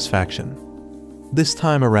self-satisfaction. This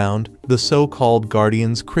time around, the so-called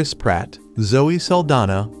Guardians Chris Pratt, Zoe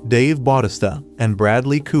Saldaña, Dave Bautista, and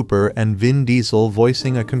Bradley Cooper and Vin Diesel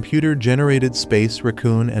voicing a computer-generated space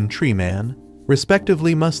raccoon and tree man,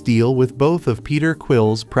 respectively must deal with both of Peter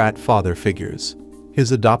Quill's Pratt father figures.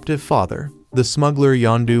 His adoptive father, the smuggler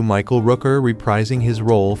Yondu Michael Rooker reprising his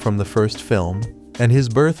role from the first film, and his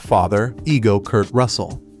birth father, Ego Kurt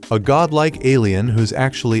Russell, a godlike alien who's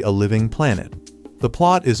actually a living planet. The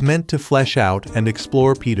plot is meant to flesh out and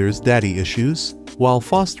explore Peter's daddy issues, while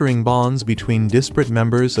fostering bonds between disparate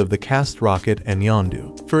members of the cast. Rocket and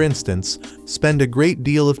Yondu, for instance, spend a great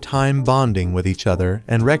deal of time bonding with each other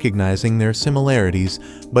and recognizing their similarities,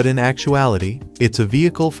 but in actuality, it's a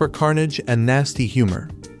vehicle for carnage and nasty humor.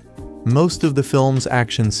 Most of the film's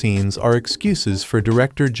action scenes are excuses for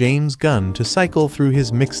director James Gunn to cycle through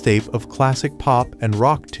his mixtape of classic pop and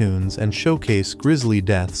rock tunes and showcase grisly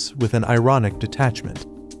deaths with an ironic detachment.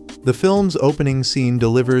 The film's opening scene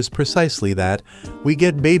delivers precisely that. We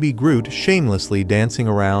get Baby Groot shamelessly dancing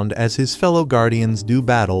around as his fellow Guardians do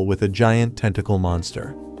battle with a giant tentacle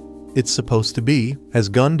monster. It's supposed to be, as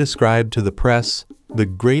Gunn described to the press, the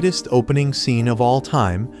greatest opening scene of all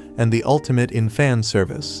time and the ultimate in fan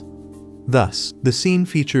service. Thus, the scene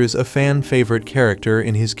features a fan-favorite character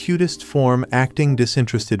in his cutest form acting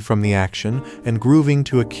disinterested from the action and grooving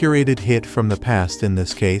to a curated hit from the past, in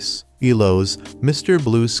this case, ELO's Mr.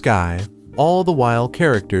 Blue Sky. All the while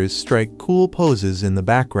characters strike cool poses in the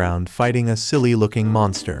background fighting a silly-looking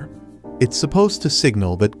monster. It's supposed to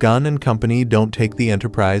signal that Gunn and company don't take the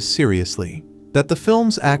Enterprise seriously, that the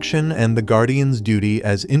film's action and the Guardians' duty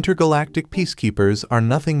as intergalactic peacekeepers are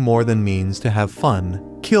nothing more than means to have fun,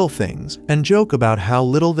 kill things, and joke about how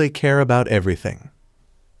little they care about everything.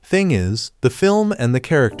 Thing is, the film and the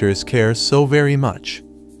characters care so very much.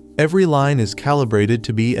 Every line is calibrated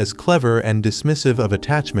to be as clever and dismissive of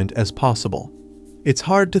attachment as possible. It's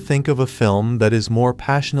hard to think of a film that is more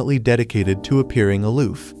passionately dedicated to appearing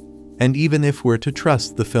aloof. And even if we're to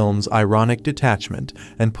trust the film's ironic detachment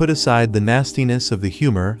and put aside the nastiness of the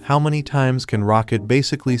humor, how many times can Rocket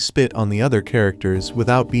basically spit on the other characters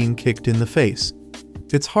without being kicked in the face?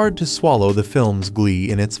 It's hard to swallow the film's glee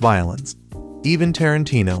in its violence. Even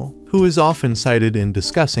Tarantino, who is often cited in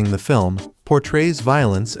discussing the film, portrays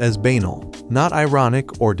violence as banal, not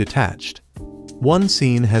ironic or detached. One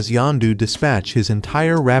scene has Yondu dispatch his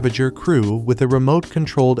entire Ravager crew with a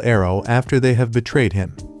remote-controlled arrow after they have betrayed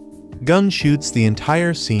him. Gunn shoots the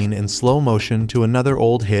entire scene in slow motion to another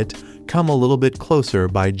old hit, Come a Little Bit Closer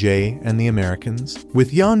by Jay and the Americans,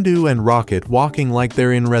 with Yondu and Rocket walking like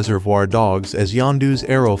they're in Reservoir Dogs as Yondu's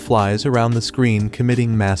arrow flies around the screen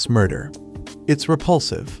committing mass murder. It's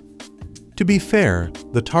repulsive. To be fair,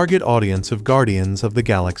 the target audience of Guardians of the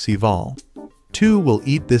Galaxy Vol. 2 will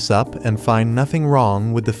eat this up and find nothing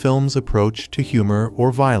wrong with the film's approach to humor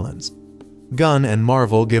or violence. Gunn and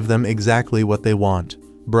Marvel give them exactly what they want.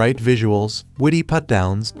 Bright visuals, witty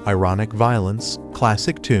put-downs, ironic violence,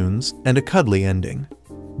 classic tunes, and a cuddly ending.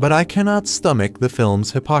 but I cannot stomach the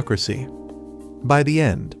film's hypocrisy. By the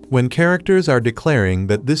end, when characters are declaring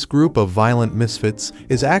that this group of violent misfits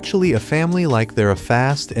is actually a family like they're a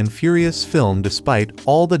fast and furious film despite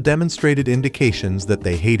all the demonstrated indications that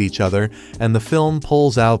they hate each other, and the film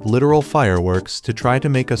pulls out literal fireworks to try to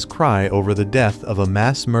make us cry over the death of a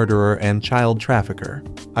mass murderer and child trafficker,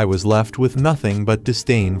 I was left with nothing but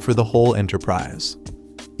disdain for the whole enterprise.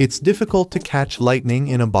 It's difficult to catch lightning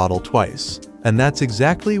in a bottle twice, and that's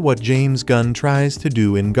exactly what James Gunn tries to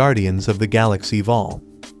do in Guardians of the Galaxy Vol.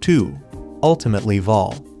 2. Ultimately,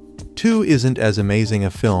 Vol. 2 isn't as amazing a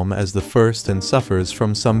film as the first and suffers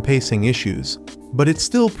from some pacing issues, but it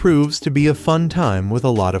still proves to be a fun time with a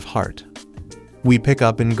lot of heart. We pick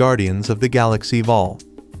up in Guardians of the Galaxy Vol.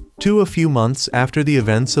 2 a few months after the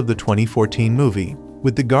events of the 2014 movie,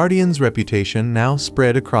 with the Guardians' reputation now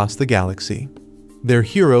spread across the galaxy. They're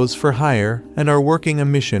heroes for hire and are working a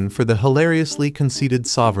mission for the hilariously conceited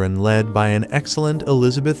Sovereign led by an excellent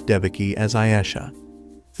Elizabeth Debicki as Ayesha.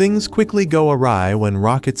 Things quickly go awry when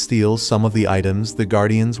Rocket steals some of the items the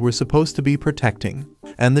Guardians were supposed to be protecting,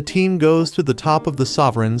 and the team goes to the top of the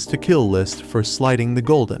Sovereign's to-kill list for slighting the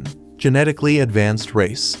golden, genetically advanced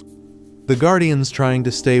race. The Guardians trying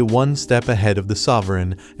to stay one step ahead of the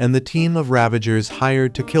Sovereign, and the team of Ravagers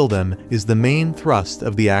hired to kill them is the main thrust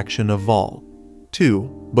of the action of Vol.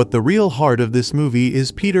 2. But the real heart of this movie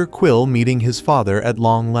is Peter Quill meeting his father at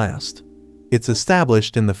long last. It's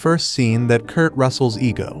established in the first scene that Kurt Russell's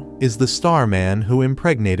Ego is the Starman who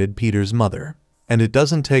impregnated Peter's mother, and it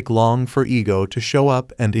doesn't take long for Ego to show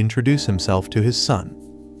up and introduce himself to his son.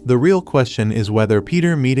 The real question is whether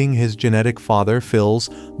Peter meeting his genetic father fills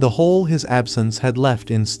the hole his absence had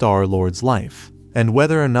left in Star-Lord's life, and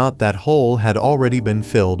whether or not that hole had already been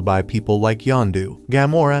filled by people like Yondu,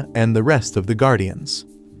 Gamora, and the rest of the Guardians.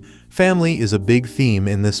 Family is a big theme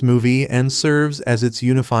in this movie and serves as its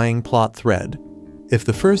unifying plot thread. If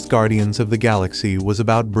the first Guardians of the Galaxy was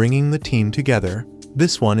about bringing the team together,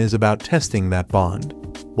 this one is about testing that bond.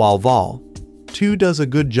 While Vol. 2 does a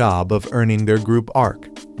good job of earning their group arc,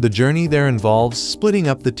 the journey there involves splitting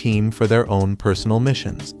up the team for their own personal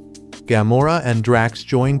missions. Gamora and Drax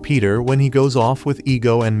join Peter when he goes off with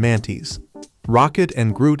Ego and Mantis. Rocket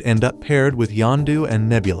and Groot end up paired with Yondu and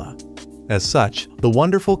Nebula. As such, the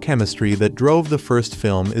wonderful chemistry that drove the first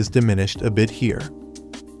film is diminished a bit here.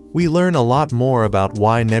 We learn a lot more about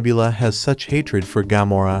why Nebula has such hatred for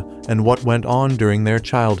Gamora and what went on during their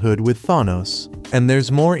childhood with Thanos, and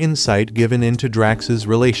there's more insight given into Drax's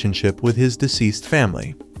relationship with his deceased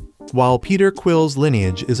family. While Peter Quill's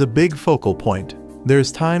lineage is a big focal point,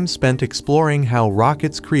 there's time spent exploring how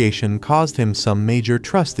Rocket's creation caused him some major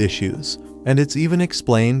trust issues, and it's even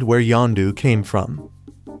explained where Yondu came from.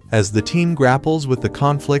 As the team grapples with the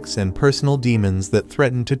conflicts and personal demons that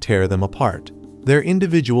threaten to tear them apart, their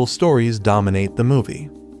individual stories dominate the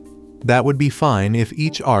movie. That would be fine if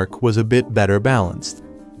each arc was a bit better balanced.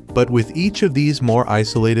 But with each of these more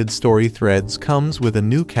isolated story threads comes with a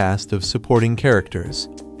new cast of supporting characters,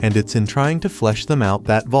 and it's in trying to flesh them out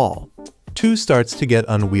that Vol. 2 starts to get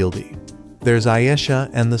unwieldy. There's Ayesha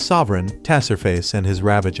and the Sovereign, Taserface and his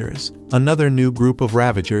Ravagers, another new group of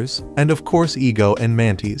Ravagers, and of course Ego and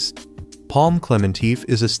Mantis. Palm Clementif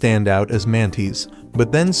is a standout as Mantis,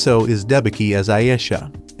 but then so is Debicki as Ayesha,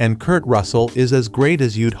 and Kurt Russell is as great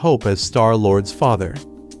as you'd hope as Star-Lord's father.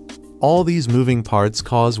 All these moving parts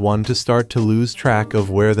cause one to start to lose track of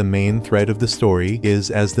where the main thread of the story is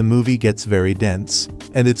as the movie gets very dense,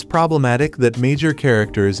 and it's problematic that major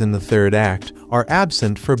characters in the third act are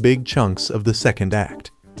absent for big chunks of the second act.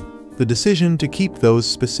 The decision to keep those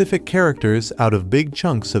specific characters out of big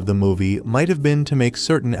chunks of the movie might have been to make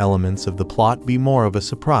certain elements of the plot be more of a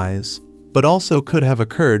surprise, but also could have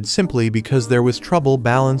occurred simply because there was trouble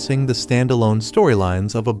balancing the standalone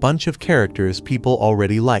storylines of a bunch of characters people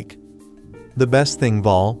already like. The best thing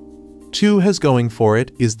Vol. 2 has going for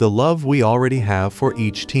it is the love we already have for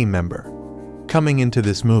each team member. Coming into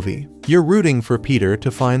this movie, you're rooting for Peter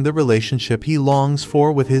to find the relationship he longs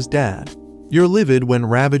for with his dad. You're livid when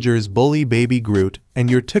Ravagers bully baby Groot,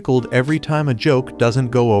 and you're tickled every time a joke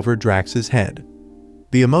doesn't go over Drax's head.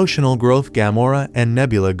 The emotional growth Gamora and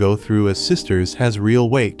Nebula go through as sisters has real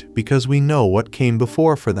weight because we know what came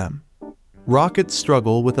before for them. Rocket's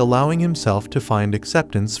struggle with allowing himself to find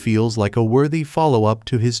acceptance feels like a worthy follow-up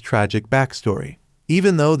to his tragic backstory.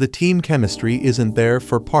 Even though the team chemistry isn't there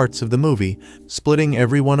for parts of the movie, splitting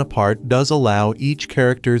everyone apart does allow each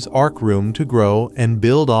character's arc room to grow and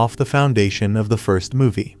build off the foundation of the first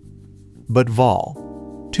movie. But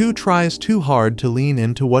Vol. 2 tries too hard to lean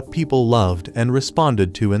into what people loved and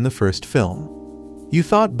responded to in the first film. You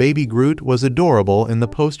thought Baby Groot was adorable in the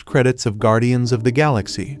post-credits of Guardians of the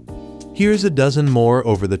Galaxy. Here's a dozen more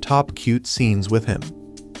over-the-top cute scenes with him.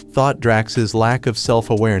 Thought Drax's lack of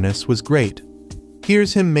self-awareness was great.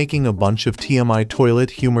 Here's him making a bunch of TMI toilet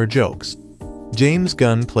humor jokes. James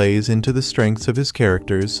Gunn plays into the strengths of his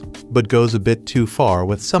characters, but goes a bit too far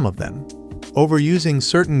with some of them. Overusing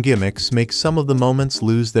certain gimmicks makes some of the moments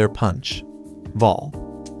lose their punch. Vol.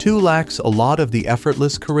 2 lacks a lot of the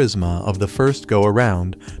effortless charisma of the first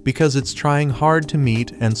go-around because it's trying hard to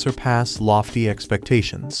meet and surpass lofty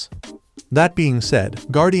expectations. That being said,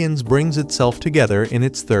 Guardians brings itself together in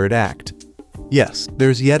its third act. Yes,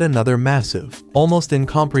 there's yet another massive, almost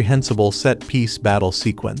incomprehensible set-piece battle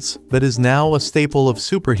sequence that is now a staple of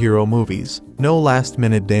superhero movies. No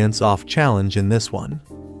last-minute dance-off challenge in this one.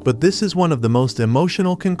 But this is one of the most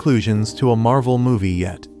emotional conclusions to a Marvel movie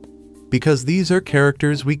yet. Because these are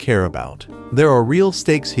characters we care about. There are real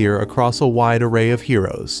stakes here across a wide array of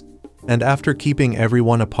heroes. And after keeping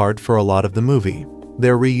everyone apart for a lot of the movie,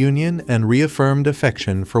 their reunion and reaffirmed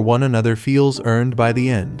affection for one another feels earned by the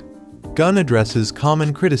end. Gunn addresses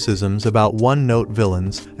common criticisms about one-note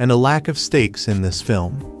villains and a lack of stakes in this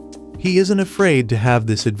film. He isn't afraid to have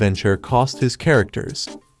this adventure cost his characters.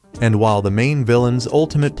 And while the main villain's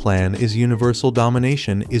ultimate plan is universal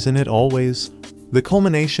domination, isn't it always? The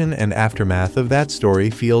culmination and aftermath of that story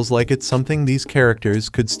feels like it's something these characters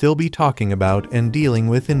could still be talking about and dealing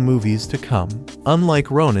with in movies to come,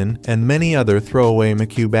 unlike Ronan and many other throwaway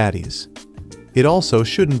McHugh baddies. It also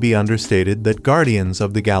shouldn't be understated that Guardians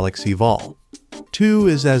of the Galaxy Vol. 2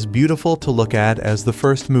 is as beautiful to look at as the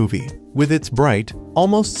first movie, with its bright,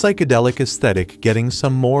 almost psychedelic aesthetic getting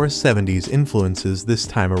some more 70s influences this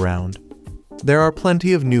time around. There are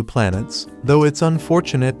plenty of new planets, though it's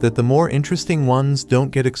unfortunate that the more interesting ones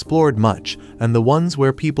don't get explored much, and the ones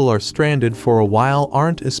where people are stranded for a while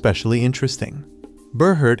aren't especially interesting.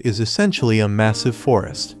 Berhert is essentially a massive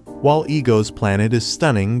forest, while Ego's planet is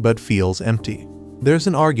stunning but feels empty. There's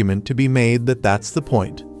an argument to be made that that's the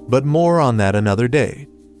point, but more on that another day.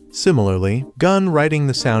 Similarly, Gunn writing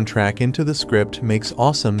the soundtrack into the script makes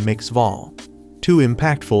awesome mix Vol. 2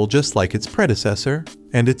 impactful just like its predecessor,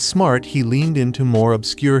 and it's smart he leaned into more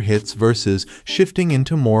obscure hits versus shifting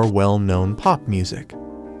into more well-known pop music.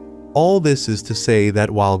 All this is to say that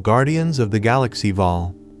while Guardians of the Galaxy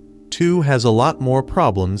Vol. 2 has a lot more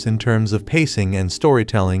problems in terms of pacing and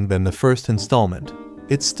storytelling than the first installment,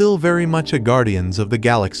 it's still very much a Guardians of the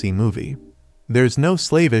Galaxy movie. There's no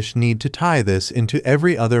slavish need to tie this into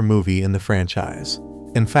every other movie in the franchise.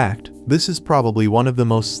 In fact, this is probably one of the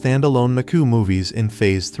most standalone McHugh movies in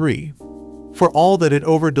Phase 3. For all that it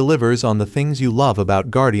over-delivers on the things you love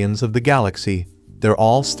about Guardians of the Galaxy, they're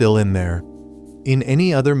all still in there. In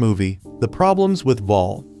any other movie, the problems with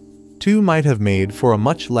Vol. 2 might have made for a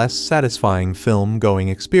much less satisfying film-going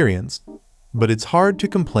experience, but it's hard to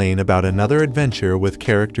complain about another adventure with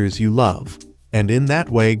characters you love, and in that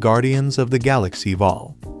way Guardians of the Galaxy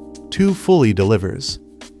Vol. 2 fully delivers.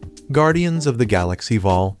 Guardians of the Galaxy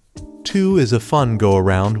Vol. 2 is a fun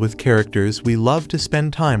go-around with characters we love to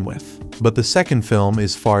spend time with, but the second film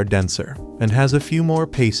is far denser, and has a few more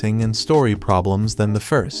pacing and story problems than the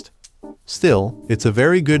first. Still, it's a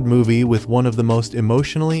very good movie with one of the most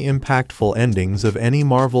emotionally impactful endings of any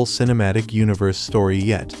Marvel Cinematic Universe story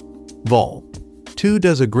yet. Vol. 2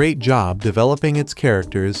 does a great job developing its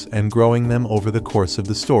characters and growing them over the course of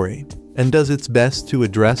the story, and does its best to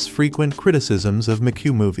address frequent criticisms of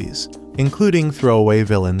McHugh movies, including throwaway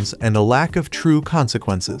villains and a lack of true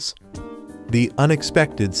consequences. The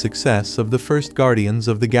unexpected success of the first Guardians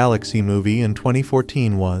of the Galaxy movie in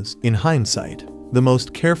 2014 was, in hindsight, the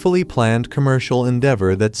most carefully planned commercial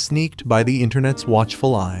endeavor that sneaked by the internet's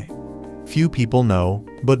watchful eye. Few people know,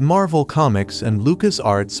 but Marvel Comics and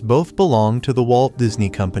LucasArts both belong to the Walt Disney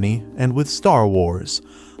Company, and with Star Wars,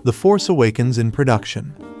 The Force Awakens in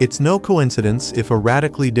production, it's no coincidence if a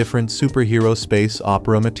radically different superhero space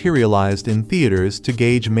opera materialized in theaters to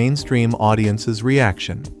gauge mainstream audiences'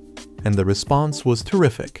 reaction. And the response was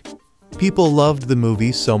terrific. People loved the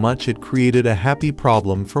movie so much it created a happy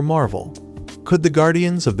problem for Marvel. Could the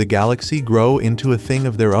Guardians of the Galaxy grow into a thing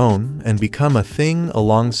of their own and become a thing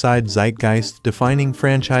alongside zeitgeist-defining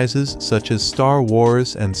franchises such as Star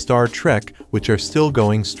Wars and Star Trek, which are still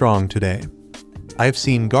going strong today? I've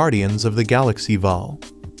seen Guardians of the Galaxy Vol.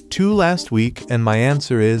 2 last week, and my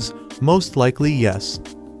answer is, most likely yes.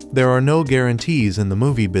 There are no guarantees in the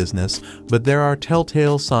movie business, but there are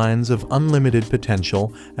telltale signs of unlimited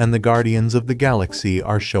potential, and the Guardians of the Galaxy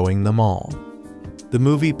are showing them all. The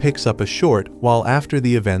movie picks up a short while after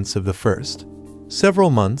the events of the first. Several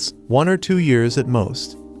months, 1 or 2 years at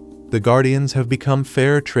most. The Guardians have become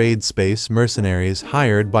fair trade space mercenaries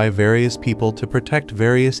hired by various people to protect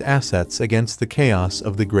various assets against the chaos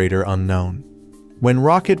of the greater unknown. When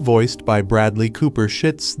Rocket, voiced by Bradley Cooper,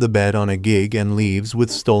 shits the bed on a gig and leaves with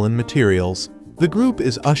stolen materials, the group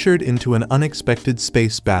is ushered into an unexpected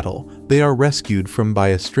space battle they are rescued from by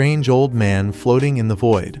a strange old man floating in the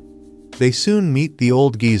void. They soon meet the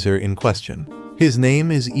old geezer in question. His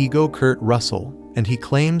name is Ego Kurt Russell, and he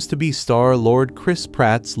claims to be Star-Lord Chris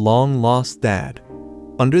Pratt's long-lost dad.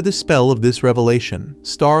 Under the spell of this revelation,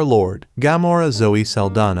 Star-Lord, Gamora Zoe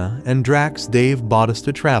Saldaña, and Drax Dave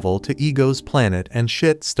Bautista travel to Ego's planet, and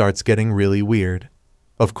shit starts getting really weird.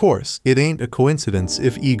 Of course, it ain't a coincidence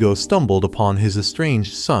if Ego stumbled upon his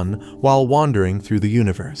estranged son while wandering through the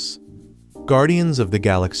universe. Guardians of the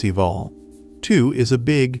Galaxy Vol. 2 is a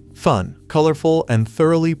big, fun, colorful, and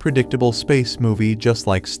thoroughly predictable space movie just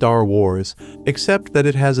like Star Wars, except that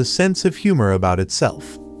it has a sense of humor about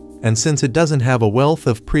itself. And since it doesn't have a wealth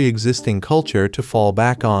of pre-existing culture to fall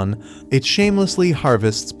back on, it shamelessly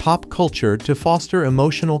harvests pop culture to foster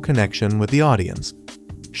emotional connection with the audience.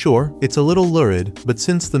 Sure, it's a little lurid, but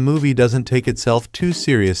since the movie doesn't take itself too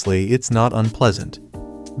seriously, it's not unpleasant.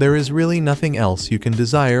 There is really nothing else you can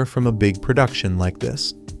desire from a big production like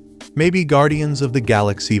this. Maybe Guardians of the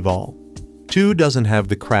Galaxy Vol. 2 doesn't have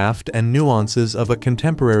the craft and nuances of a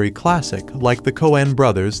contemporary classic like the Coen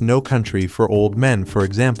brothers' No Country for Old Men, for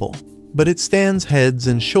example, but it stands heads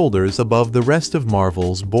and shoulders above the rest of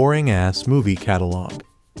Marvel's boring-ass movie catalog.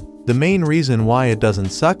 The main reason why it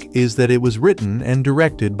doesn't suck is that it was written and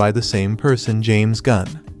directed by the same person, James Gunn.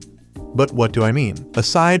 But what do I mean?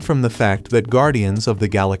 Aside from the fact that Guardians of the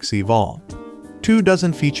Galaxy Vol. 2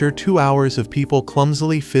 doesn't feature 2 hours of people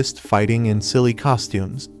clumsily fist-fighting in silly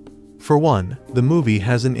costumes. For one, the movie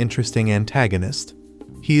has an interesting antagonist.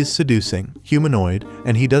 He is seducing, humanoid,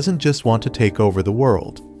 and he doesn't just want to take over the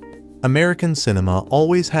world. American cinema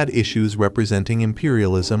always had issues representing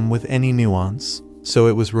imperialism with any nuance, so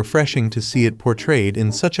it was refreshing to see it portrayed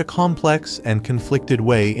in such a complex and conflicted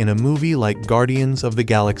way in a movie like Guardians of the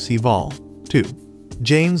Galaxy Vol. 2.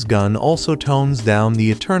 James Gunn also tones down the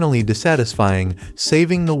eternally dissatisfying,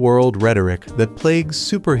 saving the world rhetoric that plagues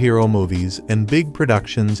superhero movies and big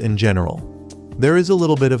productions in general. There is a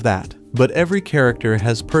little bit of that, but every character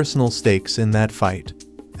has personal stakes in that fight.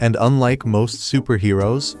 And unlike most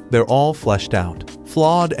superheroes, they're all fleshed out,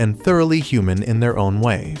 flawed, and thoroughly human in their own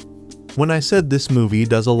way. When I said this movie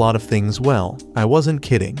does a lot of things well, I wasn't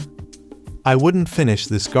kidding. I wouldn't finish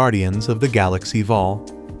this Guardians of the Galaxy Vol.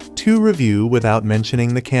 2 review without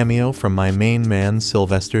mentioning the cameo from my main man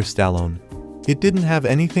Sylvester Stallone. It didn't have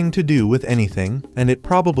anything to do with anything, and it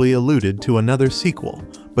probably alluded to another sequel,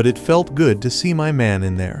 but it felt good to see my man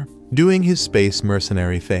in there, doing his space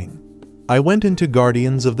mercenary thing. I went into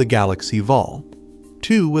Guardians of the Galaxy Vol.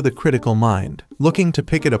 2 with a critical mind, looking to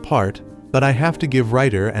pick it apart, but I have to give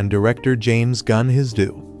writer and director James Gunn his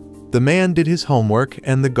due. The man did his homework,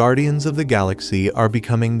 and the Guardians of the Galaxy are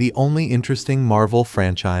becoming the only interesting Marvel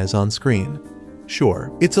franchise on screen.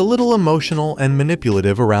 Sure, it's a little emotional and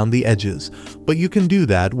manipulative around the edges, but you can do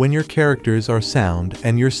that when your characters are sound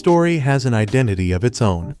and your story has an identity of its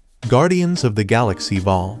own. Guardians of the Galaxy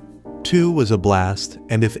Vol. 2 was a blast,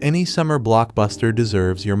 and if any summer blockbuster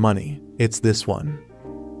deserves your money, it's this one.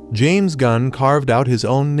 James Gunn carved out his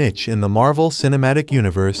own niche in the Marvel Cinematic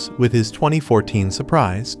Universe with his 2014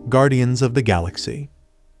 surprise, Guardians of the Galaxy.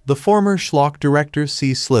 The former schlock director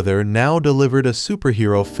C. Slither now delivered a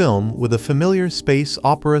superhero film with a familiar space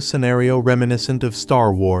opera scenario reminiscent of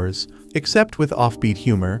Star Wars, except with offbeat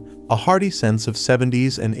humor, a hearty sense of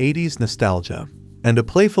 70s and 80s nostalgia, and a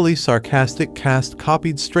playfully sarcastic cast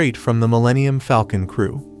copied straight from the Millennium Falcon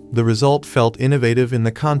crew. The result felt innovative in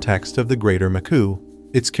the context of the greater MCU.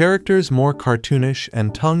 Its characters more cartoonish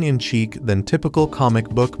and tongue-in-cheek than typical comic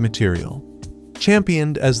book material.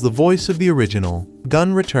 Championed as the voice of the original,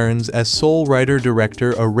 Gunn returns as sole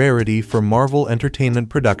writer-director, a rarity for Marvel Entertainment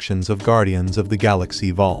productions of Guardians of the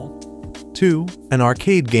Galaxy Vol. 2, an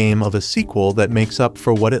arcade game of a sequel that makes up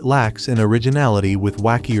for what it lacks in originality with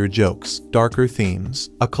wackier jokes, darker themes,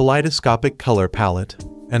 a kaleidoscopic color palette,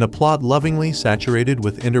 and a plot lovingly saturated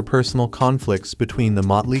with interpersonal conflicts between the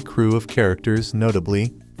motley crew of characters.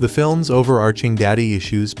 Notably, the film's overarching daddy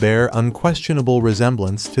issues bear unquestionable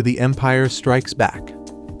resemblance to The Empire Strikes Back.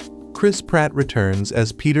 Chris Pratt returns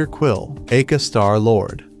as Peter Quill, aka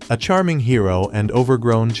Star-Lord, a charming hero and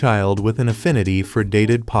overgrown child with an affinity for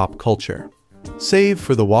dated pop culture. Save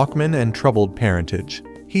for the Walkman and troubled parentage,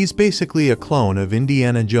 he's basically a clone of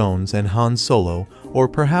Indiana Jones and Han Solo, or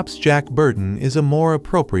perhaps Jack Burton is a more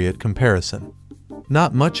appropriate comparison.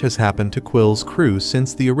 Not much has happened to Quill's crew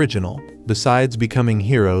since the original, besides becoming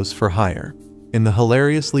heroes for hire. In the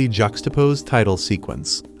hilariously juxtaposed title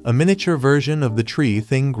sequence, a miniature version of the tree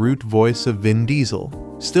thing Groot voice of Vin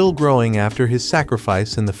Diesel, still growing after his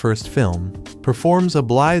sacrifice in the first film, performs a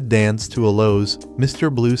blithe dance to Alo's Mr.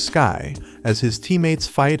 Blue Sky as his teammates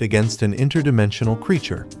fight against an interdimensional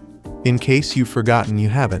creature. In case you've forgotten you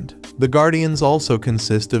haven't, the Guardians also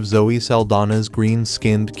consist of Zoe Saldaña's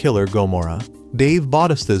green-skinned killer Gamora, Dave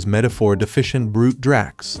Bautista's metaphor-deficient brute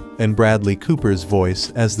Drax, and Bradley Cooper's voice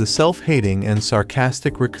as the self-hating and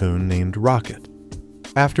sarcastic raccoon named Rocket.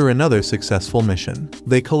 After another successful mission,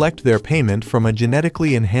 they collect their payment from a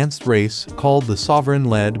genetically enhanced race called the Sovereign,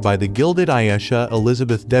 led by the gilded Ayesha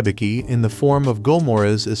Elizabeth Debicki in the form of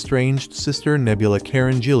Gamora's estranged sister Nebula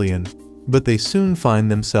Karen Gillian, but they soon find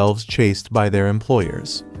themselves chased by their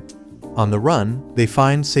employers. On the run, they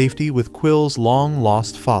find safety with Quill's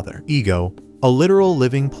long-lost father, Ego, a literal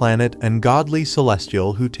living planet and godly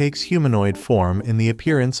celestial who takes humanoid form in the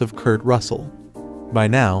appearance of Kurt Russell. By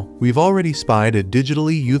now, we've already spied a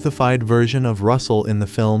digitally youthified version of Russell in the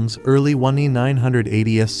film's early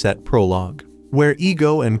 1980s set prologue, where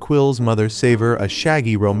Ego and Quill's mother savor a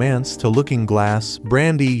shaggy romance to Looking Glass'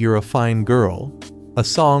 Brandy You're a Fine Girl, a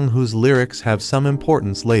song whose lyrics have some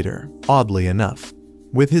importance later, oddly enough.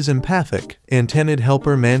 With his empathic, antennaed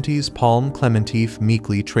helper Mantis Palm Clementif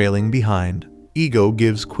meekly trailing behind, Ego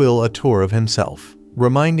gives Quill a tour of himself,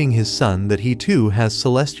 reminding his son that he too has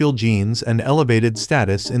celestial genes and elevated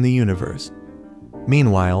status in the universe.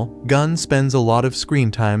 Meanwhile, Gunn spends a lot of screen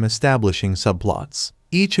time establishing subplots,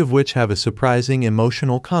 each of which have a surprising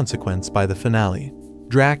emotional consequence by the finale.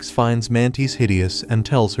 Drax finds Mantis hideous and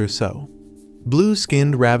tells her so.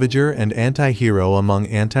 Blue-skinned Ravager and anti-hero among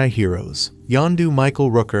anti-heroes, Yondu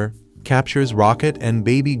Michael Rooker captures Rocket and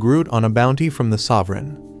Baby Groot on a bounty from the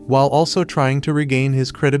Sovereign, while also trying to regain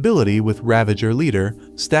his credibility with Ravager leader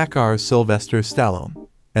Stakar Sylvester Stallone.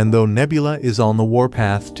 And though Nebula is on the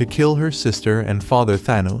warpath to kill her sister and father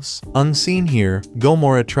Thanos, unseen here,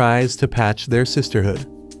 Gamora tries to patch their sisterhood.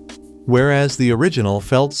 Whereas the original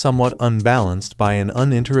felt somewhat unbalanced by an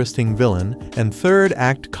uninteresting villain and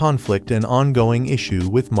third-act conflict and ongoing issue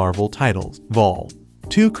with Marvel titles, Vol.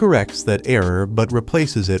 2 corrects that error but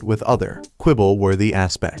replaces it with other, quibble-worthy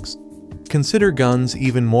aspects. Consider Gunn's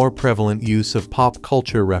even more prevalent use of pop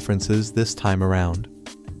culture references this time around.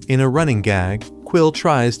 In a running gag, Quill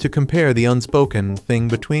tries to compare the unspoken thing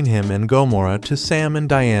between him and Gamora to Sam and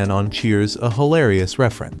Diane on Cheers, a hilarious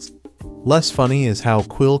reference. Less funny is how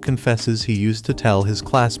Quill confesses he used to tell his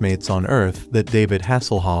classmates on Earth that David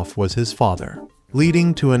Hasselhoff was his father,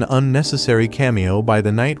 leading to an unnecessary cameo by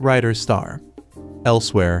the Knight Rider star.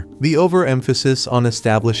 Elsewhere, the overemphasis on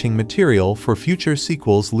establishing material for future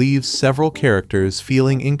sequels leaves several characters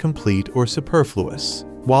feeling incomplete or superfluous,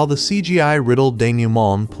 while the CGI-riddled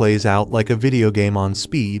denouement plays out like a video game on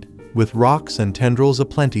speed, with rocks and tendrils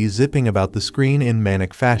aplenty zipping about the screen in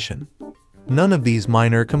manic fashion. None of these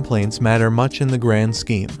minor complaints matter much in the grand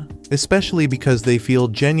scheme, especially because they feel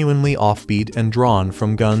genuinely offbeat and drawn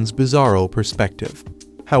from Gunn's bizarro perspective.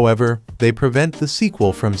 However, they prevent the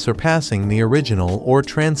sequel from surpassing the original or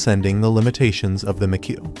transcending the limitations of the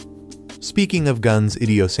MCU. Speaking of Gunn's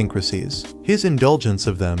idiosyncrasies, his indulgence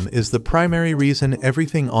of them is the primary reason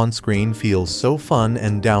everything on screen feels so fun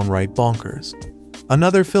and downright bonkers.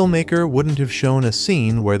 Another filmmaker wouldn't have shown a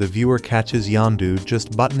scene where the viewer catches Yondu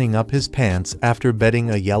just buttoning up his pants after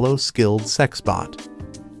bedding a yellow skilled sex bot.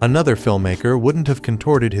 Another filmmaker wouldn't have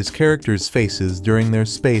contorted his characters' faces during their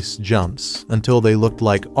space jumps until they looked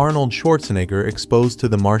like Arnold Schwarzenegger exposed to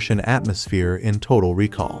the Martian atmosphere in Total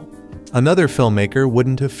Recall. Another filmmaker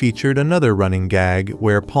wouldn't have featured another running gag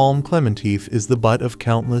where Palm Clementif is the butt of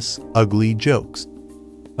countless ugly jokes.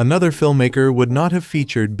 Another filmmaker would not have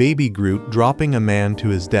featured Baby Groot dropping a man to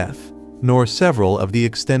his death, nor several of the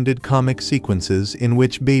extended comic sequences in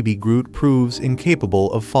which Baby Groot proves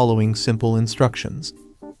incapable of following simple instructions.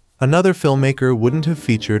 Another filmmaker wouldn't have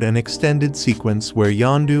featured an extended sequence where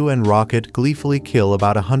Yondu and Rocket gleefully kill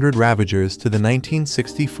about 100 Ravagers to the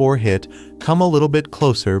 1964 hit Come a Little Bit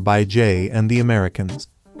Closer by Jay and the Americans.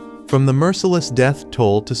 From the merciless death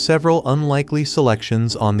toll to several unlikely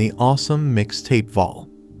selections on the awesome mixtape Vol.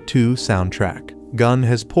 2 soundtrack, Gunn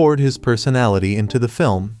has poured his personality into the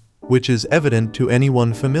film, which is evident to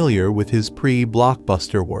anyone familiar with his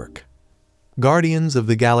pre-blockbuster work. Guardians of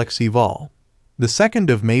the Galaxy Vol. The second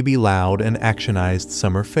of may be loud and actionized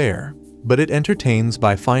summer fare, but it entertains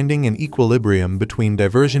by finding an equilibrium between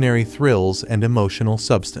diversionary thrills and emotional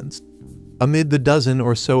substance. Amid the dozen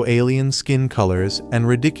or so alien skin colors and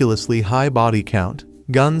ridiculously high body count,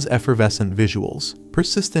 Gunn's effervescent visuals,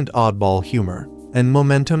 persistent oddball humor, and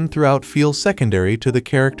momentum throughout feel secondary to the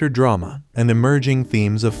character drama and emerging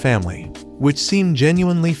themes of family, which seem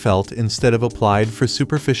genuinely felt instead of applied for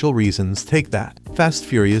superficial reasons. Take that Fast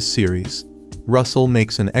Furious series. Russell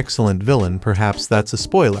makes an excellent villain, perhaps that's a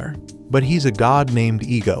spoiler, but he's a god named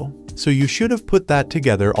Ego, so you should have put that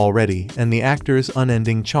together already, and the actor's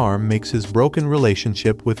unending charm makes his broken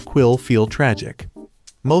relationship with Quill feel tragic.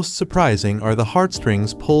 Most surprising are the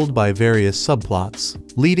heartstrings pulled by various subplots,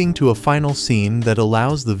 leading to a final scene that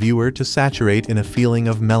allows the viewer to saturate in a feeling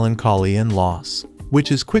of melancholy and loss,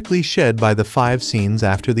 which is quickly shed by the 5 scenes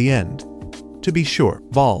after the end. To be sure,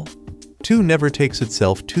 Vol. 2 never takes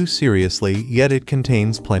itself too seriously, yet it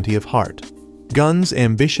contains plenty of heart. Gunn's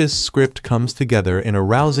ambitious script comes together in a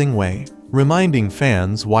rousing way, reminding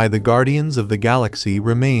fans why the Guardians of the Galaxy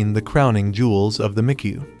remain the crowning jewels of the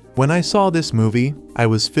MCU. When I saw this movie, I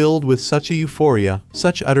was filled with such a euphoria,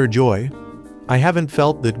 such utter joy. I haven't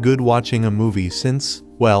felt that good watching a movie since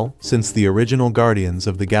the original Guardians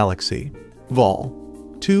of the Galaxy.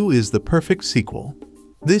 Vol. 2 is the perfect sequel.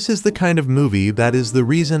 This is the kind of movie that is the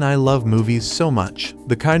reason I love movies so much,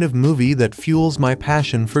 the kind of movie that fuels my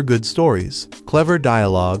passion for good stories, clever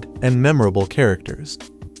dialogue, and memorable characters.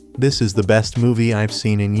 This is the best movie I've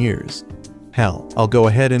seen in years. Hell, I'll go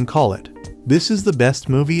ahead and call it. This is the best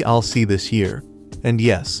movie I'll see this year. And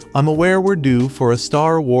yes, I'm aware we're due for a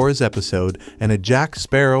Star Wars episode and a Jack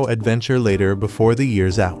Sparrow adventure later before the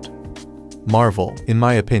year's out. Marvel, in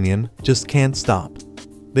my opinion, just can't stop.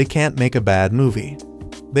 They can't make a bad movie.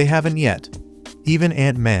 They haven't yet. Even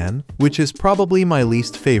Ant-Man, which is probably my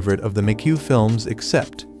least favorite of the MCU films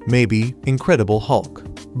except, maybe, Incredible Hulk,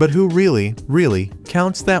 but who really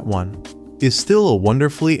counts that one, is still a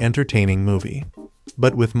wonderfully entertaining movie.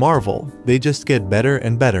 But with Marvel, they just get better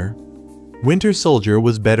and better. Winter Soldier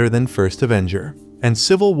was better than First Avenger, and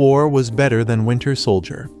Civil War was better than Winter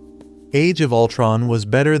Soldier. Age of Ultron was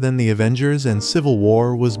better than the Avengers, and Civil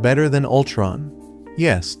War was better than Ultron.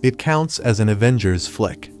 Yes, it counts as an Avengers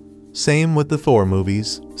flick. Same with the Thor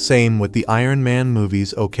movies, same with the Iron Man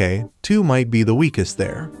movies. Okay, 2 might be the weakest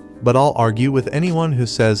there, but I'll argue with anyone who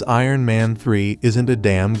says Iron Man 3 isn't a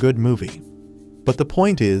damn good movie. But the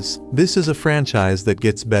point is, this is a franchise that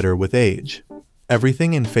gets better with age.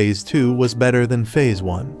 Everything in Phase 2 was better than Phase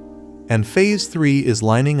 1. And Phase 3 is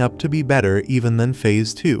lining up to be better even than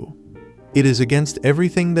Phase 2. It is against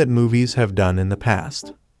everything that movies have done in the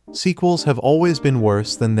past. Sequels have always been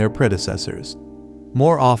worse than their predecessors.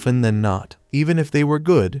 More often than not, even if they were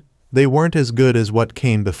good, they weren't as good as what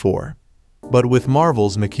came before. But with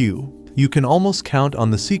Marvel's MCU, you can almost count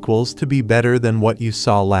on the sequels to be better than what you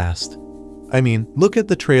saw last. I mean, look at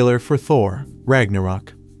the trailer for Thor,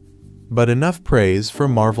 Ragnarok. But enough praise for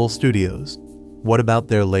Marvel Studios. What about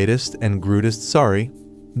their latest and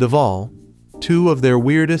the Vol. 2 of their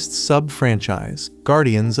weirdest sub-franchise,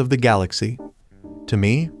 Guardians of the Galaxy? To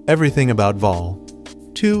me, everything about Vol.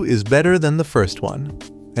 2 is better than the first one,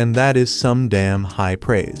 and that is some damn high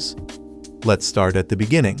praise. Let's start at the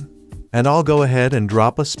beginning, and I'll go ahead and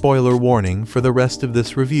drop a spoiler warning for the rest of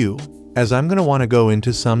this review, as I'm gonna want to go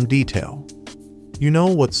into some detail. You know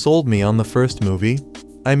what sold me on the first movie?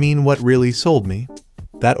 I mean, what really sold me?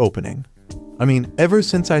 That opening. I mean, ever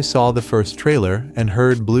since I saw the first trailer and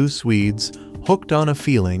heard Blue Swede's Hooked on a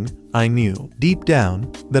Feeling, I knew, deep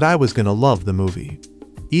down, that I was gonna love the movie,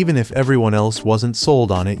 even if everyone else wasn't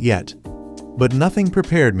sold on it yet. But nothing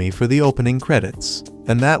prepared me for the opening credits,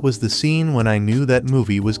 and that was the scene when I knew that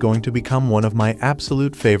movie was going to become one of my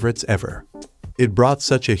absolute favorites ever. It brought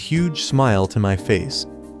such a huge smile to my face,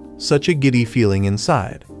 such a giddy feeling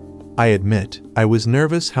inside. I admit, I was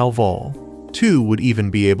nervous how Vol. 2 would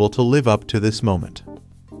even be able to live up to this moment.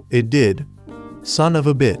 It did. Son of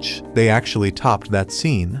a bitch, they actually topped that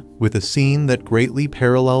scene, with a scene that greatly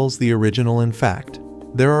parallels the original. In fact,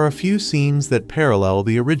 there are a few scenes that parallel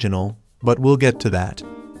the original, but we'll get to that.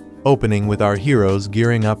 Opening with our heroes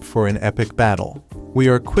gearing up for an epic battle. We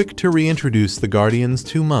are quick to reintroduce the Guardians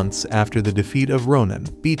 2 months after the defeat of Ronan,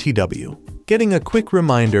 BTW, getting a quick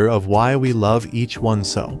reminder of why we love each one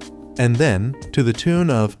so. And then, to the tune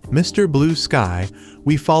of Mr. Blue Sky,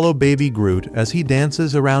 we follow Baby Groot as he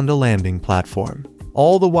dances around a landing platform.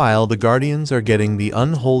 All the while the Guardians are getting the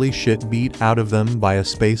unholy shit beat out of them by a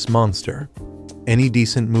space monster. Any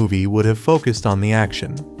decent movie would have focused on the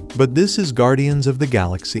action. But this is Guardians of the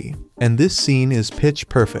Galaxy, and this scene is pitch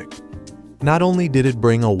perfect. Not only did it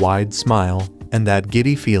bring a wide smile and that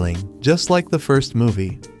giddy feeling, just like the first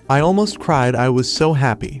movie, I almost cried. I was so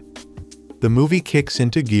happy. The movie kicks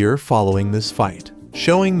into gear following this fight,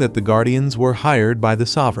 showing that the Guardians were hired by the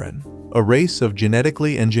Sovereign, a race of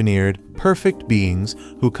genetically engineered, perfect beings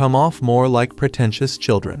who come off more like pretentious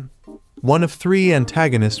children. One of three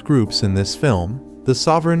antagonist groups in this film, the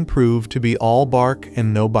Sovereign proved to be all bark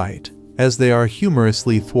and no bite, as they are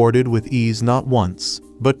humorously thwarted with ease not once,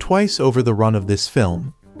 but twice over the run of this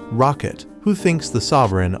film. Rocket, who thinks the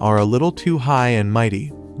Sovereign are a little too high and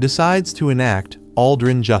mighty, decides to enact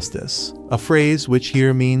Aldrin Justice, a phrase which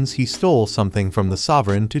here means he stole something from the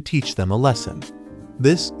Sovereign to teach them a lesson.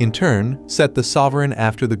 This, in turn, set the Sovereign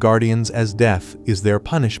after the Guardians as death is their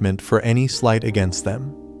punishment for any slight against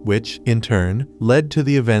them, which, in turn, led to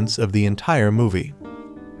the events of the entire movie.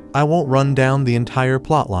 I won't run down the entire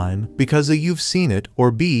plotline because A, you've seen it, or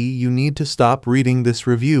B, you need to stop reading this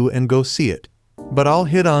review and go see it, but I'll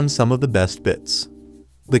hit on some of the best bits.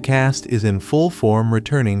 The cast is in full form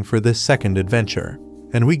returning for this second adventure,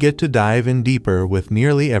 and we get to dive in deeper with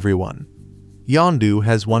nearly everyone. Yondu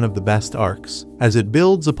has one of the best arcs, as it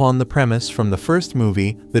builds upon the premise from the first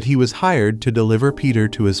movie that he was hired to deliver Peter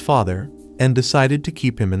to his father, and decided to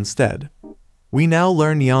keep him instead. We now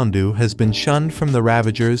learn Yondu has been shunned from the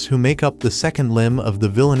Ravagers who make up the second limb of the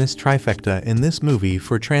villainous trifecta in this movie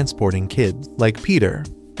for transporting kids, like Peter,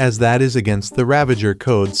 as that is against the Ravager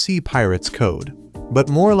Code Sea Pirates Code, but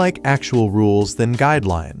more like actual rules than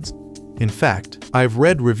guidelines. In fact, I've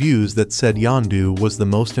read reviews that said Yondu was the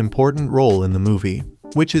most important role in the movie,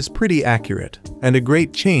 which is pretty accurate, and a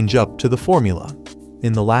great change up to the formula.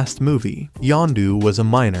 In the last movie, Yondu was a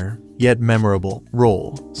minor, yet memorable,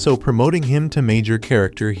 role, so promoting him to major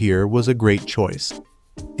character here was a great choice.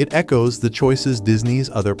 It echoes the choices Disney's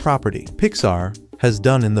other property, Pixar, has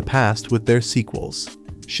done in the past with their sequels,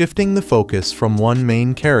 shifting the focus from one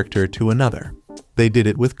main character to another. They did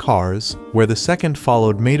it with Cars, where the second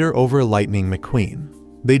followed Mater over Lightning McQueen.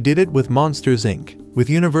 They did it with Monsters, Inc., with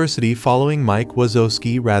University following Mike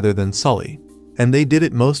Wazowski rather than Sully. And they did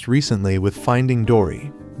it most recently with Finding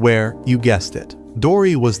Dory, where, you guessed it,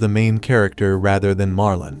 Dory was the main character rather than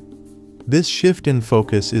Marlin. This shift in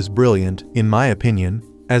focus is brilliant, in my opinion,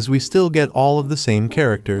 as we still get all of the same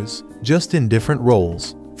characters, just in different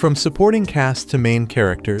roles, from supporting cast to main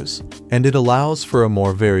characters, and it allows for a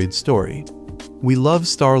more varied story. We love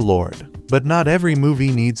Star-Lord, but not every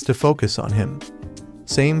movie needs to focus on him.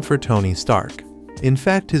 Same for Tony Stark. In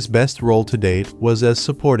fact, his best role to date was as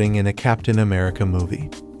supporting in a Captain America movie.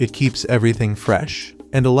 It keeps everything fresh,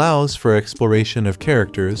 and allows for exploration of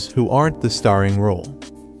characters who aren't the starring role.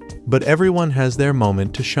 But everyone has their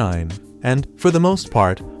moment to shine, and, for the most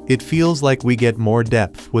part, it feels like we get more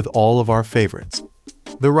depth with all of our favorites.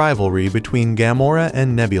 The rivalry between Gamora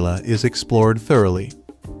and Nebula is explored thoroughly.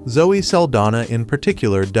 Zoe Saldaña in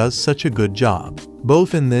particular does such a good job,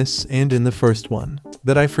 both in this and in the first one,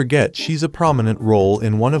 that I forget she's a prominent role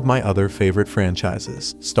in one of my other favorite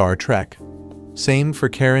franchises, Star Trek. Same for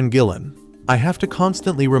Karen Gillan. I have to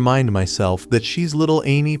constantly remind myself that she's little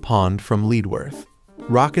Amy Pond from Leadworth.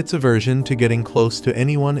 Rocket's aversion to getting close to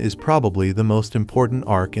anyone is probably the most important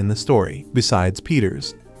arc in the story, besides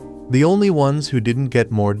Peter's. The only ones who didn't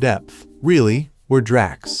get more depth, really, were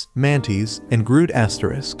Drax, Mantis, and Groot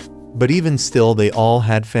 *, but even still they all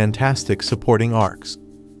had fantastic supporting arcs.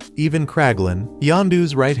 Even Kraglin,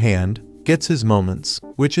 Yondu's right hand, gets his moments,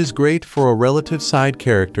 which is great for a relative side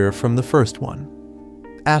character from the first one.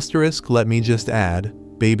 Let me just add,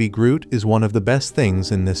 Baby Groot is one of the best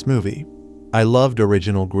things in this movie. I loved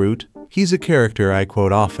original Groot, he's a character I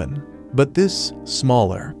quote often, but this,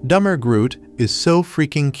 smaller, dumber Groot is so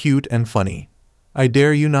freaking cute and funny. I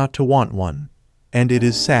dare you not to want one. And it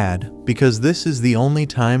is sad, because this is the only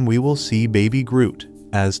time we will see Baby Groot,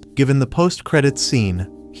 as, given the post-credits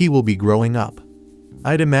scene, he will be growing up.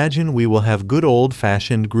 I'd imagine we will have good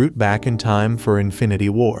old-fashioned Groot back in time for Infinity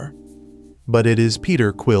War. But it is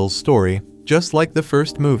Peter Quill's story, just like the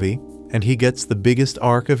first movie, and he gets the biggest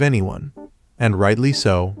arc of anyone. And rightly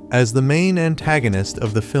so, as the main antagonist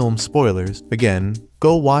of the film. Spoilers, again,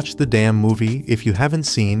 go watch the damn movie if you haven't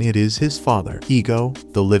seen it. Is his father, Ego,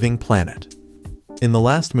 the living planet. In the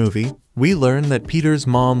last movie, we learn that Peter's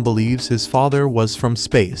mom believes his father was from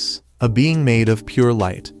space, a being made of pure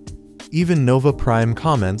light. Even Nova Prime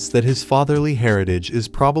comments that his fatherly heritage is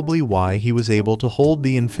probably why he was able to hold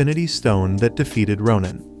the Infinity Stone that defeated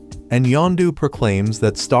Ronan. And Yondu proclaims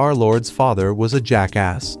that Star-Lord's father was a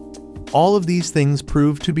jackass. All of these things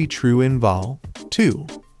prove to be true in Val. 2.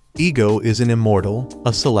 Ego is an immortal,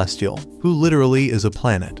 a celestial, who literally is a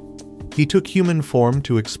planet. He took human form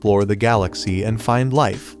to explore the galaxy and find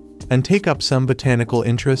life, and take up some botanical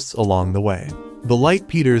interests along the way. The light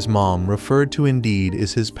Peter's mom referred to indeed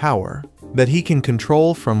is his power, that he can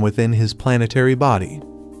control from within his planetary body.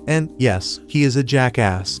 And, yes, he is a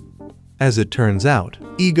jackass. As it turns out,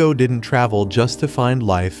 Ego didn't travel just to find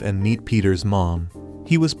life and meet Peter's mom.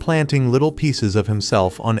 He was planting little pieces of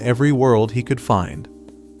himself on every world he could find.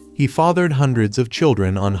 He fathered hundreds of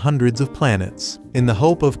children on hundreds of planets, in the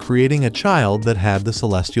hope of creating a child that had the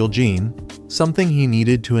celestial gene, something he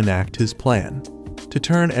needed to enact his plan, to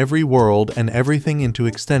turn every world and everything into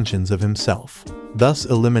extensions of himself, thus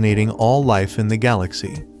eliminating all life in the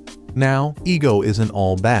galaxy. Now, ego isn't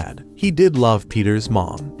all bad. He did love Peter's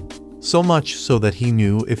mom. So much so that he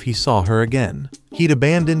knew if he saw her again, he'd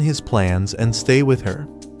abandon his plans and stay with her.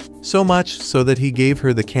 So much so that he gave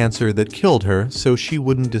her the cancer that killed her so she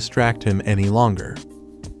wouldn't distract him any longer.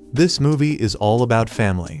 This movie is all about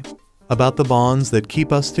family. About the bonds that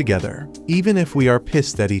keep us together, even if we are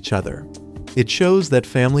pissed at each other. It shows that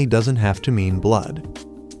family doesn't have to mean blood.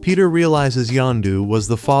 Peter realizes Yondu was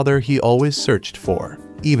the father he always searched for,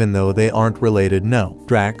 even though they aren't related. No,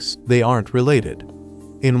 Drax, they aren't related.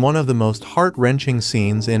 In one of the most heart-wrenching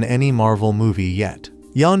scenes in any Marvel movie yet,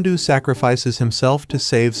 Yondu sacrifices himself to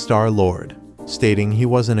save Star-Lord, stating he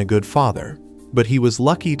wasn't a good father, but he was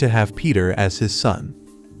lucky to have Peter as his son.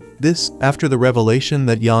 This, after the revelation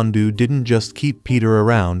that Yondu didn't just keep Peter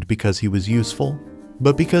around because he was useful,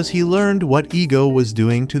 but because he learned what ego was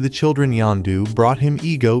doing to the children. Yondu brought him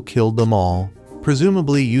ego killed them all,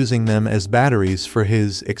 presumably using them as batteries for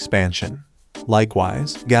his expansion.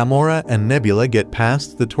 Likewise, Gamora and Nebula get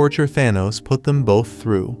past the torture Thanos put them both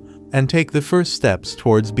through, and take the first steps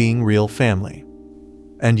towards being real family.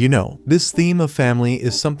 And you know, this theme of family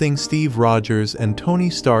is something Steve Rogers and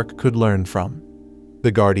Tony Stark could learn from.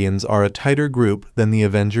 The Guardians are a tighter group than the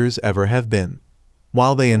Avengers ever have been.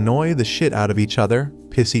 While they annoy the shit out of each other,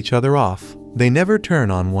 piss each other off, they never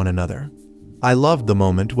turn on one another. I loved the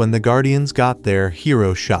moment when the Guardians got their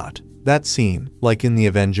hero shot. That scene, like in the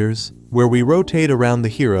Avengers, where we rotate around the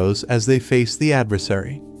heroes as they face the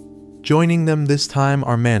adversary. Joining them this time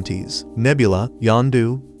are Mantis, Nebula,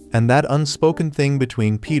 Yondu, and that unspoken thing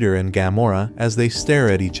between Peter and Gamora as they stare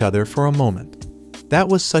at each other for a moment. That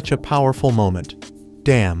was such a powerful moment.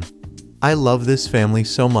 Damn. I love this family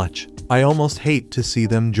so much. I almost hate to see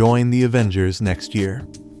them join the Avengers next year.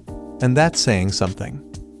 And that's saying something.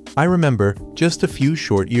 I remember, just a few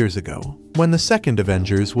short years ago, when the second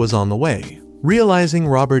Avengers was on the way, realizing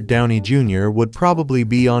Robert Downey Jr. would probably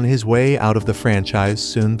be on his way out of the franchise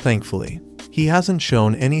soon. Thankfully, he hasn't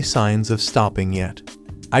shown any signs of stopping yet.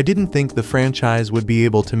 I didn't think the franchise would be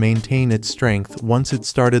able to maintain its strength once it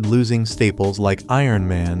started losing staples like Iron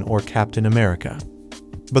Man or Captain America.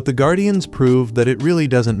 But the Guardians proved that it really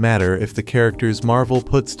doesn't matter if the characters Marvel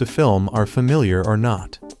puts to film are familiar or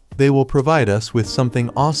not. They will provide us with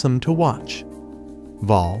something awesome to watch.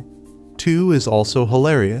 Vol. 2 is also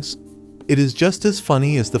hilarious. It is just as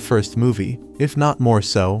funny as the first movie, if not more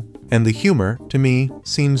so, and the humor, to me,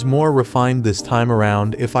 seems more refined this time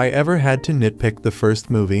around. If I ever had to nitpick the first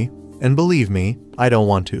movie, and believe me, I don't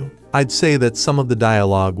want to, I'd say that some of the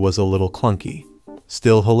dialogue was a little clunky.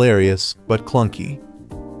 Still hilarious, but clunky.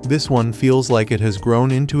 This one feels like it has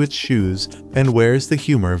grown into its shoes and wears the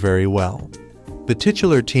humor very well. The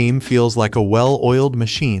titular team feels like a well-oiled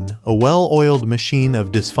machine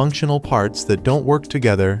of dysfunctional parts that don't work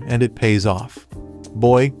together, and it pays off.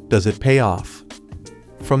 Boy, does it pay off.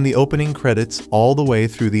 From the opening credits all the way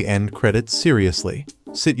through the end credits, seriously,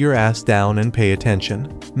 sit your ass down and pay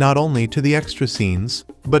attention, not only to the extra scenes,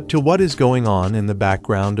 but to what is going on in the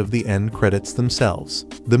background of the end credits themselves.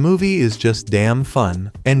 The movie is just damn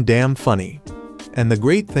fun and damn funny. And the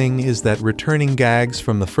great thing is that returning gags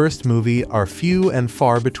from the first movie are few and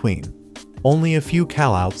far between. Only a few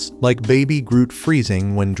callouts, like Baby Groot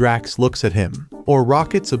freezing when Drax looks at him, or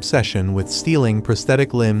Rocket's obsession with stealing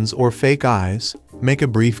prosthetic limbs or fake eyes, make a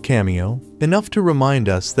brief cameo, enough to remind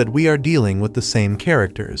us that we are dealing with the same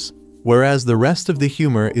characters, whereas the rest of the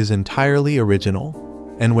humor is entirely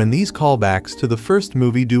original. And when these callbacks to the first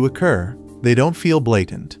movie do occur, they don't feel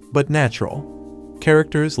blatant, but natural.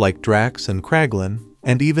 Characters like Drax and Kraglin,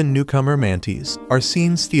 and even newcomer Mantis, are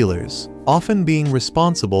scene stealers, often being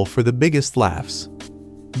responsible for the biggest laughs.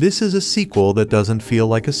 This is a sequel that doesn't feel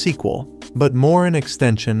like a sequel, but more an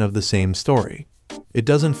extension of the same story. It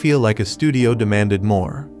doesn't feel like a studio demanded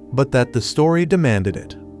more, but that the story demanded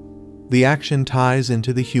it. The action ties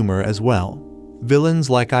into the humor as well. Villains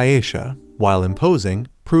like Aisha, while imposing,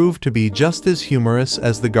 prove to be just as humorous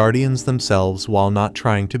as the Guardians themselves while not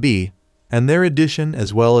trying to be, and their addition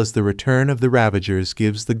as well as the return of the Ravagers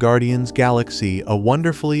gives the Guardians Galaxy a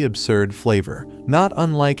wonderfully absurd flavor, not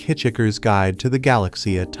unlike Hitchhiker's Guide to the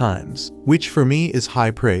Galaxy at times, which for me is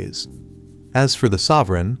high praise. As for the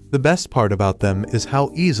Sovereign, the best part about them is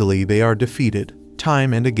how easily they are defeated,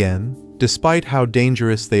 time and again, despite how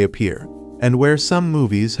dangerous they appear. And where some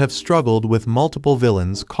movies have struggled with multiple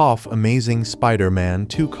villains, cough Amazing Spider-Man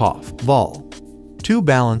 2 cough Vol. 2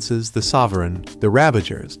 balances the Sovereign, the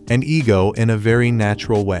Ravagers, and Ego in a very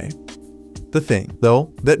natural way. The thing,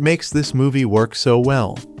 though, that makes this movie work so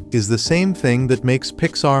well is the same thing that makes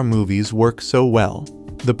Pixar movies work so well: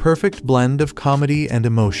 the perfect blend of comedy and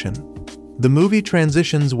emotion. The movie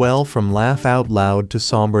transitions well from laugh out loud to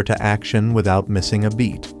somber to action without missing a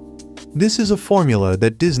beat. This is a formula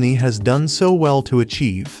that Disney has done so well to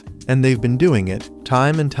achieve, and they've been doing it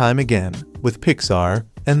time and time again with Pixar,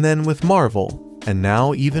 and then with Marvel, and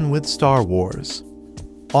now even with Star Wars.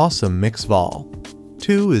 Awesome Mix Vol.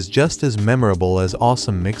 2 is just as memorable as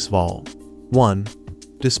Awesome Mix Vol. 1.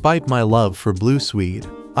 Despite my love for Blue Swede,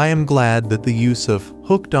 I am glad that the use of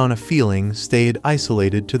 "Hooked on a Feeling" stayed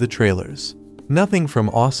isolated to the trailers. Nothing from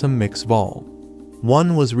Awesome Mix Vol.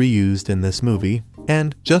 1 was reused in this movie,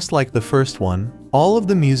 and, just like the first one, all of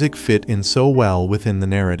the music fit in so well within the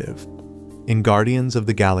narrative. In Guardians of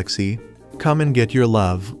the Galaxy, Come and Get Your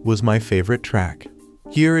Love was my favorite track.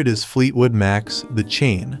 Here it is Fleetwood Mac's The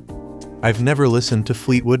Chain. I've never listened to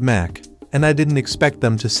Fleetwood Mac, and I didn't expect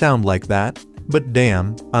them to sound like that, but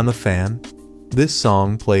damn, I'm a fan. This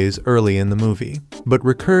song plays early in the movie, but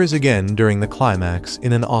recurs again during the climax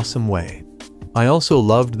in an awesome way. I also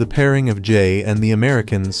loved the pairing of Jay and the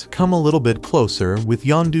Americans Come a Little Bit Closer with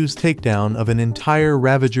Yondu's takedown of an entire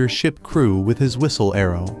Ravager ship crew with his whistle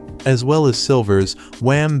arrow, as well as Silver's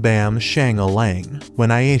Wham Bam Shang-a-Lang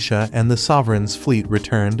when Aisha and the Sovereign's fleet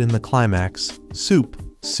returned in the climax. Soup.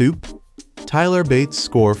 Tyler Bates'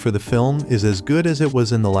 score for the film is as good as it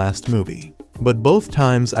was in the last movie, but both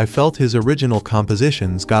times I felt his original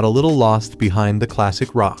compositions got a little lost behind the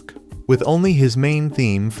classic rock, with only his main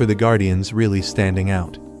theme for the Guardians really standing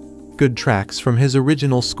out. Good tracks from his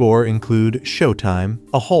original score include Showtime,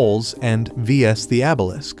 A Holes, and VS the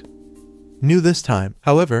Obelisk. New this time,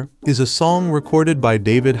 however, is a song recorded by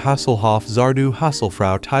David Hasselhoff Zardu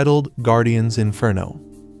Hasselfrau titled Guardians Inferno.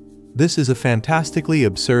 This is a fantastically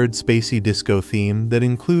absurd spacey disco theme that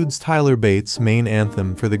includes Tyler Bates' main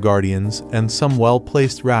anthem for the Guardians and some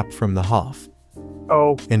well-placed rap from the Hoff.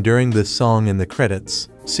 And during this song in the credits,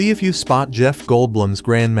 see if you spot Jeff Goldblum's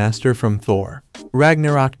Grandmaster from Thor: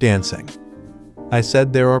 Ragnarok dancing. I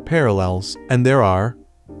said there are parallels, and there are.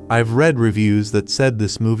 I've read reviews that said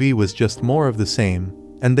this movie was just more of the same,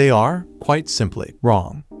 and they are, quite simply,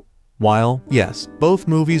 wrong. While, yes, both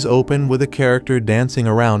movies open with a character dancing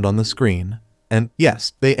around on the screen, and,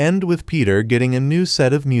 yes, they end with Peter getting a new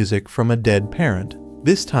set of music from a dead parent.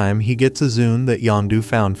 This time he gets a Zune that Yondu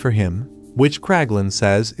found for him, which Kraglin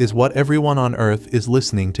says is what everyone on Earth is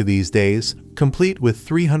listening to these days, complete with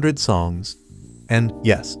 300 songs. And,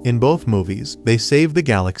 yes, in both movies, they save the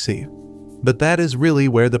galaxy. But that is really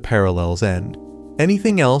where the parallels end.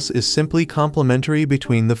 Anything else is simply complementary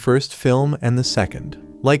between the first film and the second.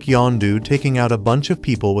 Like Yondu taking out a bunch of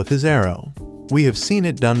people with his arrow. We have seen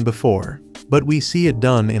it done before, but we see it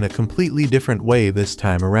done in a completely different way this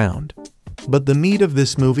time around. But the meat of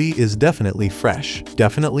this movie is definitely fresh,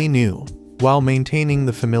 definitely new, while maintaining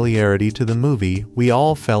the familiarity to the movie we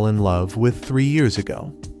all fell in love with 3 years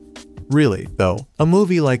ago. Really, though, a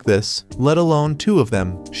movie like this, let alone 2 of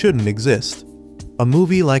them, shouldn't exist. A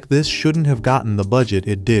movie like this shouldn't have gotten the budget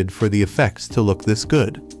it did for the effects to look this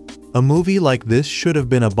good. A movie like this should have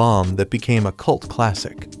been a bomb that became a cult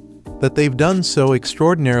classic. That they've done so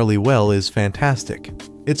extraordinarily well is fantastic.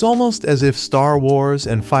 It's almost as if Star Wars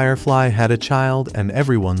and Firefly had a child and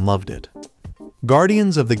everyone loved it.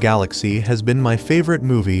 Guardians of the Galaxy has been my favorite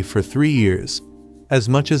movie for 3 years. As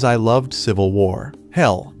much as I loved Civil War,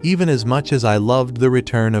 hell, even as much as I loved the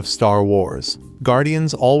return of Star Wars,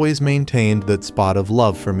 Guardians always maintained that spot of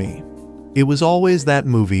love for me. It was always that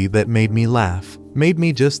movie that made me laugh, made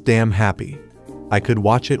me just damn happy. I could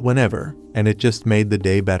watch it whenever, and it just made the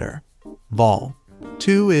day better. Vol.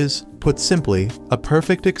 2 is, put simply, a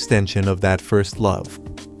perfect extension of that first love.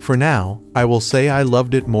 For now, I will say I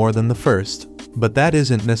loved it more than the first, but that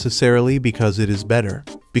isn't necessarily because it is better,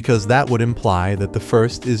 because that would imply that the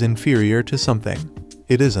first is inferior to something.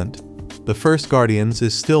 It isn't. The first Guardians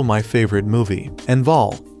is still my favorite movie, and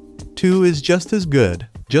Vol. 2 is just as good,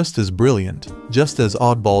 just as brilliant, just as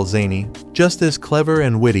oddball zany, just as clever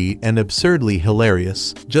and witty and absurdly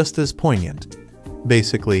hilarious, just as poignant.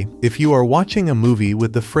 Basically, if you are watching a movie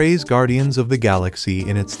with the phrase Guardians of the Galaxy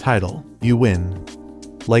in its title, you win.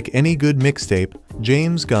 Like any good mixtape,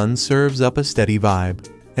 James Gunn serves up a steady vibe,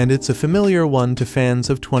 and it's a familiar one to fans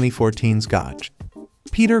of 2014's Gotch.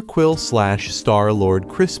 Peter Quill/Star-Lord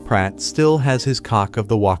Chris Pratt still has his cock of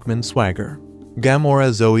the Walkman swagger.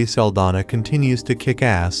 Gamora Zoe Saldaña continues to kick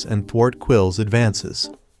ass and thwart Quill's advances.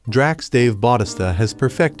 Drax Dave Bautista has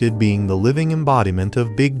perfected being the living embodiment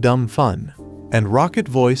of big dumb fun, and Rocket,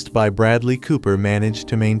 voiced by Bradley Cooper, managed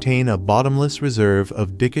to maintain a bottomless reserve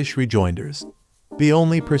of dickish rejoinders. The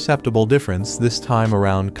only perceptible difference this time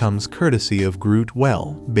around comes courtesy of Groot,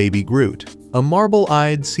 well, Baby Groot, a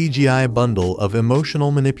marble-eyed CGI bundle of emotional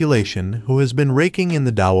manipulation who has been raking in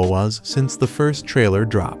the Dawawas since the first trailer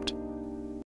dropped.